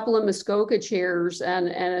there's a couple of Muskoka chairs and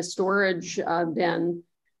a storage bin.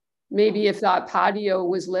 Maybe if that patio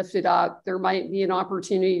was lifted up, there might be an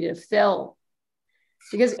opportunity to fill.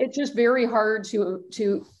 Because it's just very hard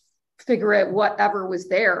to figure out whatever was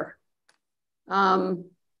there.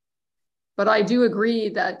 But I do agree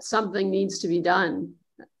that something needs to be done.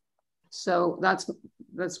 So that's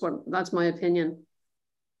my opinion.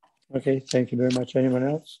 Okay, thank you very much. Anyone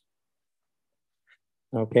else?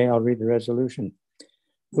 Okay, I'll read the resolution.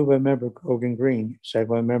 Moved by Member Grogan Green, second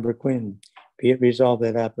by Member Quinn. Be it resolved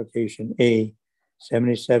that application A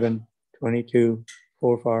 7722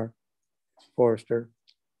 Forester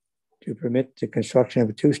to permit the construction of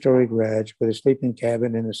a two-story garage with a sleeping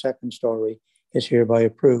cabin in the second story is hereby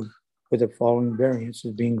approved with the following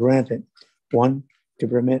variances being granted. 1, to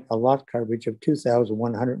permit a lot coverage of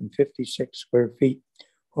 2,156 square feet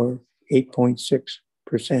or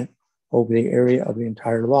 8.6% over the area of the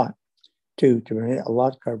entire lot. 2, to permit a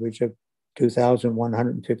lot coverage of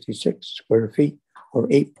 2,156 square feet or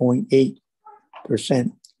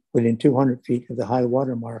 8.8% within 200 feet of the high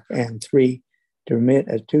water mark. And 3, to permit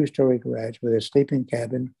a two-story garage with a sleeping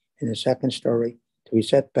cabin in the second story to be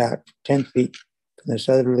set back 10 feet from the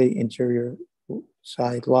southerly interior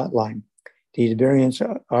side lot line. These variants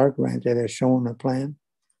are granted as shown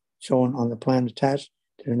on the plan attached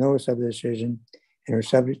to the notice of the decision and are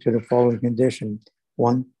subject to the following condition.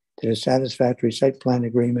 1, that a satisfactory site plan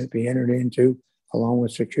agreement be entered into along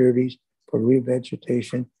with securities for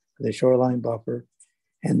revegetation of the shoreline buffer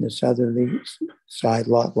and the southerly side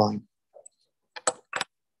lot line.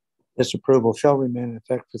 This approval shall remain in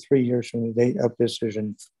effect for 3 years from the date of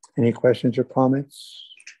decision. Any questions or comments?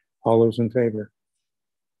 All those in favor?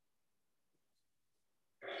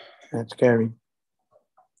 That's carried.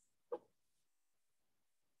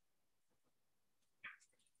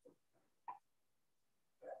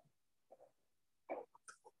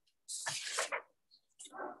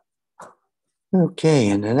 Okay,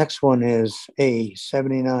 and the next one is A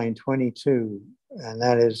 7922, and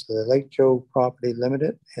that is the Lake Joe Property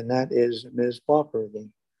Limited, and that is Ms. Walker.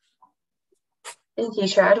 Thank you,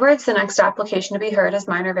 Chair Edwards. The next application to be heard is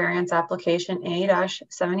minor variance application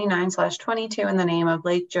A-79/22 in the name of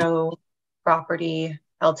Lake Joe Property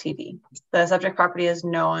Ltd. The subject property is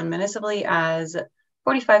known municipally as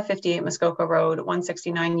 4558 Muskoka Road,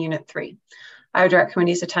 169, Unit 3. I would direct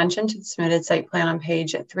committee's attention to the submitted site plan on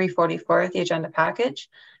page 344 of the agenda package.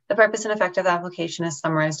 The purpose and effect of the application is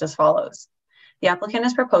summarized as follows. The applicant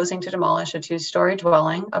is proposing to demolish a two-story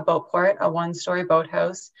dwelling, a boat port, a one-story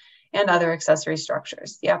boathouse, and other accessory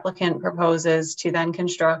structures. The applicant proposes to then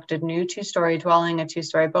construct a new two-story dwelling, a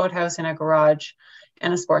two-story boathouse, and a garage,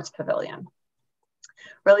 and a sports pavilion.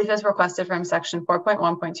 Relief is requested from section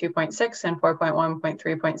 4.1.2.6 and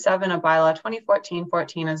 4.1.3.7 of bylaw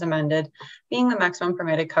 2014-14 as amended, being the maximum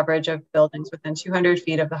permitted coverage of buildings within 200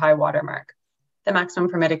 feet of the high water mark. The maximum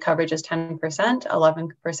permitted coverage is 10%,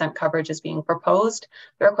 11% coverage is being proposed.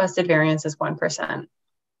 The requested variance is 1%.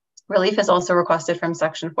 Relief is also requested from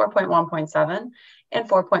section 4.1.7 and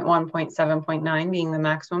 4.1.7.9, being the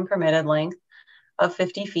maximum permitted length of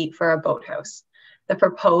 50 feet for a boathouse. The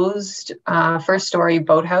proposed first story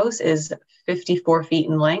boathouse is 54 feet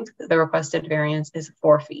in length. The requested variance is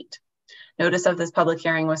 4 feet. Notice of this public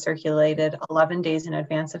hearing was circulated 11 days in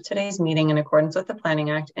advance of today's meeting in accordance with the Planning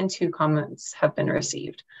Act, and 2 comments have been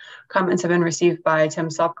received. Comments have been received by Tim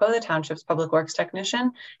Sopko, the Township's Public Works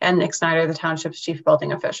Technician, and Nick Snyder, the Township's Chief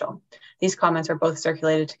Building Official. These comments are both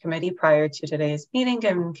circulated to committee prior to today's meeting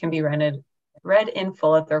and can be read in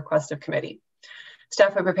full at the request of committee.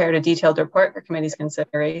 Staff have prepared a detailed report for committee's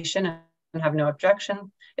consideration and have no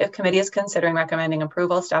objection. If committee is considering recommending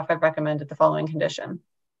approval, staff have recommended the following condition.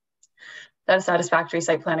 that a satisfactory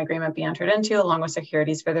site plan agreement be entered into along with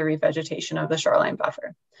securities for the revegetation of the shoreline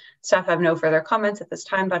buffer. Staff have no further comments at this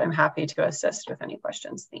time, but I'm happy to assist with any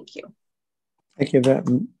questions. Thank you. Thank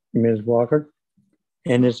you, Ms. Walker.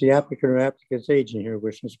 And is the applicant or applicant's agent here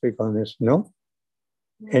wishing to speak on this? No?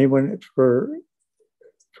 Anyone for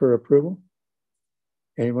approval?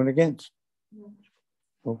 Anyone against?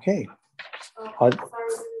 Okay.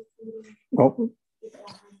 Oh,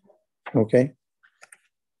 okay.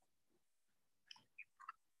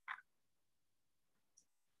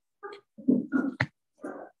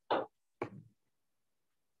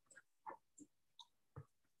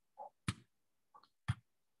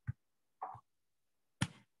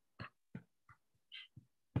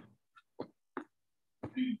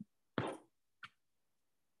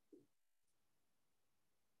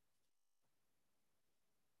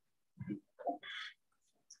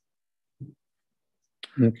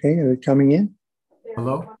 Okay, are they coming in?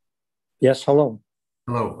 Hello? Yes, hello.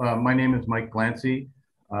 Hello, my name is Mike Glancy.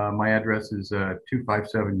 My address is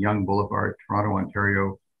 257 Yonge Boulevard, Toronto,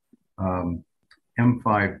 Ontario,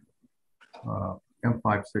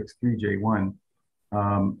 M563J1.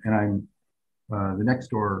 And I'm the next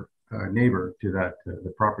door neighbor to that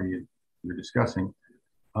the property you're discussing.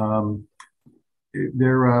 We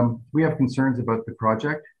have concerns about the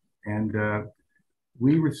project, and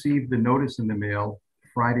we received the notice in the mail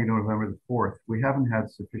Friday, November the 4th. We haven't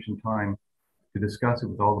had sufficient time to discuss it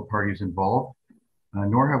with all the parties involved,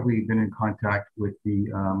 nor have we been in contact with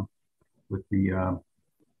the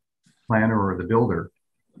planner or the builder.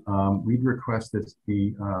 We'd request this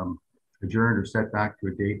be adjourned or set back to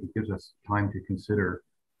a date that gives us time to consider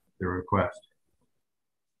the request.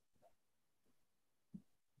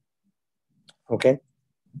 Okay.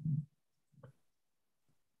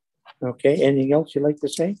 Okay, anything else you'd like to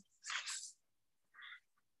say?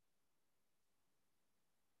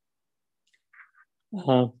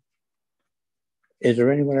 Is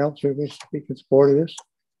there anyone else who wishes to speak in support of this?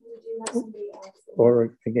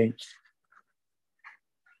 Or against?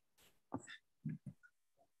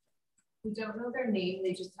 We don't know their name,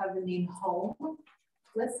 they just have the name home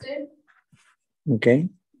listed. Okay.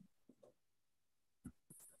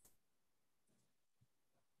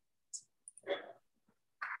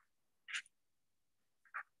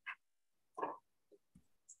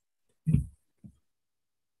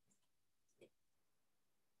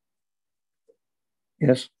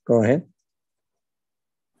 Yes, go ahead.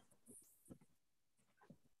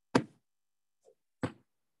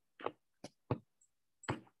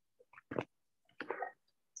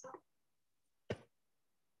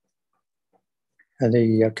 Are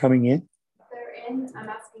they coming in? They're in. I'm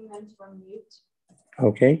asking them to unmute.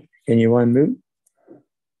 Okay, can you unmute?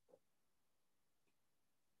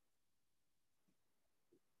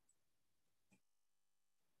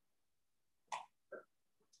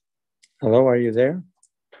 Hello, are you there?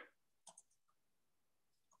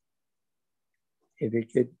 If you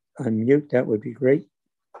could unmute, that would be great.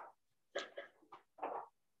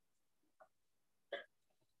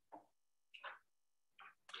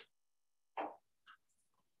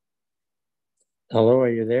 Hello, are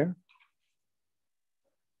you there?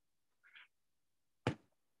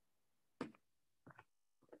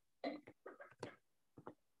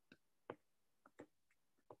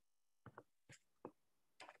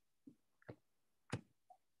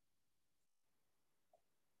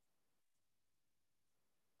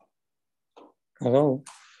 Hello.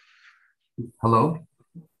 Hello?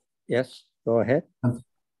 Yes, go ahead.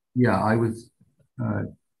 Yeah, I was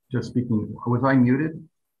just speaking. Was I muted?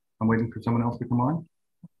 I'm waiting for someone else to come on.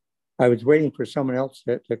 I was waiting for someone else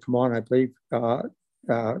to come on, I believe.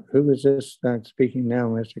 Who is this speaking now,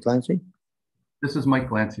 Mr. Clancy? This is Mike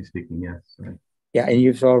Glancy speaking, yes. Right. Yeah, and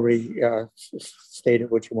you've already stated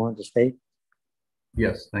what you wanted to state?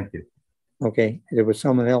 Yes, thank you. Okay, there was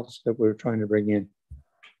someone else that we were trying to bring in.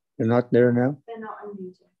 They're not there now? They're not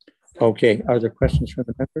unmuted. Okay, are there questions from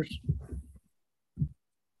the members?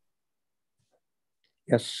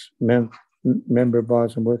 Yes, Member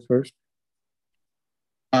Bosworth first.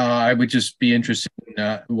 I would just be interested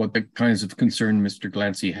in what the kinds of concern Mr.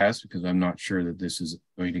 Glancy has, because I'm not sure that this is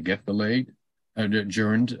going to get delayed,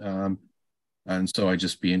 adjourned. And so I'd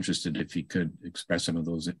just be interested if he could express some of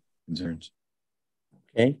those concerns.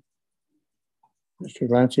 Okay. Mr.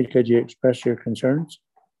 Glancy, could you express your concerns?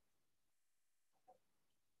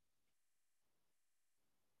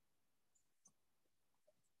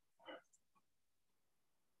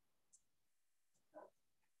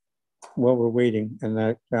 Well, we're waiting, and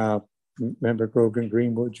that Member Grogan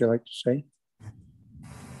Green, what would you like to say?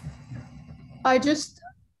 I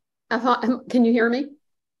thought, can you hear me?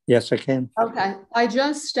 Yes, I can. Okay. I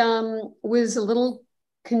just was a little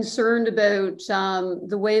concerned about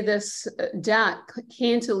the way this deck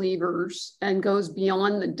cantilevers and goes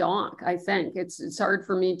beyond the dock. I think it's hard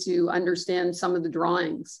for me to understand some of the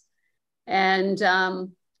drawings. And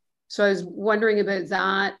so I was wondering about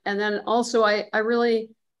that. And then also I really,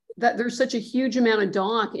 that there's such a huge amount of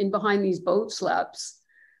dock in behind these boat slips.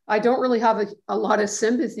 I don't really have a lot of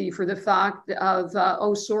sympathy for the fact of,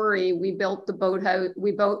 oh, sorry, we built the boathouse,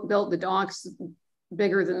 built the docks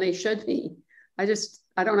bigger than they should be. I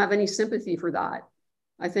don't have any sympathy for that.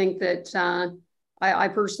 I think that I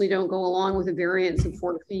personally don't go along with a variance of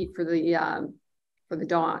 4 feet for the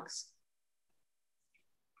docks.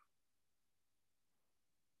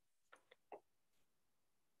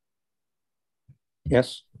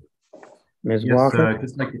 Yes, Ms. Yes, Walker.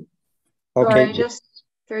 just like Okay. Sorry, just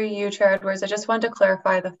through you, Chair Edwards, I just wanted to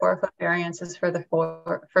clarify the 4 foot variance is for the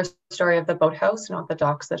first story of the boathouse, not the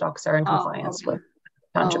docks. The docks are in compliance with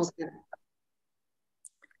townships. Okay.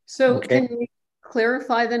 So can you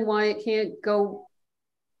clarify then why it can't go?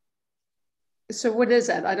 So what is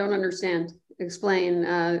it? I don't understand. Explain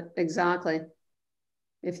exactly,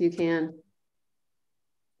 if you can.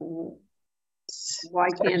 Why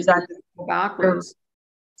can't that go backwards?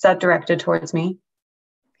 Is that directed towards me?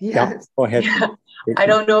 Yes. Yeah, go ahead. Yeah. I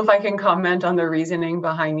don't know if I can comment on the reasoning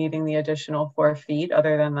behind needing the additional 4 feet,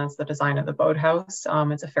 other than that's the design of the boathouse.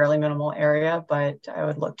 It's a fairly minimal area, but I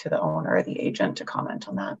would look to the owner or the agent to comment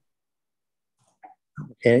on that.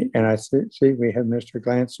 Okay, and I see we have Mr.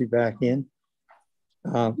 Glancy back in.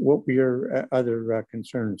 What were your other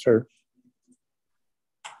concerns, sir?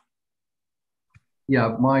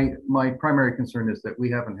 Yeah, my primary concern is that we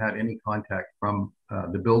haven't had any contact from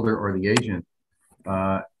the builder or the agent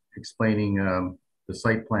explaining the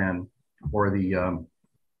site plan or the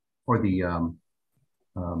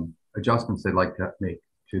adjustments they'd like to make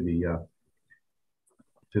to the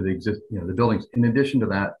the buildings. In addition to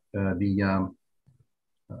that, the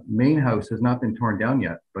main house has not been torn down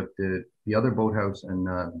yet, but the other boathouse and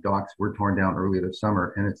docks were torn down earlier this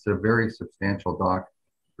summer, and it's a very substantial dock,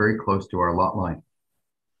 very close to our lot line.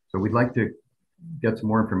 So we'd like to get some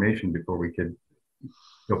more information before we could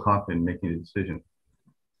feel confident in making a decision.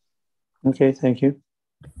 Okay, thank you.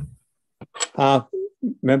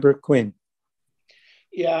 Member Quinn.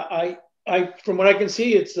 Yeah, I from what I can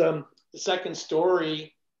see, it's the second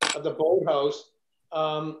story of the boathouse.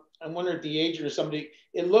 I wonder if the agent or somebody,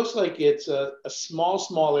 it looks like it's a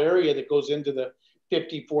small area that goes into the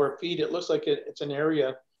 54 feet. It looks like it's an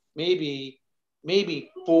area maybe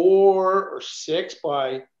 4 or 6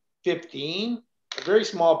 by 15, a very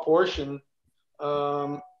small portion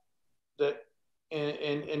that,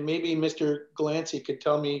 and maybe Mr. Glancy could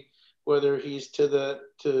tell me whether he's to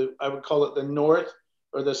I would call it the north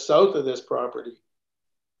or the south of this property.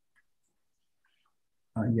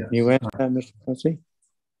 Yes. You answer that, Mr. Glancy?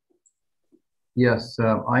 Yes,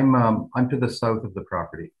 I'm to the south of the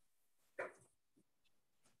property.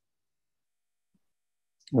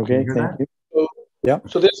 Okay, thank you. So, yeah.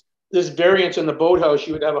 So this variance in the boathouse,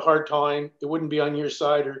 you would have a hard time. It wouldn't be on your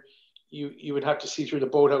side, or you would have to see through the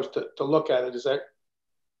boathouse to look at it. Is that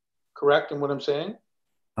correct in what I'm saying?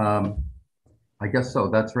 I guess so.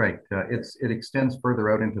 That's right. It extends further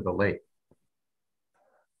out into the lake,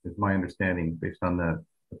 is my understanding based on the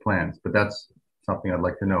plans. But that's something I'd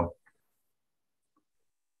like to know.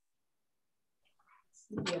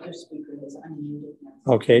 The other speaker is unmuted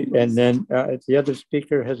now. Okay, and then the other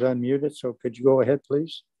speaker has unmuted, so could you go ahead,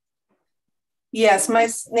 please? Yes, my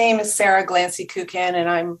name is Sarah Glancy Kukan, and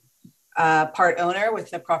I'm part owner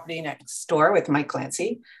with the property next door with Mike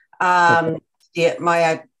Glancy. Yeah,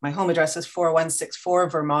 my home address is 4164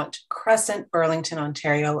 Vermont Crescent, Burlington,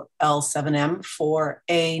 Ontario, L7M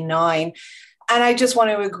 4A9. And I just want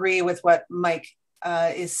to agree with what Mike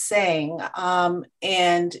is saying.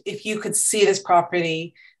 And if you could see this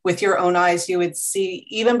property with your own eyes, you would see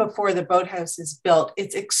even before the boathouse is built,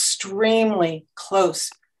 it's extremely close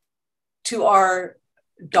to our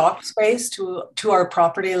dock space, to our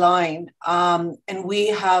property line. And we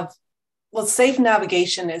have, well, safe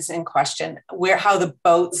navigation is in question, how the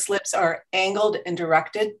boat slips are angled and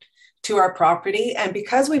directed to our property. And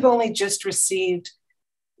because we've only just received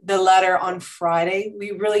the letter on Friday,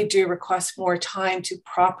 we really do request more time to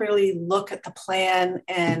properly look at the plan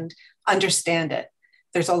and understand it.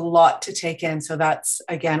 There's a lot to take in. So that's,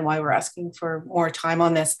 again, why we're asking for more time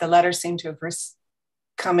on this. The letter seemed to have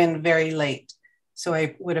come in very late. So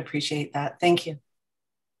I would appreciate that. Thank you.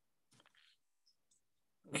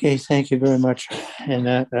 Okay, thank you very much.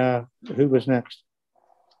 And who was next?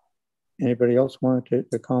 Anybody else wanted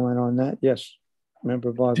to comment on that? Yes.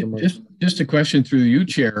 Member Bosman. Just a question through you,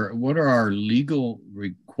 Chair. What are our legal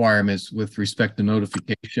requirements with respect to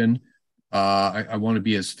notification? I want to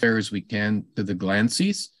be as fair as we can to the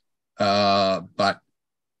Glancies, but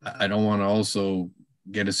I don't want to also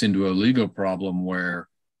get us into a legal problem where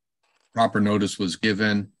proper notice was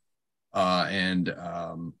given and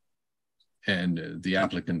the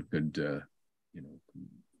applicant could, you know,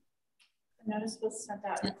 The notice was sent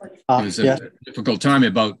out. It was a difficult time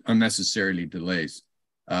about unnecessarily delays.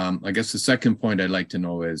 I guess the second point I'd like to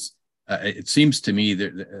know is, it seems to me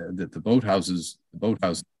that the boathouse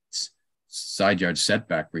side yard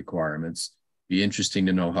setback requirements, be interesting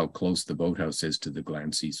to know how close the boathouse is to the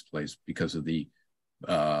Glancy's place because of the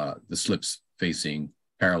slips facing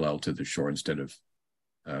parallel to the shore instead of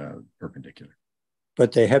perpendicular.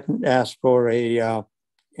 But they haven't asked for a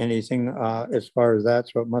anything as far as that,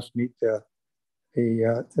 so it must meet the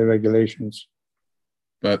regulations.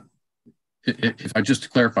 But if I just to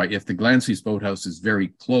clarify, if the Glancy's boathouse is very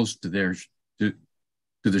close to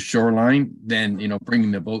to the shoreline, then, you know,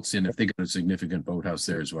 bringing the boats in, if they got a significant boathouse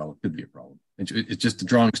there as well, it could be a problem. It's just the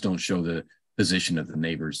drawings don't show the position of the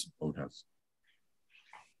neighbor's boathouse.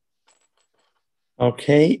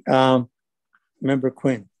 Okay, Member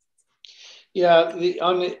Quinn. Yeah,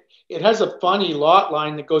 it has a funny lot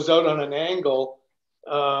line that goes out on an angle.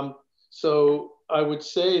 So I would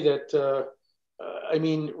say that, I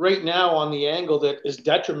mean, right now on the angle that is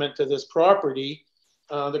detriment to this property,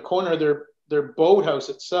 the corner of their boathouse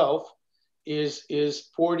itself is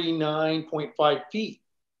 49.5 feet.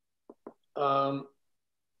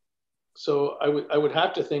 So I would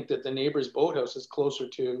have to think that the neighbor's boathouse is closer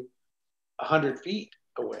to 100 feet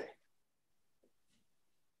away.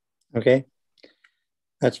 Okay,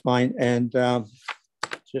 that's fine. And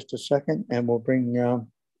just a second, and we'll bring the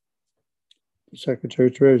Secretary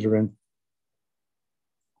Treasurer in.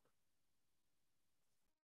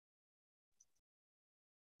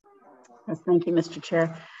 Yes, thank you, Mr.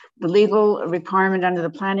 Chair. The legal requirement under the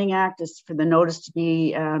Planning Act is for the notice to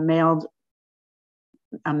be mailed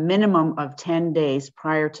a minimum of 10 days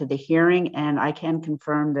prior to the hearing, and I can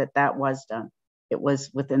confirm that that was done. It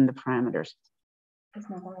was within the parameters.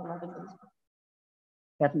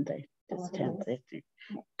 7th day, it's 10th,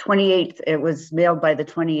 28th. It was mailed by the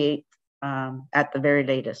 28th at the very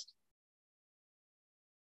latest.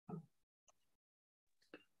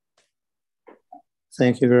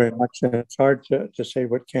 Thank you very much. It's hard to say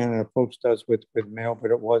what Canada Post does with mail,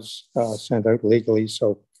 but it was sent out legally.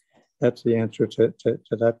 So that's the answer to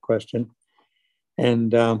that question.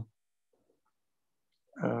 And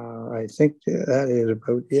I think that is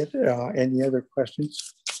about it. Any other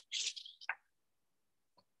questions?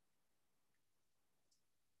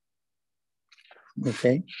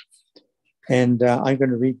 Okay. And I'm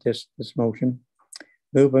going to read this motion.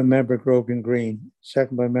 Moved by Member Grogan Green,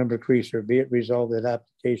 second by Member Creaser. Be it resolved that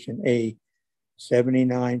application A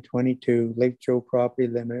 7922 Lake Joe property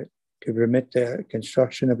limit to permit the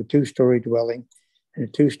construction of a 2-story dwelling and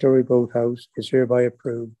a 2-story boathouse is hereby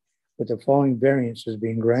approved, with the following variances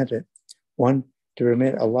being granted. 1, to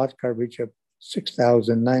permit a lot coverage of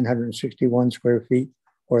 6,961 square feet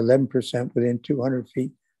or 11% within 200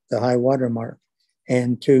 feet the high water mark.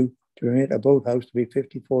 And 2, to permit a boathouse to be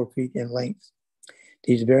 54 feet in length.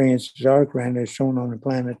 These variances are granted as shown on the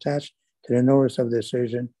plan attached to the notice of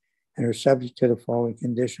decision and are subject to the following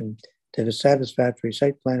condition: that a satisfactory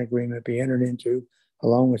site plan agreement be entered into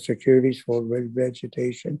along with securities for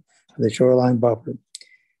vegetation of the shoreline buffer.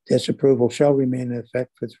 This approval shall remain in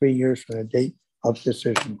effect for 3 years from the date of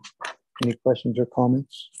decision. Any questions or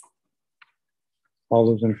comments? All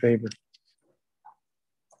those in favor?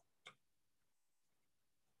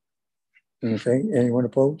 Okay, anyone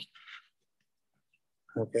opposed?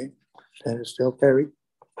 Okay, that is still carried.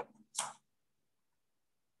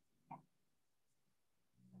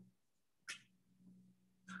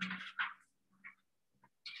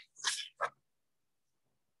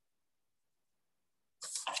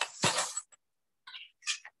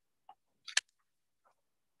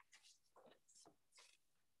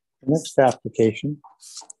 The next application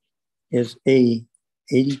is A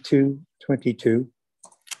 8222,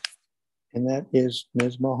 and that is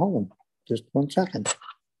Ms. Mulholland. Just 1 second.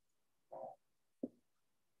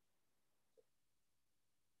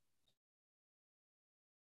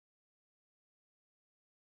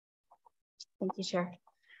 Thank you, Chair.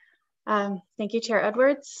 Thank you, Chair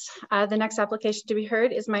Edwards. The next application to be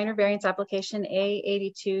heard is minor variance application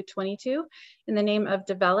A8222 in the name of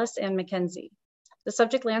DeBellis and McKenzie. The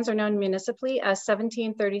subject lands are known municipally as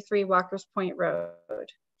 1733 Walker's Point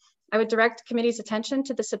Road. I would direct committee's attention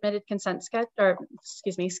to the submitted consent sketch, or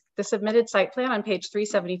excuse me, the submitted site plan on page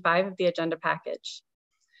 375 of the agenda package.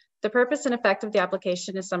 The purpose and effect of the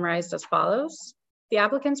application is summarized as follows. The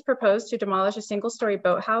applicants propose to demolish a single-story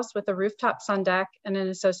boathouse with a rooftop sun deck and an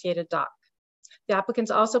associated dock. The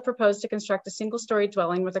applicants also propose to construct a single-story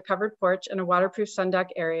dwelling with a covered porch and a waterproof sun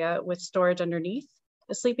deck area with storage underneath,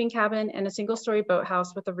 a sleeping cabin, and a single-story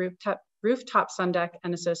boathouse with a rooftop sun deck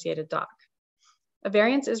and associated dock. A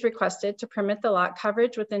variance is requested to permit the lot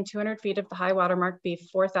coverage within 200 feet of the high water mark be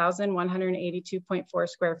 4,182.4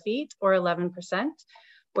 square feet, or 11%,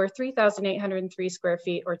 where 3,803 square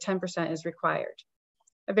feet, or 10%, is required.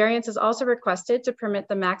 A variance is also requested to permit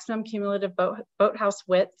the maximum cumulative boathouse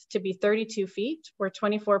width to be 32 feet, where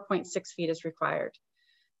 24.6 feet is required.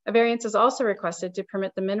 A variance is also requested to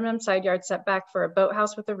permit the minimum side yard setback for a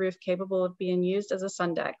boathouse with a roof capable of being used as a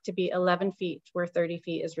sun deck to be 11 feet, where 30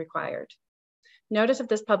 feet is required. Notice of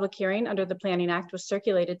this public hearing under the Planning Act was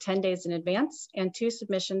circulated 10 days in advance, and 2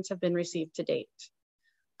 submissions have been received to date.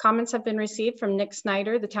 Comments have been received from Nick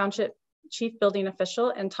Snyder, the Township Chief Building Official,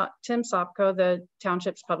 and Tim Sopko, the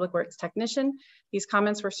Township's Public Works Technician. These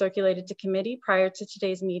comments were circulated to committee prior to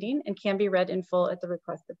today's meeting and can be read in full at the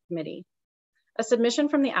request of committee. A submission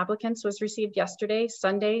from the applicants was received yesterday,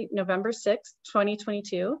 Sunday, November 6,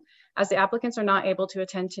 2022, as the applicants are not able to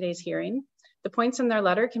attend today's hearing. The points in their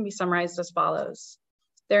letter can be summarized as follows.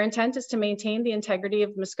 Their intent is to maintain the integrity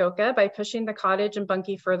of Muskoka by pushing the cottage and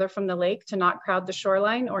bunkie further from the lake to not crowd the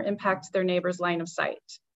shoreline or impact their neighbor's line of sight.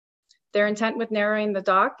 Their intent with narrowing the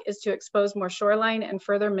dock is to expose more shoreline and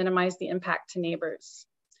further minimize the impact to neighbors.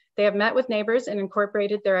 They have met with neighbors and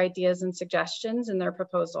incorporated their ideas and suggestions in their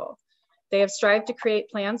proposal. They have strived to create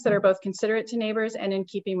plans that are both considerate to neighbors and in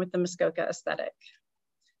keeping with the Muskoka aesthetic.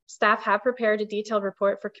 Staff have prepared a detailed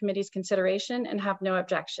report for committee's consideration and have no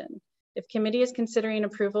objection. If committee is considering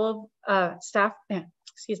approval,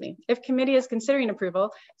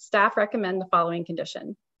 staff recommend the following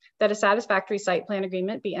condition: that a satisfactory site plan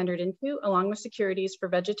agreement be entered into along with securities for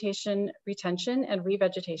vegetation retention and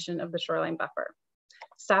revegetation of the shoreline buffer.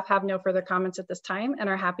 Staff have no further comments at this time and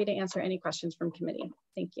are happy to answer any questions from committee.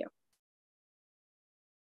 Thank you.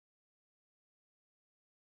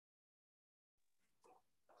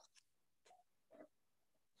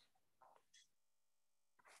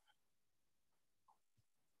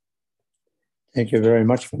 Thank you very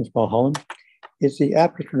much, Principal Holland. Is the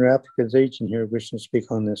applicant or applicant's agent here wishing to speak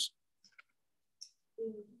on this?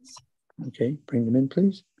 Okay, bring them in,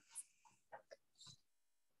 please.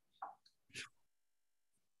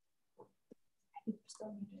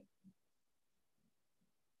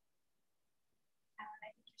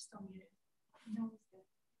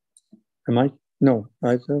 Am I? No,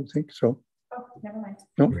 I don't think so. Oh, never mind.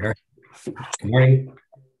 No. Good morning.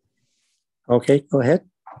 Okay, go ahead.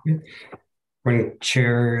 Morning,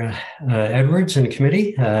 Chair Edwards and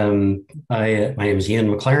committee. My name is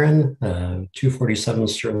Ian McLaren, 247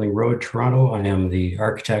 Sterling Road, Toronto. I am the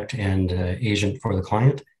architect and agent for the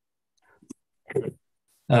client.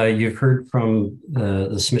 You've heard from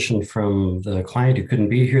the submission from the client who couldn't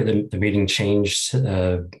be here. The meeting changed.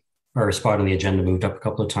 Our spot on the agenda moved up a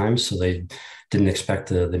couple of times, so they didn't expect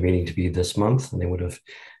the meeting to be this month, and they would have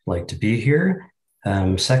liked to be here.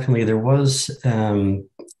 Secondly, there was,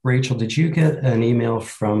 Rachel, did you get an email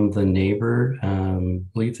from the neighbor? I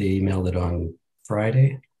believe they emailed it on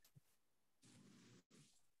Friday.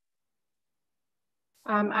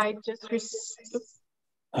 I just received,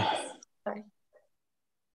 sorry.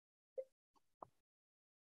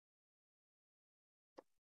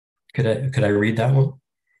 Could I read that one?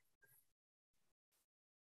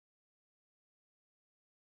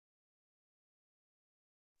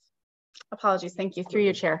 Apologies, thank you, through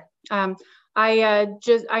your chair. I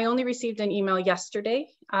only received an email yesterday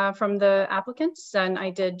from the applicants, and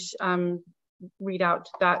I did read out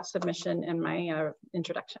that submission in my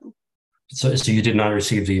introduction. So you did not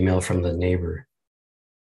receive the email from the neighbor?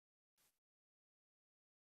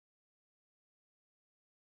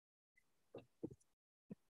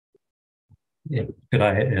 Yeah. Could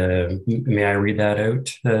I, may I read that out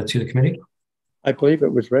to the committee? I believe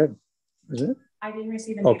it was read, is it? I didn't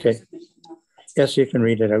receive an okay. Yes, you can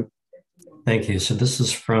read it out. Thank you. So this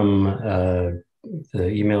is from the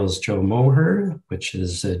email is Joe Moher, which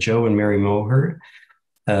is Joe and Mary Moher.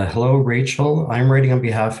 Hello, Rachel. I'm writing on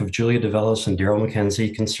behalf of Julia DeVellis and Daryl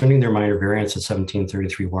McKenzie concerning their minor variance at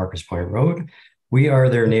 1733 Walker's Point Road. We are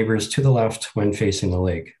their neighbors to the left when facing the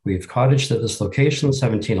lake. We've cottaged at this location,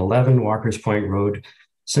 1711 Walker's Point Road,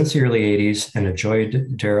 since the early 80s and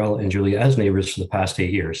enjoyed Daryl and Julia as neighbors for the past 8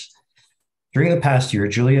 years. During the past year,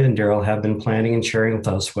 Julia and Daryl have been planning and sharing with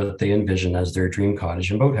us what they envision as their dream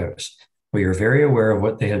cottage and boathouse. We are very aware of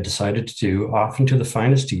what they have decided to do, often to the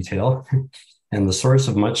finest detail, and the source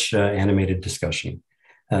of much animated discussion.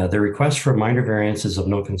 Their request for a minor variance is of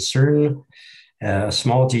no concern, a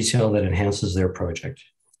small detail that enhances their project.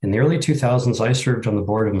 In the early 2000s, I served on the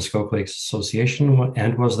board of Muskoka Lakes Association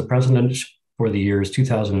and was the president for the years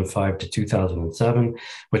 2005 to 2007,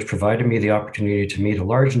 which provided me the opportunity to meet a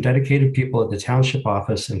large and dedicated people at the township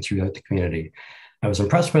office and throughout the community. I was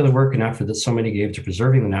impressed by the work and effort that so many gave to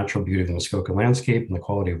preserving the natural beauty of the Muskoka landscape and the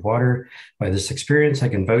quality of water. By this experience, I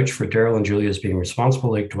can vouch for Daryl and Julia as being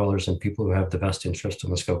responsible lake dwellers and people who have the best interest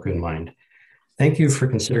of Muskoka in mind. Thank you for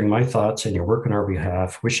considering my thoughts and your work on our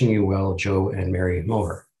behalf. Wishing you well, Joe and Mary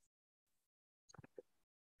Mower.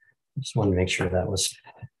 Just wanted to make sure that was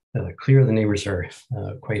clear. The neighbors are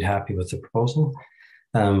quite happy with the proposal.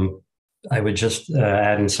 I would just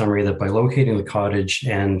add in summary that by locating the cottage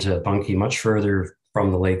and bunkie much further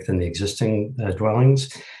from the lake than the existing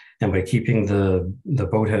dwellings, and by keeping the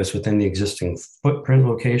boathouse within the existing footprint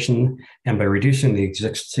location, and by reducing the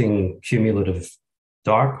existing cumulative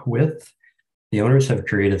dock width, the owners have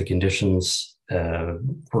created the conditions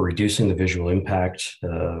for reducing the visual impact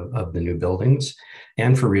of the new buildings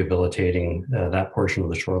and for rehabilitating that portion of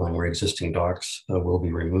the shoreline where existing docks will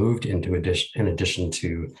be removed in addition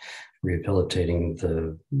to rehabilitating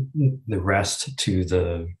the rest to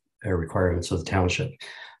the requirements of the township.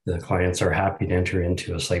 The clients are happy to enter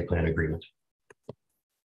into a site plan agreement.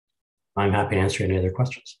 I'm happy to answer any other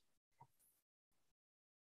questions.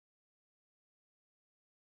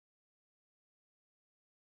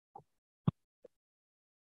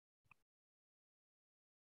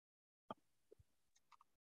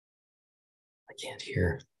 I can't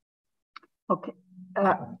hear. Okay.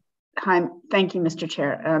 Hi, thank you, Mr.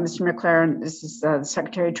 Chair. Mr. McLaren, this is the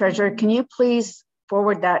Secretary Treasurer. Can you please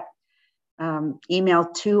forward that email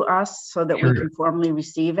to us so that we can formally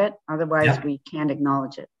receive it? Otherwise, we can't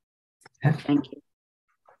acknowledge it. Thank you.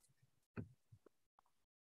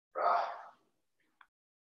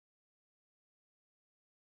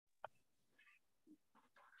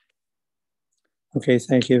 Okay,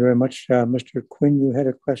 thank you very much. Mr. Quinn, you had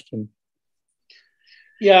a question.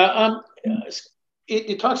 Yeah,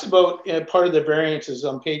 it talks about part of the variances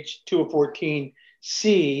on page 2 of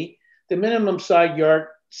 14C, the minimum side yard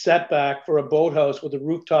setback for a boathouse with a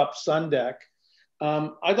rooftop sun deck.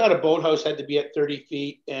 I thought a boathouse had to be at 30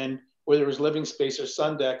 feet, and where there was living space or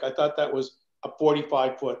sun deck, I thought that was a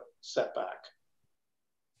 45-foot setback.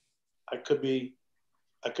 I could be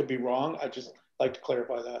wrong. I just like to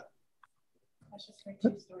clarify that. That's just for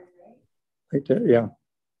 2-story, right? Right there, yeah.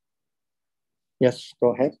 Yes,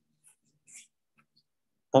 go ahead.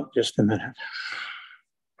 Oh, just a minute.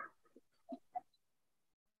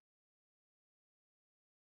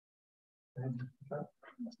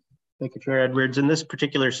 Thank you, Chair Edwards. In this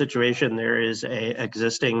particular situation, there is a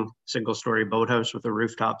existing single-story boathouse with a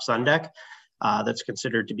rooftop sun deck that's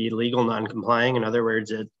considered to be legal non-complying. In other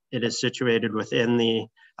words, it is situated within the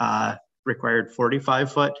required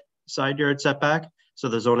 45-foot side yard setback. So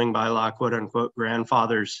the zoning bylaw, quote unquote,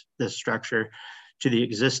 grandfathers this structure to the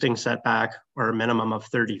existing setback or a minimum of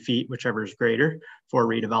 30 feet, whichever is greater, for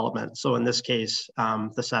redevelopment. So in this case,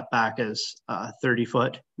 the setback is a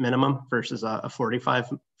 30-foot minimum versus a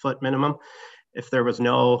 45-foot minimum. If there was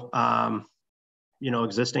no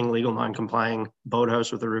existing legal non-complying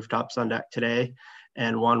boathouse with a rooftop sun deck today,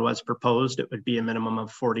 and one was proposed, it would be a minimum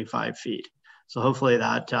of 45 feet. So hopefully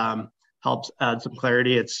that helps add some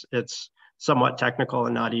clarity. It's somewhat technical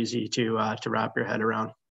and not easy to wrap your head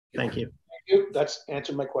around. Thank you. Thank you. That's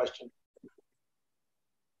answered my question.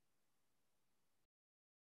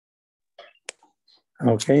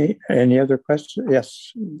 Okay, any other questions?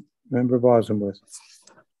 Yes, Member Bosworth.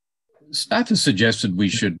 Staff has suggested we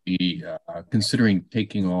should be considering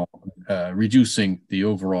reducing the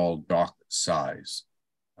overall dock size.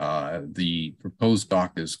 The proposed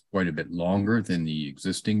dock is quite a bit longer than the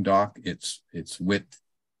existing dock. Its width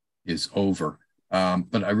is over.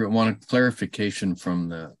 But I want a clarification from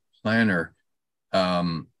the planner.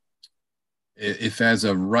 If as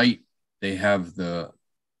a right, they have they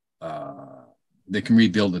can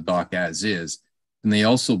rebuild the dock as is, and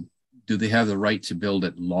do they have the right to build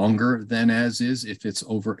it longer than as is if it's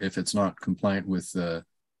not compliant with the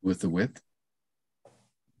width?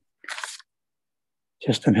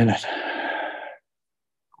 Just a minute.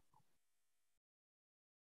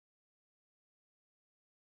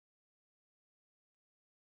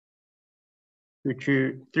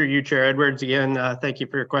 Through you, Chair Edwards, again, thank you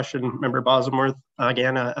for your question, Member Bosworth.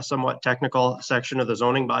 Again, a somewhat technical section of the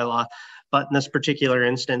zoning bylaw But in this particular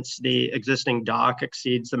instance, the existing dock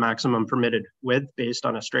exceeds the maximum permitted width based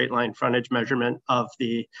on a straight line frontage measurement of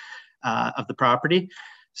the property.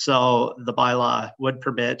 So the bylaw would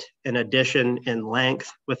permit an addition in length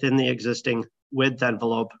within the existing width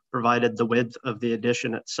envelope, provided the width of the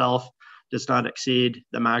addition itself does not exceed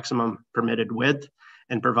the maximum permitted width,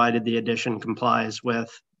 and provided the addition complies with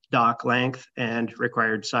dock length and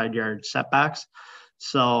required side yard setbacks.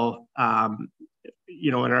 So,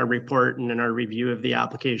 you know, in our report and in our review of the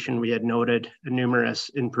application, we had noted numerous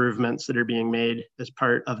improvements that are being made as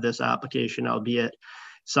part of this application, albeit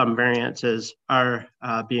some variances are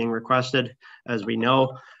being requested, as we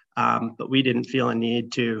know, but we didn't feel a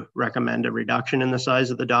need to recommend a reduction in the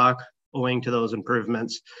size of the dock owing to those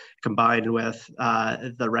improvements combined with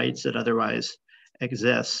the rights that otherwise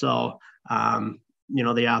exist. So, you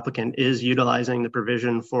know, the applicant is utilizing the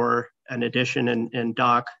provision for an addition in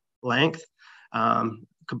dock length,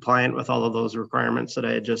 compliant with all of those requirements that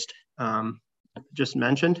I had just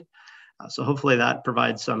mentioned. So hopefully that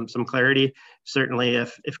provides some clarity. Certainly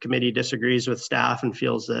if committee disagrees with staff and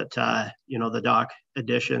feels that, you know, the dock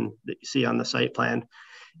addition that you see on the site plan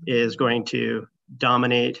is going to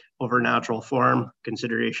dominate over natural form,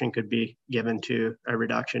 consideration could be given to a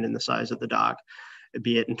reduction in the size of the dock,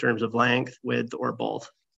 be it in terms of length, width, or both.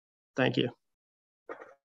 Thank you.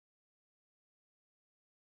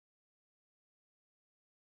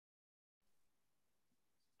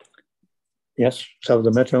 Yes, so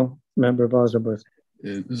the Metro member Bosworth.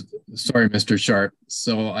 Sorry, Mr. Sharp.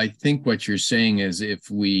 So I think what you're saying is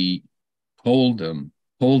if we told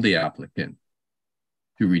the applicant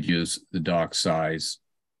to reduce the dock size,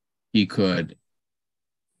 he could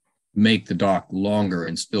make the dock longer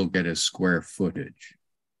and still get his square footage.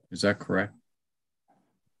 Is that correct?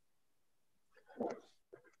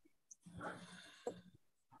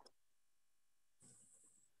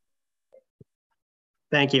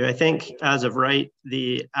 Thank you. I think as of right,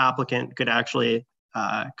 the applicant could actually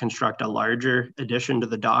construct a larger addition to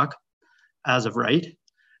the dock as of right.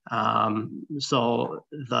 So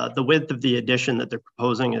the width of the addition that they're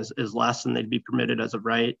proposing is less than they'd be permitted as of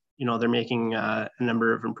right. You know, they're making a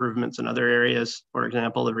number of improvements in other areas. For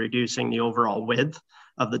example, of reducing the overall width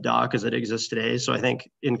of the dock as it exists today. So I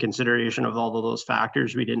think in consideration of all of those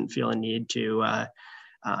factors, we didn't feel a need to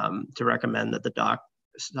recommend that the dock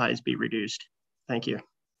size be reduced. Thank you.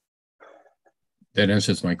 That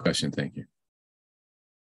answers my question. Thank you.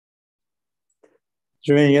 Is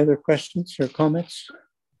there any other questions or comments?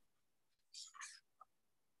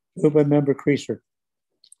 Moved by member Creaser,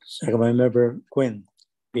 second by member Quinn.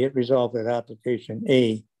 Be it resolved that application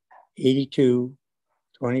A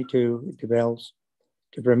 8222 develops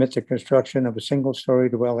to permit the construction of a single-story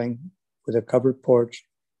dwelling with a covered porch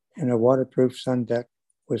and a waterproof sun deck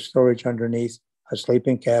with storage underneath, a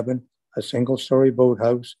sleeping cabin, a single-story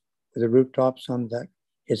boathouse with a rooftop sun deck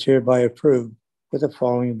is hereby approved with the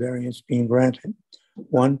following variance being granted.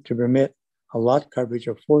 1, to permit a lot coverage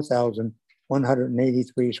of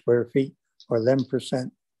 4,183 square feet or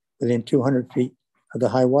 11% within 200 feet of the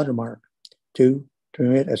high water mark. 2, to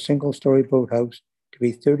permit a single-story boathouse to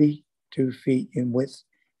be 32 feet in width.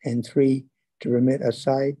 And 3, to permit a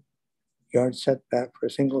side yard setback for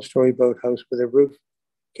a single-story boathouse with a roof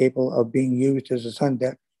capable of being used as a sun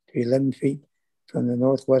deck to be 11 feet from the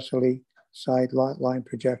northwesterly side lot line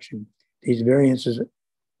projection. These variances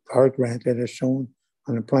are granted as shown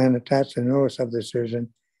on the plan attached to the notice of decision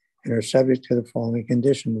and are subject to the following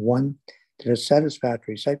condition. 1, that a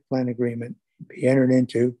satisfactory site plan agreement be entered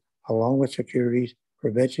into along with securities for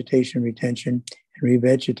vegetation retention and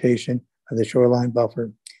revegetation of the shoreline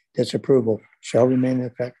buffer. This approval shall remain in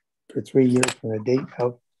effect for 3 years from the date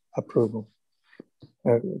of approval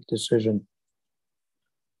decision.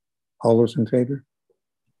 All those in favor?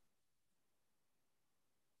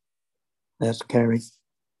 That's carried.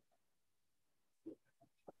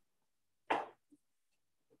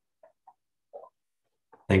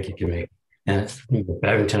 Thank you, committee. And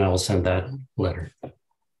Babington, I will send that letter.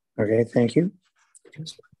 Okay, thank you.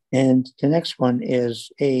 And the next one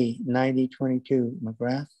is A 9022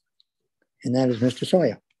 McGrath, and that is Mr.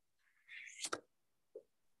 Sawyer.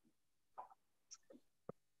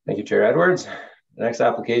 Thank you, Chair Edwards. The next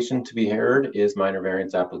application to be heard is minor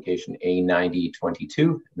variance application A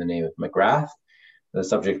 9022 in the name of McGrath. The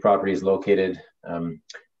subject property is located at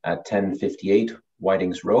 1058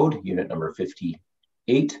 Whitings Road, unit number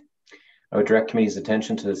 58. I would direct committee's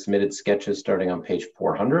attention to the submitted sketches starting on page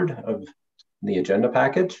 400 of the agenda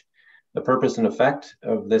package. The purpose and effect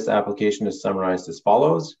of this application is summarized as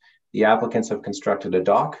follows. The applicants have constructed a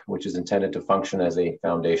dock, which is intended to function as a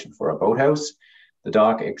foundation for a boathouse. The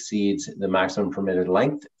dock exceeds the maximum permitted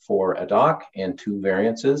length for a dock, and 2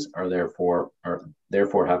 variances are therefore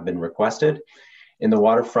have been requested. In the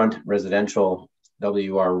waterfront residential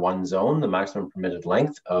WR1 zone, the maximum permitted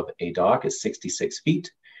length of a dock is 66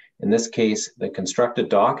 feet. In this case, the constructed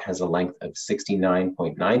dock has a length of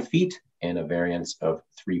 69.9 feet and a variance of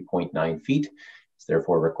 3.9 feet. It's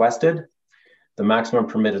therefore requested. The maximum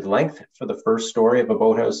permitted length for the first story of a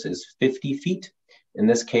boathouse is 50 feet. In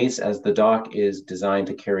this case, as the dock is designed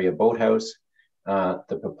to carry a boathouse,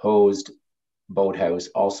 the proposed boathouse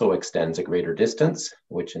also extends a greater distance,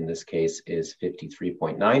 which in this case is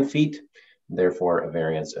 53.9 feet. Therefore, a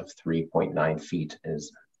variance of 3.9 feet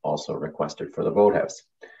is also requested for the boathouse.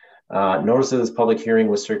 Notice of this public hearing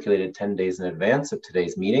was circulated 10 days in advance of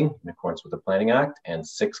today's meeting in accordance with the Planning Act, and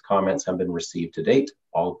 6 comments have been received to date,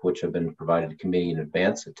 all of which have been provided to committee in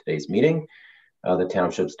advance of today's meeting. The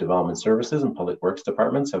Township's Development Services and Public Works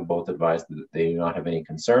Departments have both advised that they do not have any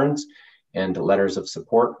concerns, and letters of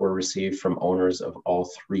support were received from owners of all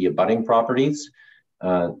 3 abutting properties.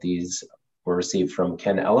 These were received from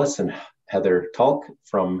Ken Ellis and Heather Tulk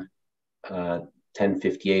from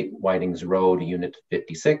 1058 Whitings Road, Unit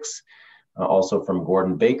 56, also from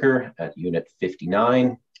Gordon Baker at Unit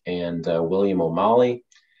 59, and William O'Malley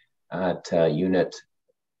at Unit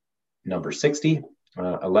number 60.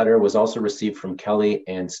 A letter was also received from Kelly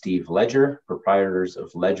and Steve Ledger, proprietors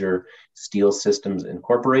of Ledger Steel Systems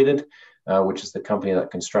Incorporated, which is the company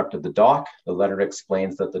that constructed the dock. The letter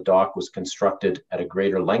explains that the dock was constructed at a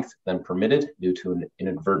greater length than permitted due to an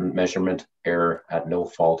inadvertent measurement error at no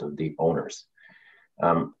fault of the owners.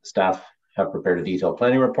 Staff have prepared a detailed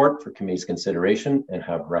planning report for committee's consideration and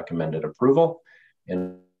have recommended approval.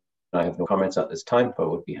 And I have no comments at this time, but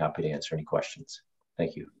would be happy to answer any questions.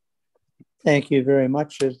 Thank you. Thank you very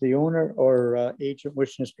much. Is the owner or agent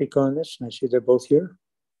wishing to speak on this? And I see they're both here.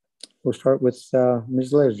 We'll start with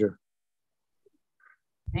Ms. Ledger.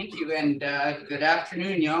 Thank you, and good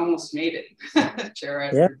afternoon. You almost made it, Chair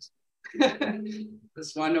Edwards. Yeah.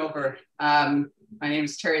 This one over. My name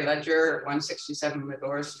is Terry Ledger, 167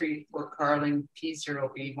 Medora Street, Fort Carling,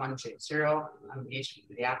 P0B1J0. I'm the agent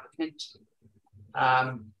for the applicant.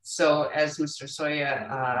 So as Mr.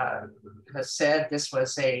 Soya has said, this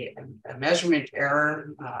was a measurement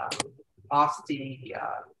error off the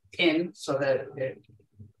pin, so that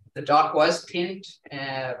the dock was pinned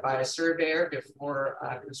by a surveyor before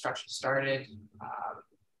construction started,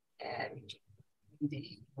 and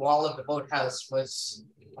the wall of the boathouse was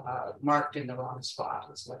marked in the wrong spot,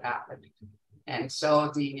 is what happened. And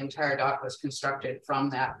so the entire dock was constructed from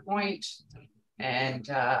that point, and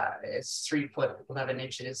it's 3 foot 11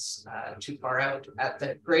 inches too far out. At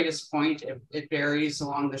the greatest point, it varies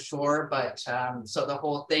along the shore, but so the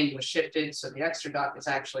whole thing was shifted. So the extra dock is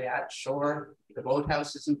actually at shore. The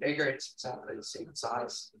boathouse isn't bigger, it's exactly the same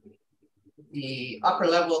size. The upper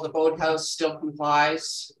level of the boathouse still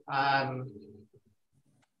complies.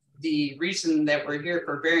 The reason that we're here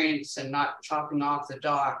for variance and not chopping off the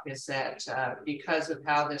dock is that because of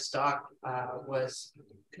how this dock was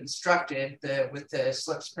constructed, with the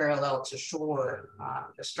slips parallel to shore,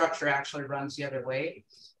 the structure actually runs the other way.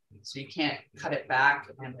 So you can't cut it back.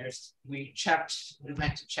 And we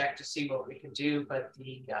went to check to see what we could do, but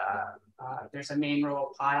there's a main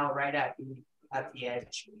roll pile right at the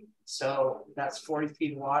edge. So that's 40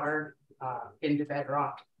 feet of water into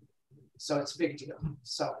bedrock. So it's a big deal.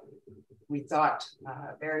 So we thought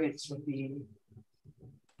variance would be,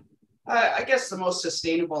 I guess, the most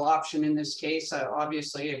sustainable option in this case.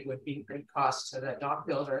 Obviously, it would be great cost to the dock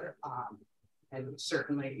builder, and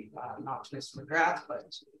certainly not to Mr. McGrath,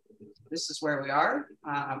 but this is where we are.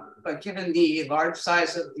 But given the large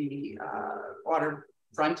size of the water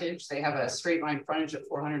frontage, they have a straight line frontage of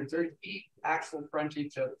 430 feet, actual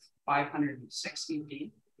frontage of 560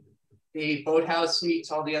 feet. The boathouse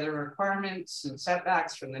meets all the other requirements and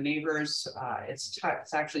setbacks from the neighbors. It's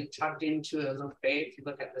actually tucked into a little bay if you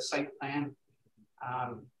look at the site plan.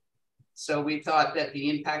 So we thought that the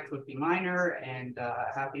impact would be minor, and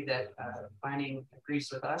happy that planning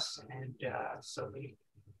agrees with us. And so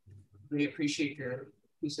we appreciate your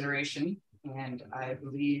consideration. And I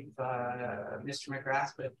believe Mr.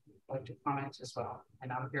 McGrath would like to comment as well.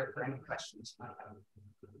 And I'm here for any questions.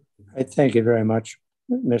 Thank you very much.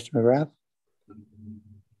 Mr. McGrath.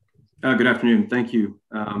 Good afternoon. Thank you.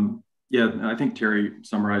 Yeah, I think Terry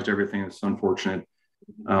summarized everything. It's unfortunate.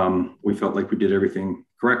 We felt like we did everything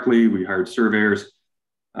correctly. We hired surveyors,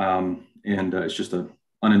 and it's just an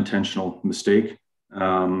unintentional mistake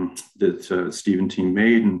that Steve and team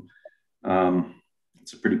made, and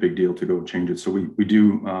it's a pretty big deal to go change it. So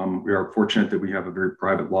we are fortunate that we have a very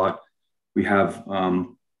private lot. We have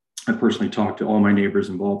I personally talked to all my neighbors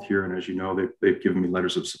involved here, and as you know, they've given me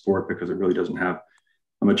letters of support because it really doesn't have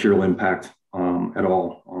a material impact at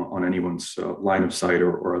all on anyone's line of sight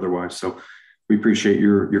or otherwise. So we appreciate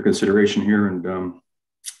your consideration here, and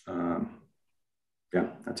yeah,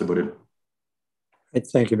 that's about it.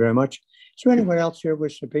 Thank you very much. Is there anyone else here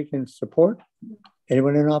wish to speak in support?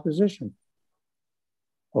 Anyone in opposition?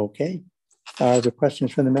 Okay. The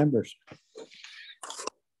questions from the members.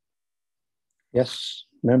 Yes,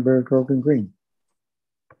 Member Grogan Green.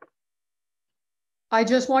 I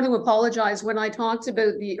just want to apologize. When I talked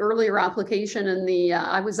about the earlier application and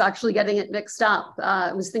I was actually getting it mixed up.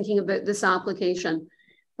 I was thinking about this application,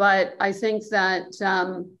 but I think that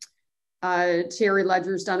Terry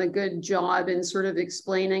Ledger's done a good job in sort of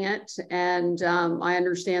explaining it, and I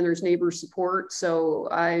understand there's neighbor support, so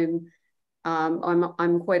I'm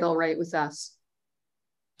quite all right with this.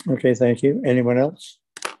 Okay, thank you. Anyone else?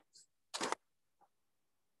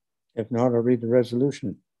 If not, I'll read the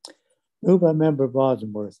resolution. Moved by Member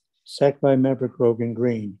Bosworth, second by Member Grogan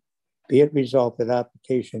Green. Be it resolved that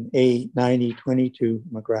application A9022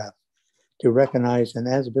 McGrath to recognize an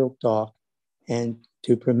as-built dock and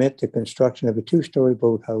to permit the construction of a two-story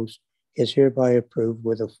boathouse is hereby approved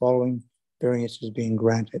with the following variances being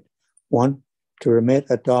granted. 1, to permit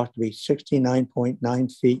a dock to be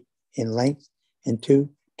 69.9 feet in length, and 2,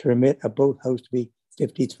 to permit a boathouse to be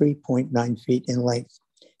 53.9 feet in length.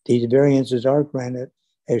 These variances are granted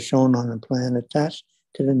as shown on the plan attached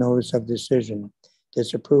to the notice of decision.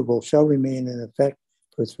 This approval shall remain in effect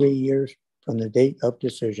for 3 years from the date of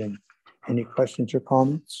decision. Any questions or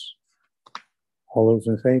comments? All those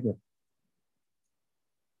in favor?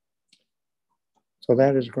 So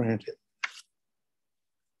that is granted.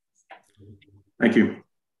 Thank you.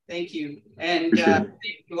 Thank you. And thank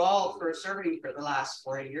you all for serving for the last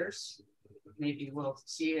 4 years. Maybe we'll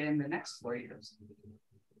see you in the next 4 years.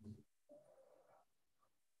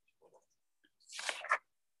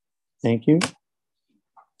 Thank you.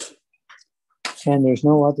 And there's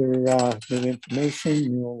no other new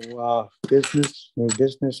information, no business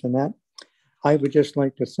and that. I would just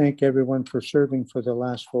like to thank everyone for serving for the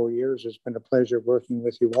last 4 years. It's been a pleasure working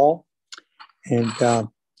with you all. And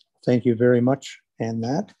thank you very much and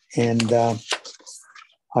that. And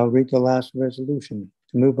I'll read the last resolution.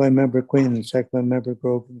 Moved by Member Quinn, second by Member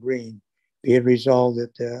Grogan Green. Be it resolved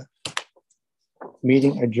that the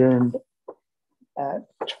meeting adjourned at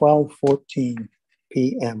 12:14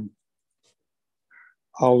 p.m.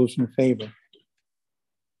 All those in favor?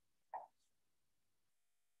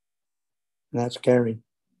 And that's carried.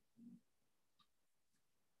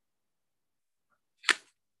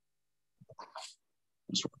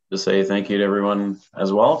 Just want to say thank you to everyone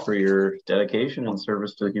as well for your dedication and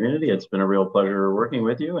service to the community. It's been a real pleasure working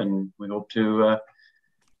with you, and we hope to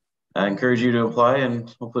encourage you to apply,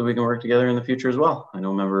 and hopefully we can work together in the future as well. I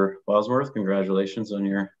know Member Bosworth, congratulations on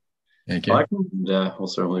your election. And we'll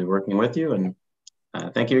certainly be working with you, and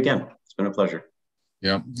thank you again. It's been a pleasure.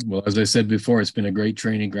 Yeah, well, as I said before, it's been a great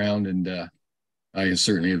training ground, and I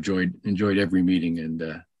certainly enjoyed every meeting.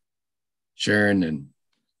 And Sharon and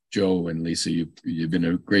Joe and Lisa, you've been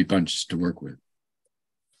a great bunch to work with.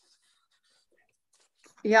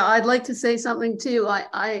 Yeah, I'd like to say something too.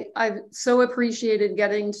 I've so appreciated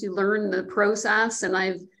getting to learn the process, and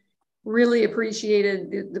I've really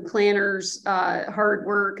appreciated the planners' hard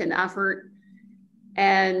work and effort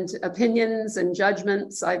and opinions and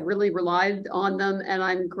judgments. I've really relied on them, and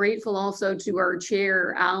I'm grateful also to our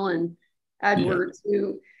chair, Alan Edwards,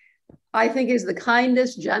 who I think is the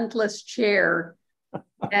kindest, gentlest chair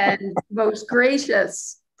and most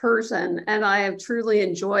gracious person. And I have truly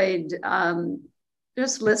enjoyed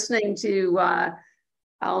just listening to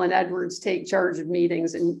Alan Edwards take charge of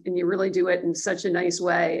meetings, and you really do it in such a nice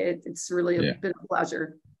way. It's really been a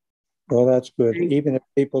pleasure. Well, that's good. Even if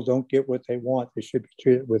people don't get what they want, they should be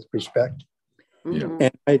treated with respect. Mm-hmm.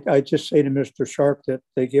 And I just say to Mr. Sharp that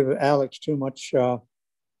they give Alex too much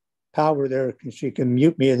power there, because she can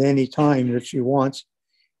mute me at any time that she wants,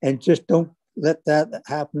 and just don't let that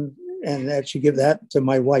happen, and that she give that to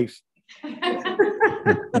my wife.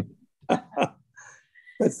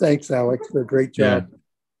 But thanks, Alex, for a great job. Yeah.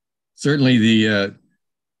 Certainly the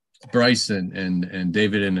Bryce and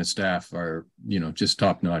David and the staff are, just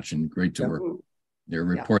top notch and great to work with. Their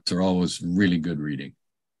reports are always really good reading.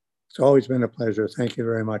 It's always been a pleasure. Thank you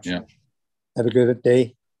very much. Yeah. Have a good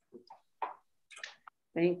day.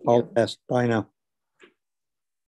 Thank you. All the best. Bye now.